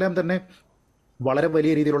 ഇതിനെപ്പറ്റി എല്ലാം തന്നെ വളരെ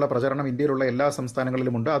വലിയ രീതിയിലുള്ള പ്രചരണം ഇന്ത്യയിലുള്ള എല്ലാ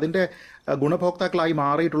സംസ്ഥാനങ്ങളിലുമുണ്ട്. അതിൻ്റെ ഗുണഭോക്താക്കളായി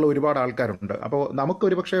മാറിയിട്ടുള്ള ഒരുപാട് ആൾക്കാരുണ്ട്. അപ്പോൾ നമുക്ക്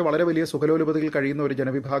ഒരുപക്ഷെ വളരെ വലിയ സുഖലോലുപതയിൽ കഴിയുന്ന ഒരു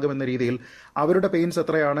ജനവിഭാഗം എന്ന രീതിയിൽ അവരുടെ പെയിൻസ്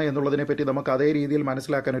എത്രയാണ് എന്നുള്ളതിനെപ്പറ്റി നമുക്ക് അതേ രീതിയിൽ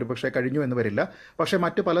മനസ്സിലാക്കാൻ ഒരുപക്ഷെ കഴിഞ്ഞു എന്ന് വരില്ല. പക്ഷേ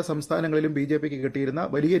മറ്റ് പല സംസ്ഥാനങ്ങളിലും BJPക്ക് കിട്ടിയിരുന്ന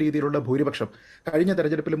വലിയ രീതിയിലുള്ള ഭൂരിപക്ഷം കഴിഞ്ഞ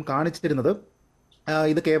തെരഞ്ഞെടുപ്പിലും കാണിച്ചിരുന്നത്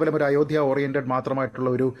ഇത് കേവലം ഒരു അയോധ്യ ഓറിയന്റഡ് മാത്രമായിട്ടുള്ള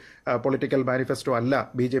ഒരു പൊളിറ്റിക്കൽ മാനിഫെസ്റ്റോ അല്ല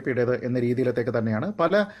BJPയുടേത് എന്ന രീതിയിലത്തേക്ക് തന്നെയാണ്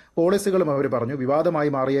പല പോളിസികളും അവർ പറഞ്ഞു. വിവാദമായി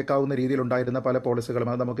മാറിയേക്കാവുന്ന രീതിയിലുണ്ടായിരുന്ന പല പോളിസികളും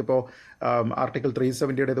അത് നമുക്കിപ്പോൾ ആർട്ടിക്കിൾ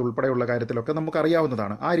 370 ഉൾപ്പെടെയുള്ള കാര്യത്തിലൊക്കെ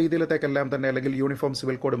നമുക്കറിയാവുന്നതാണ്. ആ രീതിയിലത്തേക്കെല്ലാം തന്നെ അല്ലെങ്കിൽ യൂണിഫോം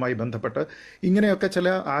സിവിൽ കോഡുമായി ബന്ധപ്പെട്ട് ഇങ്ങനെയൊക്കെ ചില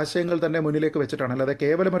ആശയങ്ങൾ തന്നെ മുന്നിലേക്ക് വെച്ചിട്ടാണ്. അല്ലാതെ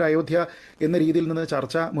കേവലം ഒരു അയോധ്യ എന്ന രീതിയിൽ നിന്ന്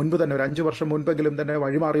ചർച്ച മുൻപ് തന്നെ ഒരു 5 വർഷം മുൻപെങ്കിലും തന്നെ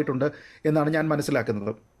വഴിമാറിയിട്ടുണ്ട് എന്നാണ് ഞാൻ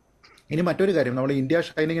മനസ്സിലാക്കുന്നത്. ഇനി മറ്റൊരു കാര്യം, നമ്മൾ ഇന്ത്യ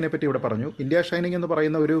ഷൈനിങ്ങിനെ പറ്റി ഇവിടെ പറഞ്ഞു. ഇന്ത്യ ഷൈനിങ് എന്ന്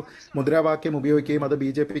പറയുന്ന ഒരു മുദ്രാവാക്യം ഉപയോഗിക്കുകയും അത്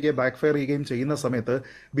BJPക്ക് ബാക്ക്ഫയർ ചെയ്യുകയും ചെയ്യുന്ന സമയത്ത്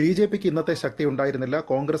BJPക്ക് ഇന്നത്തെ ശക്തി ഉണ്ടായിരുന്നില്ല,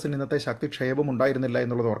 കോൺഗ്രസിന് ഇന്നത്തെ ശക്തി ക്ഷയവും ഉണ്ടായിരുന്നില്ല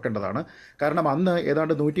എന്നുള്ളത് ഓർക്കേണ്ടതാണ്. കാരണം അന്ന്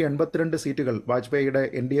ഏതാണ്ട് 182 സീറ്റുകൾ വാജ്പേയിയുടെ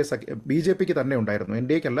NDA BJPക്ക് തന്നെ ഉണ്ടായിരുന്നു.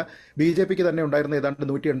 NDAക്കല്ല, BJPക്ക് തന്നെ ഉണ്ടായിരുന്ന ഏതാണ്ട്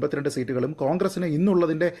 182 സീറ്റുകളും കോൺഗ്രസിന്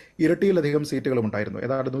ഇന്നുള്ളതിൻ്റെ ഇരട്ടിയിലധികം സീറ്റുകളും ഉണ്ടായിരുന്നു.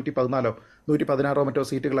 ഏതാണ്ട് 114 116 മറ്റോ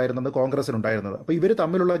സീറ്റുകളായിരുന്നു കോൺഗ്രസിനുണ്ടായിരുന്നത്. അപ്പോൾ ഇവർ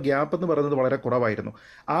തമ്മിലുള്ള ഗ്യാപ്പ് എന്ന് പറയുന്നത് വളരെ കുറവായിരുന്നു.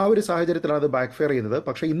 ആ ഒരു സാഹചര്യത്തിലാണ് അത് ബാക്ക്ഫയർ ചെയ്തത്.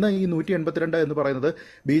 പക്ഷേ ഇന്ന് ഈ 182 എന്ന് പറയുന്നത്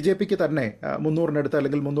BJPക്ക് തന്നെ 300-നടുത്ത്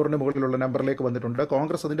അല്ലെങ്കിൽ 300-ന് മുകളിലുള്ള നമ്പറിലേക്ക് വന്നിട്ടുണ്ട്.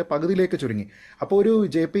 കോൺഗ്രസ് അതിൻ്റെ പകുതിയിലേക്ക് ചുരുങ്ങി. അപ്പോൾ ഒരു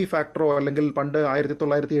JP ഫാക്ടറോ അല്ലെങ്കിൽ പണ്ട്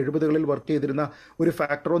 1970-കളിൽ വർക്ക് ചെയ്തിരുന്ന ഒരു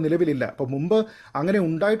ഫാക്ടറോ നിലവിലില്ല. അപ്പോൾ മുമ്പ് അങ്ങനെ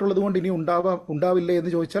ഉണ്ടായിട്ടുള്ളത് കൊണ്ട് ഇനി ഉണ്ടാവില്ലേ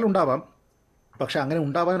എന്ന് ചോദിച്ചാൽ ഉണ്ടാവാം. പക്ഷെ അങ്ങനെ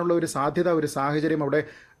ഉണ്ടാവാനുള്ള ഒരു സാധ്യത, ഒരു സാഹചര്യം അവിടെ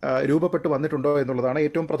രൂപപ്പെട്ടു വന്നിട്ടുണ്ടോ എന്നുള്ളതാണ്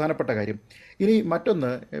ഏറ്റവും പ്രധാനപ്പെട്ട കാര്യം. ഇനി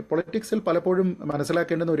മറ്റൊന്ന്, പൊളിറ്റിക്സിൽ പലപ്പോഴും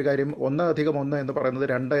മനസ്സിലാക്കേണ്ടുന്ന ഒരു കാര്യം 1+1 എന്ന് പറയുന്നത്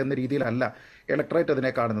 2 എന്ന രീതിയിലല്ല ഇലക്ട്രേറ്റ്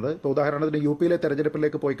അതിനെ കാണുന്നത്. ഇപ്പോൾ ഉദാഹരണത്തിന് UPയിലെ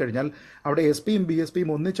തെരഞ്ഞെടുപ്പിലേക്ക് പോയി കഴിഞ്ഞാൽ അവിടെ SP-യും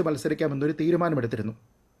BSPയും ഒന്നിച്ച് മത്സരിക്കാമെന്നൊരു തീരുമാനമെടുത്തിരുന്നു.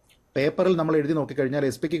 പേപ്പറിൽ നമ്മൾ എഴുതി നോക്കിക്കഴിഞ്ഞാൽ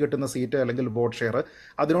SP-ക്ക് കിട്ടുന്ന സീറ്റ് അല്ലെങ്കിൽ വോട്ട് ഷെയർ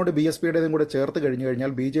അതിനോട് BSPയുടേതും കൂടെ ചേർത്ത് കഴിഞ്ഞു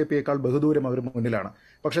കഴിഞ്ഞാൽ BJPയേക്കാൾ ബഹുദൂരം അവർ മുന്നിലാണ്.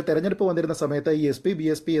 പക്ഷേ തെരഞ്ഞെടുപ്പ് വന്നിരുന്ന സമയത്ത് ഈ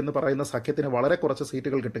SP-BSP എന്ന് പറയുന്ന സഖ്യത്തിന് വളരെ കുറച്ച്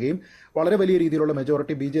സീറ്റുകൾ കിട്ടുകയും വളരെ വലിയ രീതിയിലുള്ള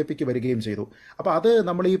മെജോറിറ്റി BJPക്ക് വരികയും ചെയ്തു. അപ്പോൾ അത്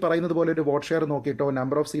നമ്മൾ ഈ പറയുന്നത് പോലെ ഒരു vote share നോക്കിയിട്ടോ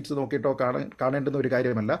number of seats നോക്കിയിട്ടോ കാണേണ്ടുന്ന ഒരു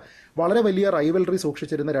കാര്യമല്ല. വളരെ വലിയ റൈവൽറി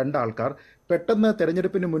സൂക്ഷിച്ചിരുന്ന 2 ആൾക്കാർ പെട്ടെന്ന്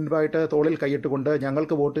തെരഞ്ഞെടുപ്പിന് മുൻപായിട്ട് തോളിൽ കൈയിട്ടുകൊണ്ട്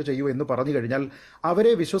ഞങ്ങൾക്ക് വോട്ട് ചെയ്യൂ എന്ന് പറഞ്ഞു കഴിഞ്ഞാൽ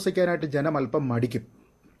അവരെ വിശ്വസിക്കാനായിട്ട് ജനം അല്പം മടിക്കും.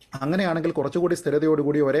 അങ്ങനെയാണെങ്കിൽ കുറച്ചുകൂടി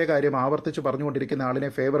സ്ഥിരതയോടുകൂടി ഒരേ കാര്യം ആവർത്തിച്ച് പറഞ്ഞുകൊണ്ടിരിക്കുന്ന ആളിനെ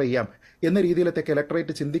ഫേവർ ചെയ്യാം എന്ന രീതിയിലത്തേക്ക്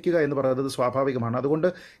ഇലക്ട്രേറ്റ് ചിന്തിക്കുക എന്ന് പറയുന്നത് സ്വാഭാവികമാണ്. അതുകൊണ്ട്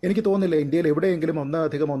എനിക്ക് തോന്നുന്നില്ല ഇന്ത്യയിൽ എവിടെയെങ്കിലും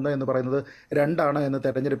 1+1 എന്ന് പറയുന്നത് 2 എന്ന്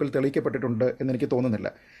തെരഞ്ഞെടുപ്പിൽ തെളിയിക്കപ്പെട്ടിട്ടുണ്ട് എന്ന് എനിക്ക്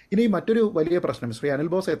തോന്നുന്നില്ല. ഇനി മറ്റൊരു വലിയ പ്രശ്നം, ശ്രീ അനിൽ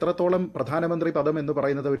ബോസ് എത്രത്തോളം പ്രധാനമന്ത്രി പദം എന്ന്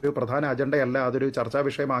പറയുന്നത് ഒരു പ്രധാന അജണ്ടയല്ല, അതൊരു ചർച്ചാ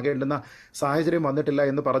വിഷയമാകേണ്ടുന്ന സാഹചര്യം വന്നിട്ടില്ല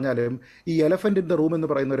എന്ന് പറഞ്ഞാലും ഈ എലഫന്റ് ഇൻ ദ റൂം എന്ന്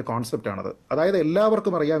പറയുന്ന ഒരു കോൺസെപ്റ്റാണത്. അതായത്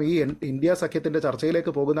എല്ലാവർക്കും അറിയാം, ഈ ഇന്ത്യ സഖ്യത്തിന്റെ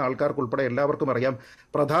ചർച്ചയിലേക്ക് പോകുന്ന ആൾക്കാർക്കുൾപ്പെടെ എല്ലാവർക്കും അറിയാം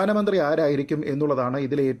പ്രധാനമന്ത്രി ആരായിരിക്കും എന്നുള്ളതാണ്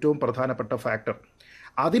ഇതിലെ ഏറ്റവും പ്രധാനപ്പെട്ട ഫാക്ടർ.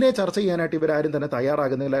 അതിനെ ചർച്ച ചെയ്യാനായിട്ട് ഇവരാരും തന്നെ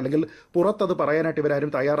തയ്യാറാകുന്നില്ല, അല്ലെങ്കിൽ പുറത്തത് പറയാനായിട്ട് ഇവരാരും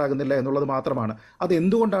തയ്യാറാകുന്നില്ല എന്നുള്ളത് മാത്രമാണ്.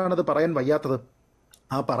 അതെന്തുകൊണ്ടാണത് പറയാൻ വയ്യാത്തത്?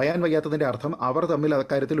 ആ പറയാൻ വയ്യാത്തതിന്റെ അർത്ഥം അവർ തമ്മിൽ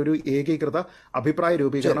അക്കാര്യത്തിൽ ഒരു ഏകീകൃത അഭിപ്രായ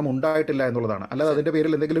രൂപീകരണം ഉണ്ടായിട്ടില്ല എന്നുള്ളതാണ്. അല്ലാതെ അതിന്റെ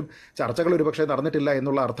പേരിൽ എന്തെങ്കിലും ചർച്ചകൾ ഒരുപക്ഷെ നടന്നിട്ടില്ല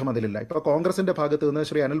എന്നുള്ള അർത്ഥം അതിലില്ല. ഇപ്പോൾ കോൺഗ്രസിന്റെ ഭാഗത്ത് നിന്ന്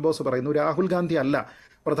ശ്രീ അനിൽ ബോസ് പറയുന്നു രാഹുൽ ഗാന്ധി അല്ല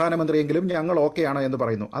പ്രധാനമന്ത്രിയെങ്കിലും ഞങ്ങൾ ഓക്കെയാണ് എന്ന്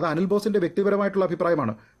പറയുന്നു. അത് അനിൽ ബോസിന്റെ വ്യക്തിപരമായിട്ടുള്ള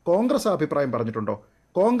അഭിപ്രായമാണ്. കോൺഗ്രസ് ആ അഭിപ്രായം പറഞ്ഞിട്ടുണ്ടോ?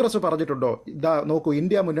 കോൺഗ്രസ് പറഞ്ഞിട്ടുണ്ടോ ഇതാ നോക്കൂ,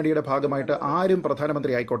 ഇന്ത്യ മുന്നണിയുടെ ഭാഗമായിട്ട് ആരും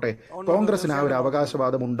പ്രധാനമന്ത്രി ആയിക്കോട്ടെ, കോൺഗ്രസിന് ആ ഒരു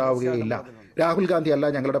അവകാശവാദം ഉണ്ടാവുകയില്ല. രാഹുൽ ഗാന്ധി അല്ല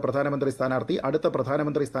ഞങ്ങളുടെ പ്രധാനമന്ത്രി സ്ഥാനാർത്ഥി, അടുത്ത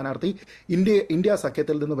പ്രധാനമന്ത്രി സ്ഥാനാർത്ഥി ഇന്ത്യ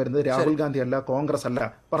സഖ്യത്തിൽ നിന്ന് വരുന്നത് രാഹുൽ ഗാന്ധി അല്ല, കോൺഗ്രസ്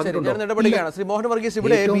അല്ല പറഞ്ഞിട്ടുണ്ടോ? ശ്രീ മോഹൻ വർഗീസ്,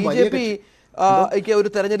 ഇവിടെ BJP ഒരു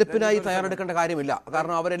തെരഞ്ഞെടുപ്പിനായി തയ്യാറെടുക്കേണ്ട കാര്യമില്ല.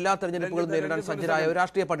 കാരണം അവരെല്ലാ തെരഞ്ഞെടുപ്പുകളും നേരിടാൻ സജ്ജരായ ഒരു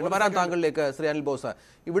രാഷ്ട്രീയ പാർട്ടിയാണ്. വരാൻ താങ്കളിലേക്ക് ശ്രീ അനിൽ ബോസ്,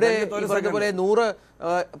 ഇവിടെ പറഞ്ഞതുപോലെ 100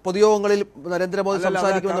 പൊതുയോഗങ്ങളിൽ നരേന്ദ്രമോദി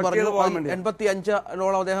സംസാരിക്കുമെന്ന് പറഞ്ഞു.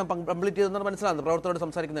 85-ഓളം അദ്ദേഹം കംപ്ലീറ്റ് ചെയ്തെന്നാണ് മനസ്സിലാകുന്നത് പ്രവർത്തകരോട്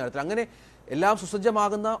സംസാരിക്കുന്ന കാര്യത്തിൽ. അങ്ങനെ എല്ലാം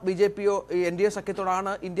സുസജ്ജമാകുന്ന BJPയോ NDA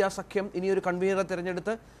സഖ്യത്തോടാണ് ഇന്ത്യ സഖ്യം ഇനിയൊരു കൺവീനറെ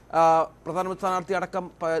തിരഞ്ഞെടുത്ത് പ്രധാനമന്ത്രി സ്ഥാനാർത്ഥി അടക്കം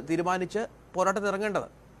തീരുമാനിച്ച് പോരാട്ടത്തിൽ ഇറങ്ങേണ്ടത്.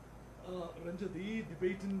 ഈ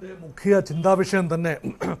ഡിബേറ്റിന്റെ മുഖ്യ ചിന്താവിഷയം തന്നെ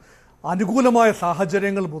അനുകൂലമായ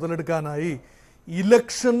സാഹചര്യങ്ങൾ മുതലെടുക്കാനായി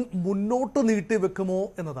ഇലക്ഷൻ മുന്നോട്ട് നീട്ടിവെക്കുമോ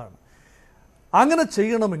എന്നതാണ്. അങ്ങനെ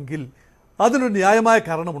ചെയ്യണമെങ്കിൽ അതിനൊരു ന്യായമായ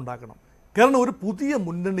കാരണമുണ്ടാക്കണം. കാരണം ഒരു പുതിയ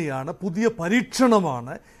മുന്നണിയാണ്, പുതിയ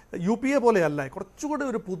പരീക്ഷണമാണ്. UPA പോലെയല്ല, കുറച്ചുകൂടി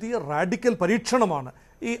ഒരു പുതിയ റാഡിക്കൽ പരീക്ഷണമാണ്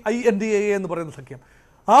ഈ I.N.D.A എന്ന് പറയുന്ന സഖ്യം.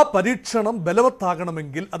 ആ പരീക്ഷണം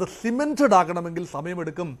ബലവത്താകണമെങ്കിൽ, അത് സിമെന്റഡ് ആകണമെങ്കിൽ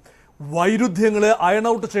സമയമെടുക്കും. വൈരുദ്ധ്യങ്ങളെ അയൺ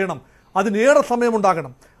ഔട്ട് ചെയ്യണം, അതിനേറെ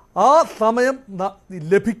സമയമുണ്ടാകണം. ആ സമയം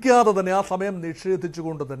ലഭിക്കാതെ തന്നെ, ആ സമയം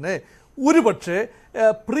നിഷേധിച്ചുകൊണ്ട് തന്നെ ഒരുപക്ഷെ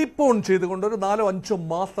പ്രീപോൺ ചെയ്തുകൊണ്ട് ഒരു 4-5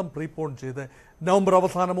 മാസം പ്രീപോൺ ചെയ്ത് നവംബർ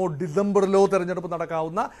അവസാനമോ ഡിസംബറിലോ തെരഞ്ഞെടുപ്പ്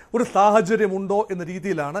നടക്കാവുന്ന ഒരു സാഹചര്യമുണ്ടോ എന്ന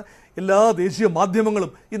രീതിയിലാണ് എല്ലാ ദേശീയ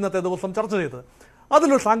മാധ്യമങ്ങളും ഇന്നത്തെ ദിവസം ചർച്ച ചെയ്തത്.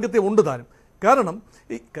 അതിലൊരു സാങ്കത്യം ഉണ്ട് താനും.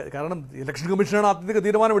 കാരണം ഇലക്ഷൻ കമ്മീഷനാണ് ആത്യന്തിക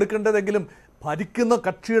തീരുമാനം എടുക്കേണ്ടതെങ്കിലും ഭരിക്കുന്ന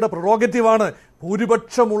കക്ഷിയുടെ പ്രൊറോഗറ്റീവാണ്,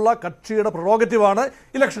 ഭൂരിപക്ഷമുള്ള കക്ഷിയുടെ പ്രൊറോഗറ്റീവാണ്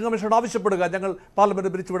ഇലക്ഷൻ കമ്മീഷനോട് ആവശ്യപ്പെടുക. ഞങ്ങൾ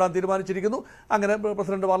പാർലമെന്റ് പിരിച്ചുവിടാൻ തീരുമാനിച്ചിരിക്കുന്നു, അങ്ങനെ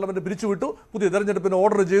പ്രസിഡന്റ് പാർലമെന്റ് പിരിച്ചുവിട്ടു, പുതിയ തെരഞ്ഞെടുപ്പിന്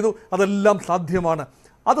ഓർഡർ ചെയ്തു, അതെല്ലാം സാധ്യമാണ്.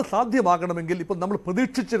 അത് സാധ്യമാകണമെങ്കിൽ ഇപ്പം നമ്മൾ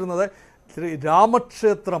പ്രതീക്ഷിച്ചിരുന്നത് ശ്രീ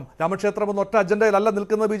രാമക്ഷേത്രം എന്ന ഒറ്റ അജണ്ടയിലല്ല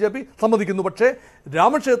നിൽക്കുന്ന BJP സമ്മതിക്കുന്നു. പക്ഷേ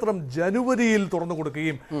രാമക്ഷേത്രം ജനുവരിയിൽ തുറന്നു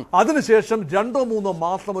കൊടുക്കുകയും അതിനുശേഷം 2-3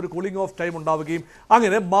 മാസം ഒരു കൂളിംഗ് ഓഫ് ടൈം ഉണ്ടാവുകയും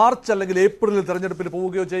അങ്ങനെ മാർച്ച് അല്ലെങ്കിൽ ഏപ്രിലിൽ തെരഞ്ഞെടുപ്പിൽ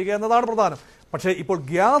പോവുകയോ ചെയ്യുക എന്നതാണ് പ്രധാനം. പക്ഷേ ഇപ്പോൾ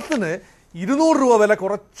ഗ്യാസിന് 200 രൂപ വില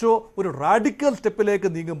കുറച്ചോ ഒരു റാഡിക്കൽ സ്റ്റെപ്പിലേക്ക്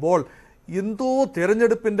നീങ്ങുമ്പോൾ എന്തോ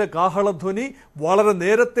തെരഞ്ഞെടുപ്പിന്റെ കാഹളധ്വനി വളരെ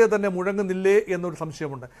നേരത്തെ തന്നെ മുഴങ്ങുന്നില്ലേ എന്നൊരു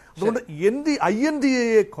സംശയമുണ്ട്. അതുകൊണ്ട് I.N.D.A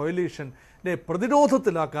കോയലീഷനെ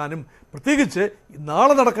പ്രതിരോധത്തിലാക്കാനും പ്രത്യേകിച്ച്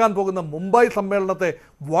നാളെ നടക്കാൻ പോകുന്ന മുംബൈ സമ്മേളനത്തെ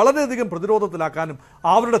വളരെയധികം പ്രതിരോധത്തിലാക്കാനും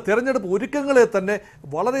അവരുടെ തെരഞ്ഞെടുപ്പ് ഒരുക്കങ്ങളെ തന്നെ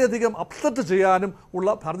വളരെയധികം അപ്സെറ്റ് ചെയ്യാനും ഉള്ള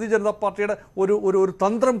ഭാരതീയ ജനതാ പാർട്ടിയുടെ ഒരു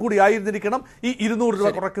തന്ത്രം കൂടി ആയിരുന്നിരിക്കണം ഈ 200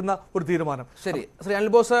 രൂപ കുറയ്ക്കുന്ന ഒരു തീരുമാനം. ശരി, ശ്രീ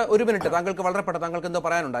അനിൽ ബോസ്, 1 മിനിറ്റ്. താങ്കൾക്ക് വളരെ പെട്ടെന്ന് താങ്കൾക്ക് എന്തോ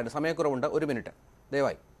പറയാനുണ്ടായിരുന്നു, സമയക്കുറവുണ്ട്. 1 മിനിറ്റ്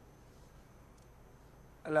ദയവായി.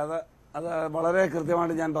 അല്ല, അത് വളരെ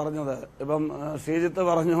കൃത്യമായിട്ട് ഞാൻ പറഞ്ഞത്. ഇപ്പം ശ്രീജിത്ത്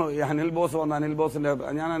പറഞ്ഞു അനിൽ ബോസ് വന്ന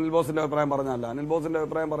ഞാൻ അനിൽ ബോസിന്റെ അഭിപ്രായം പറഞ്ഞല്ല. അനിൽ ബോസിന്റെ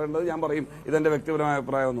അഭിപ്രായം പറയേണ്ടത് ഞാൻ പറയും, ഇതെന്റെ വ്യക്തിപരമായ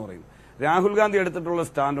അഭിപ്രായം എന്ന് പറയും. രാഹുൽ ഗാന്ധി എടുത്തിട്ടുള്ള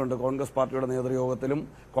സ്റ്റാൻഡുണ്ട് കോൺഗ്രസ് പാർട്ടിയുടെ നേതൃയോഗത്തിലും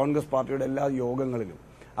കോൺഗ്രസ് പാർട്ടിയുടെ എല്ലാ യോഗങ്ങളിലും.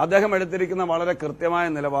 അദ്ദേഹം എടുത്തിരിക്കുന്ന വളരെ കൃത്യമായ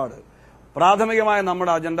നിലപാട് പ്രാഥമികമായ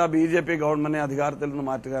നമ്മുടെ അജണ്ട BJP ഗവൺമെന്റിനെ അധികാരത്തിൽ നിന്ന്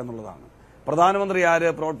മാറ്റുക എന്നുള്ളതാണ്. പ്രധാനമന്ത്രി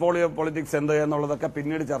ആര്, പോർട്ട്ഫോളിയോ പൊളിറ്റിക്സ് എന്ത് എന്നുള്ളതൊക്കെ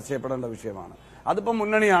പിന്നീട് ചർച്ച ചെയ്യപ്പെടേണ്ട വിഷയമാണ്. അതിപ്പം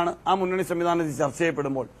മുന്നണിയാണ്. ആ മുന്നണി സംവിധാനത്തിൽ ചർച്ച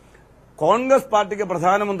ചെയ്യപ്പെടുമ്പോൾ കോൺഗ്രസ് പാർട്ടിക്ക്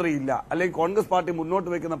പ്രധാനമന്ത്രി ഇല്ല, അല്ലെങ്കിൽ കോൺഗ്രസ് പാർട്ടി മുന്നോട്ട്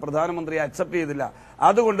വയ്ക്കുന്ന പ്രധാനമന്ത്രിയെ അക്സെപ്റ്റ് ചെയ്തില്ല,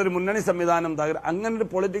 അതുകൊണ്ടൊരു മുന്നണി സംവിധാനം അങ്ങനെ ഒരു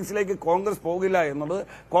പൊളിറ്റിക്സിലേക്ക് കോൺഗ്രസ് പോകില്ല എന്നുള്ളത്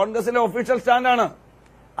കോൺഗ്രസിലെ ഒഫീഷ്യൽ സ്റ്റാൻഡാണ്.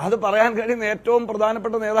 അത് പറയാൻ കഴിയുന്ന ഏറ്റവും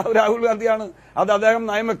പ്രധാനപ്പെട്ട നേതാവ് രാഹുൽ ഗാന്ധിയാണ്. അത് അദ്ദേഹം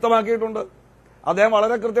നയം വ്യക്തമാക്കിയിട്ടുണ്ട്. അദ്ദേഹം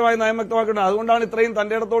വളരെ കൃത്യമായി നയം വ്യക്തമാക്കിയിട്ടുണ്ട്. അതുകൊണ്ടാണ് ഇത്രയും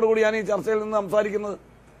തന്റെ ഇടത്തോടു കൂടി ഞാൻ ഈ ചർച്ചയിൽ നിന്ന് സംസാരിക്കുന്നത്.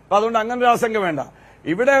 അപ്പൊ അതുകൊണ്ട് അങ്ങനെ ഒരു ആശങ്ക വേണ്ട.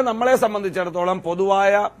 ഇവിടെ നമ്മളെ സംബന്ധിച്ചിടത്തോളം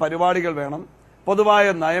പൊതുവായ പരിപാടികൾ വേണം, പൊതുവായ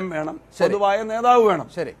നയം വേണം, പൊതുവായ നേതാവ് വേണം.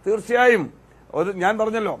 തീർച്ചയായും ഞാൻ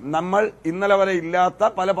പറഞ്ഞല്ലോ, നമ്മൾ ഇന്നലെ വരെ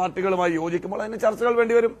ഇല്ലാത്ത പല പാർട്ടികളുമായി യോജിക്കുമ്പോൾ അതിന് ചർച്ചകൾ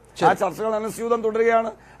വേണ്ടിവരും. ആ ചർച്ചകൾ അനുസ്യൂതം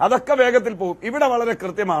തുടരുകയാണ്. അതൊക്കെ വേഗത്തിൽ പോകും. ഇവിടെ വളരെ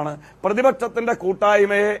കൃത്യമാണ്, പ്രതിപക്ഷത്തിന്റെ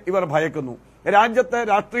കൂട്ടായ്മയെ ഇവർ ഭയക്കുന്നു, രാജ്യത്തെ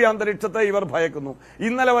രാഷ്ട്രീയ അന്തരീക്ഷത്തെ ഇവർ ഭയക്കുന്നു.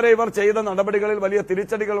 ഇന്നലെ വരെ ഇവർ ചെയ്ത നടപടികളിൽ വലിയ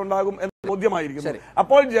തിരിച്ചടികൾ ഉണ്ടാകും എന്ന് ബോധ്യമായിരിക്കുന്നു.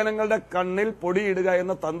 അപ്പോൾ ജനങ്ങളുടെ കണ്ണിൽ പൊടിയിടുക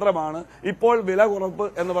എന്ന തന്ത്രമാണ് ഇപ്പോൾ വില കുറപ്പ്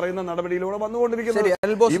എന്ന് പറയുന്ന നടപടിയിലൂടെ വന്നുകൊണ്ടിരിക്കുന്നത്.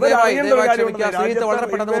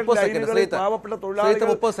 പാവപ്പെട്ട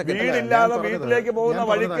തൊഴിലാളികൾ വീടില്ലാതെ വീട്ടിലേക്ക് പോകുന്ന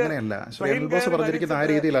വഴിക്ക് പറഞ്ഞിരിക്കുന്ന ആ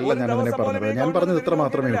രീതിയിലല്ല ഞാൻ അതിനെ പറഞ്ഞത്. ഞാൻ പറഞ്ഞത് ഇത്ര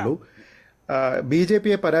മാത്രമേ ഉള്ളൂ.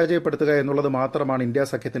 BJPയെ പരാജയപ്പെടുത്തുക എന്നുള്ളത് മാത്രമാണ് ഇന്ത്യ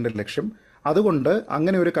സഖ്യത്തിന്റെ ലക്ഷ്യം. അതുകൊണ്ട്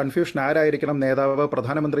അങ്ങനെ ഒരു കൺഫ്യൂഷൻ ആരായിരിക്കണം നേതാവ്,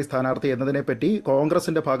 പ്രധാനമന്ത്രി സ്ഥാനാർത്ഥി എന്നതിനെപ്പറ്റി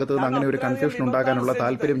കോൺഗ്രസിന്റെ ഭാഗത്തു നിന്ന് അങ്ങനെ ഒരു കൺഫ്യൂഷൻ ഉണ്ടാകാനുള്ള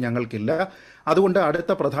താല്പര്യം ഞങ്ങൾക്കില്ല. അതുകൊണ്ട്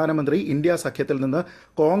അടുത്ത പ്രധാനമന്ത്രി ഇന്ത്യ സഖ്യത്തിൽ നിന്ന്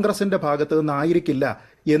കോൺഗ്രസിന്റെ ഭാഗത്തു നിന്നായിരിക്കില്ല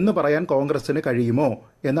എന്ന് പറയാൻ കോൺഗ്രസിന് കഴിയുമോ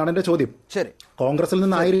എന്നാണ് എന്റെ ചോദ്യം. ശരി, കോൺഗ്രസിൽ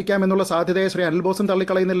നിന്നായിരിക്കാം എന്നുള്ള സാധ്യതയെ ശ്രീ അനിൽ ബോസും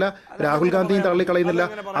തള്ളിക്കളയുന്നില്ല, രാഹുൽ ഗാന്ധിയും തള്ളിക്കളയുന്നില്ല,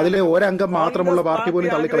 അതിലെ ഒരംഗം മാത്രമുള്ള പാർട്ടി പോലും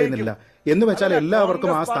തള്ളിക്കളയുന്നില്ല. എന്ന് വെച്ചാൽ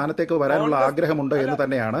എല്ലാവർക്കും ആ സ്ഥാനത്തേക്ക് വരാനുള്ള ആഗ്രഹമുണ്ട് എന്ന്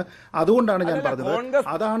തന്നെയാണ്. അതുകൊണ്ടാണ് ഞാൻ പറഞ്ഞത്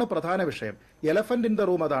അതാണ് പ്രധാന വിഷയം. എലഫന്റ് ഇൻ ദ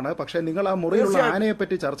റൂം അതാണ്. പക്ഷേ നിങ്ങൾ ആ മുറിയിലുള്ള ആനയെ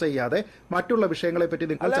പറ്റി ചർച്ച ചെയ്യാതെ മറ്റുള്ള വിഷയങ്ങളെ പറ്റി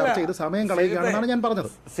നിങ്ങൾ ചർച്ച ചെയ്ത് സമയം കളയുകയാണെന്നാണ് ഞാൻ പറഞ്ഞത്.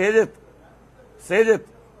 ശ്രീജിത്ത്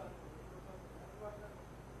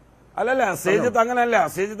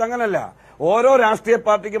അങ്ങനല്ല. ഓരോ രാഷ്ട്രീയ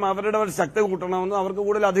പാർട്ടിക്കും അവരുടെ ഒരു ശക്തി കൂട്ടണമെന്നും അവർക്ക്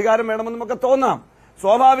കൂടുതൽ അധികാരം വേണമെന്നും ഒക്കെ തോന്നാം.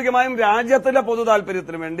 സ്വാഭാവികമായും രാജ്യത്തിന്റെ പൊതു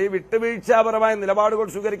താല്പര്യത്തിന് വേണ്ടി വിട്ടുവീഴ്ചാപരമായ നിലപാടുകൾ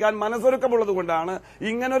സ്വീകരിക്കാൻ മനസ്സൊരുക്കമുള്ളത് കൊണ്ടാണ്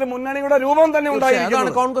ഇങ്ങനൊരു മുന്നണിയുടെ രൂപം തന്നെ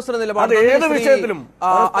ഉണ്ടായിരിക്കുന്നത്. കോൺഗ്രസിന്റെ നിലപാട് ഏത് വിഷയത്തിലും.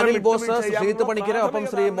 അനിൽ ബോസ്, ശ്രീജിത്ത് പണിക്കർ, ഒപ്പം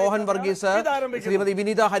ശ്രീ മോഹൻ വർഗീസ്, ശ്രീമതി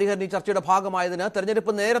വിനീത ഹരിഹരൻ ഈ ചർച്ചയുടെ ഭാഗമായതിന്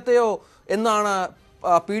തെരഞ്ഞെടുപ്പ് നേരത്തെയോ എന്നാണ്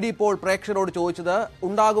PD പോൾ പ്രേക്ഷകരോട് ചോദിച്ചത്.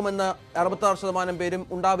 ഉണ്ടാകുമെന്ന് 66% പേരും,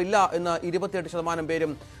 ഉണ്ടാവില്ല എന്ന് 28%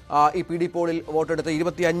 പേരും ഈ PD പോളിൽ വോട്ടെടുത്ത്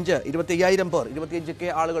 25,000 പേർ, 25K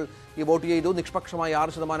ആളുകൾ ഈ വോട്ട് ചെയ്തു. നിഷ്പക്ഷമായ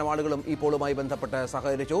 6% ആളുകളും ഈ പോളുമായി ബന്ധപ്പെട്ട്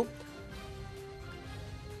സഹകരിച്ചു.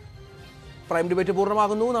 പ്രൈം ഡിബേറ്റ്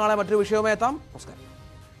പൂർണ്ണമാകുന്നു. നാളെ മറ്റൊരു വിഷയവുമായി എത്താം. നമസ്കാരം.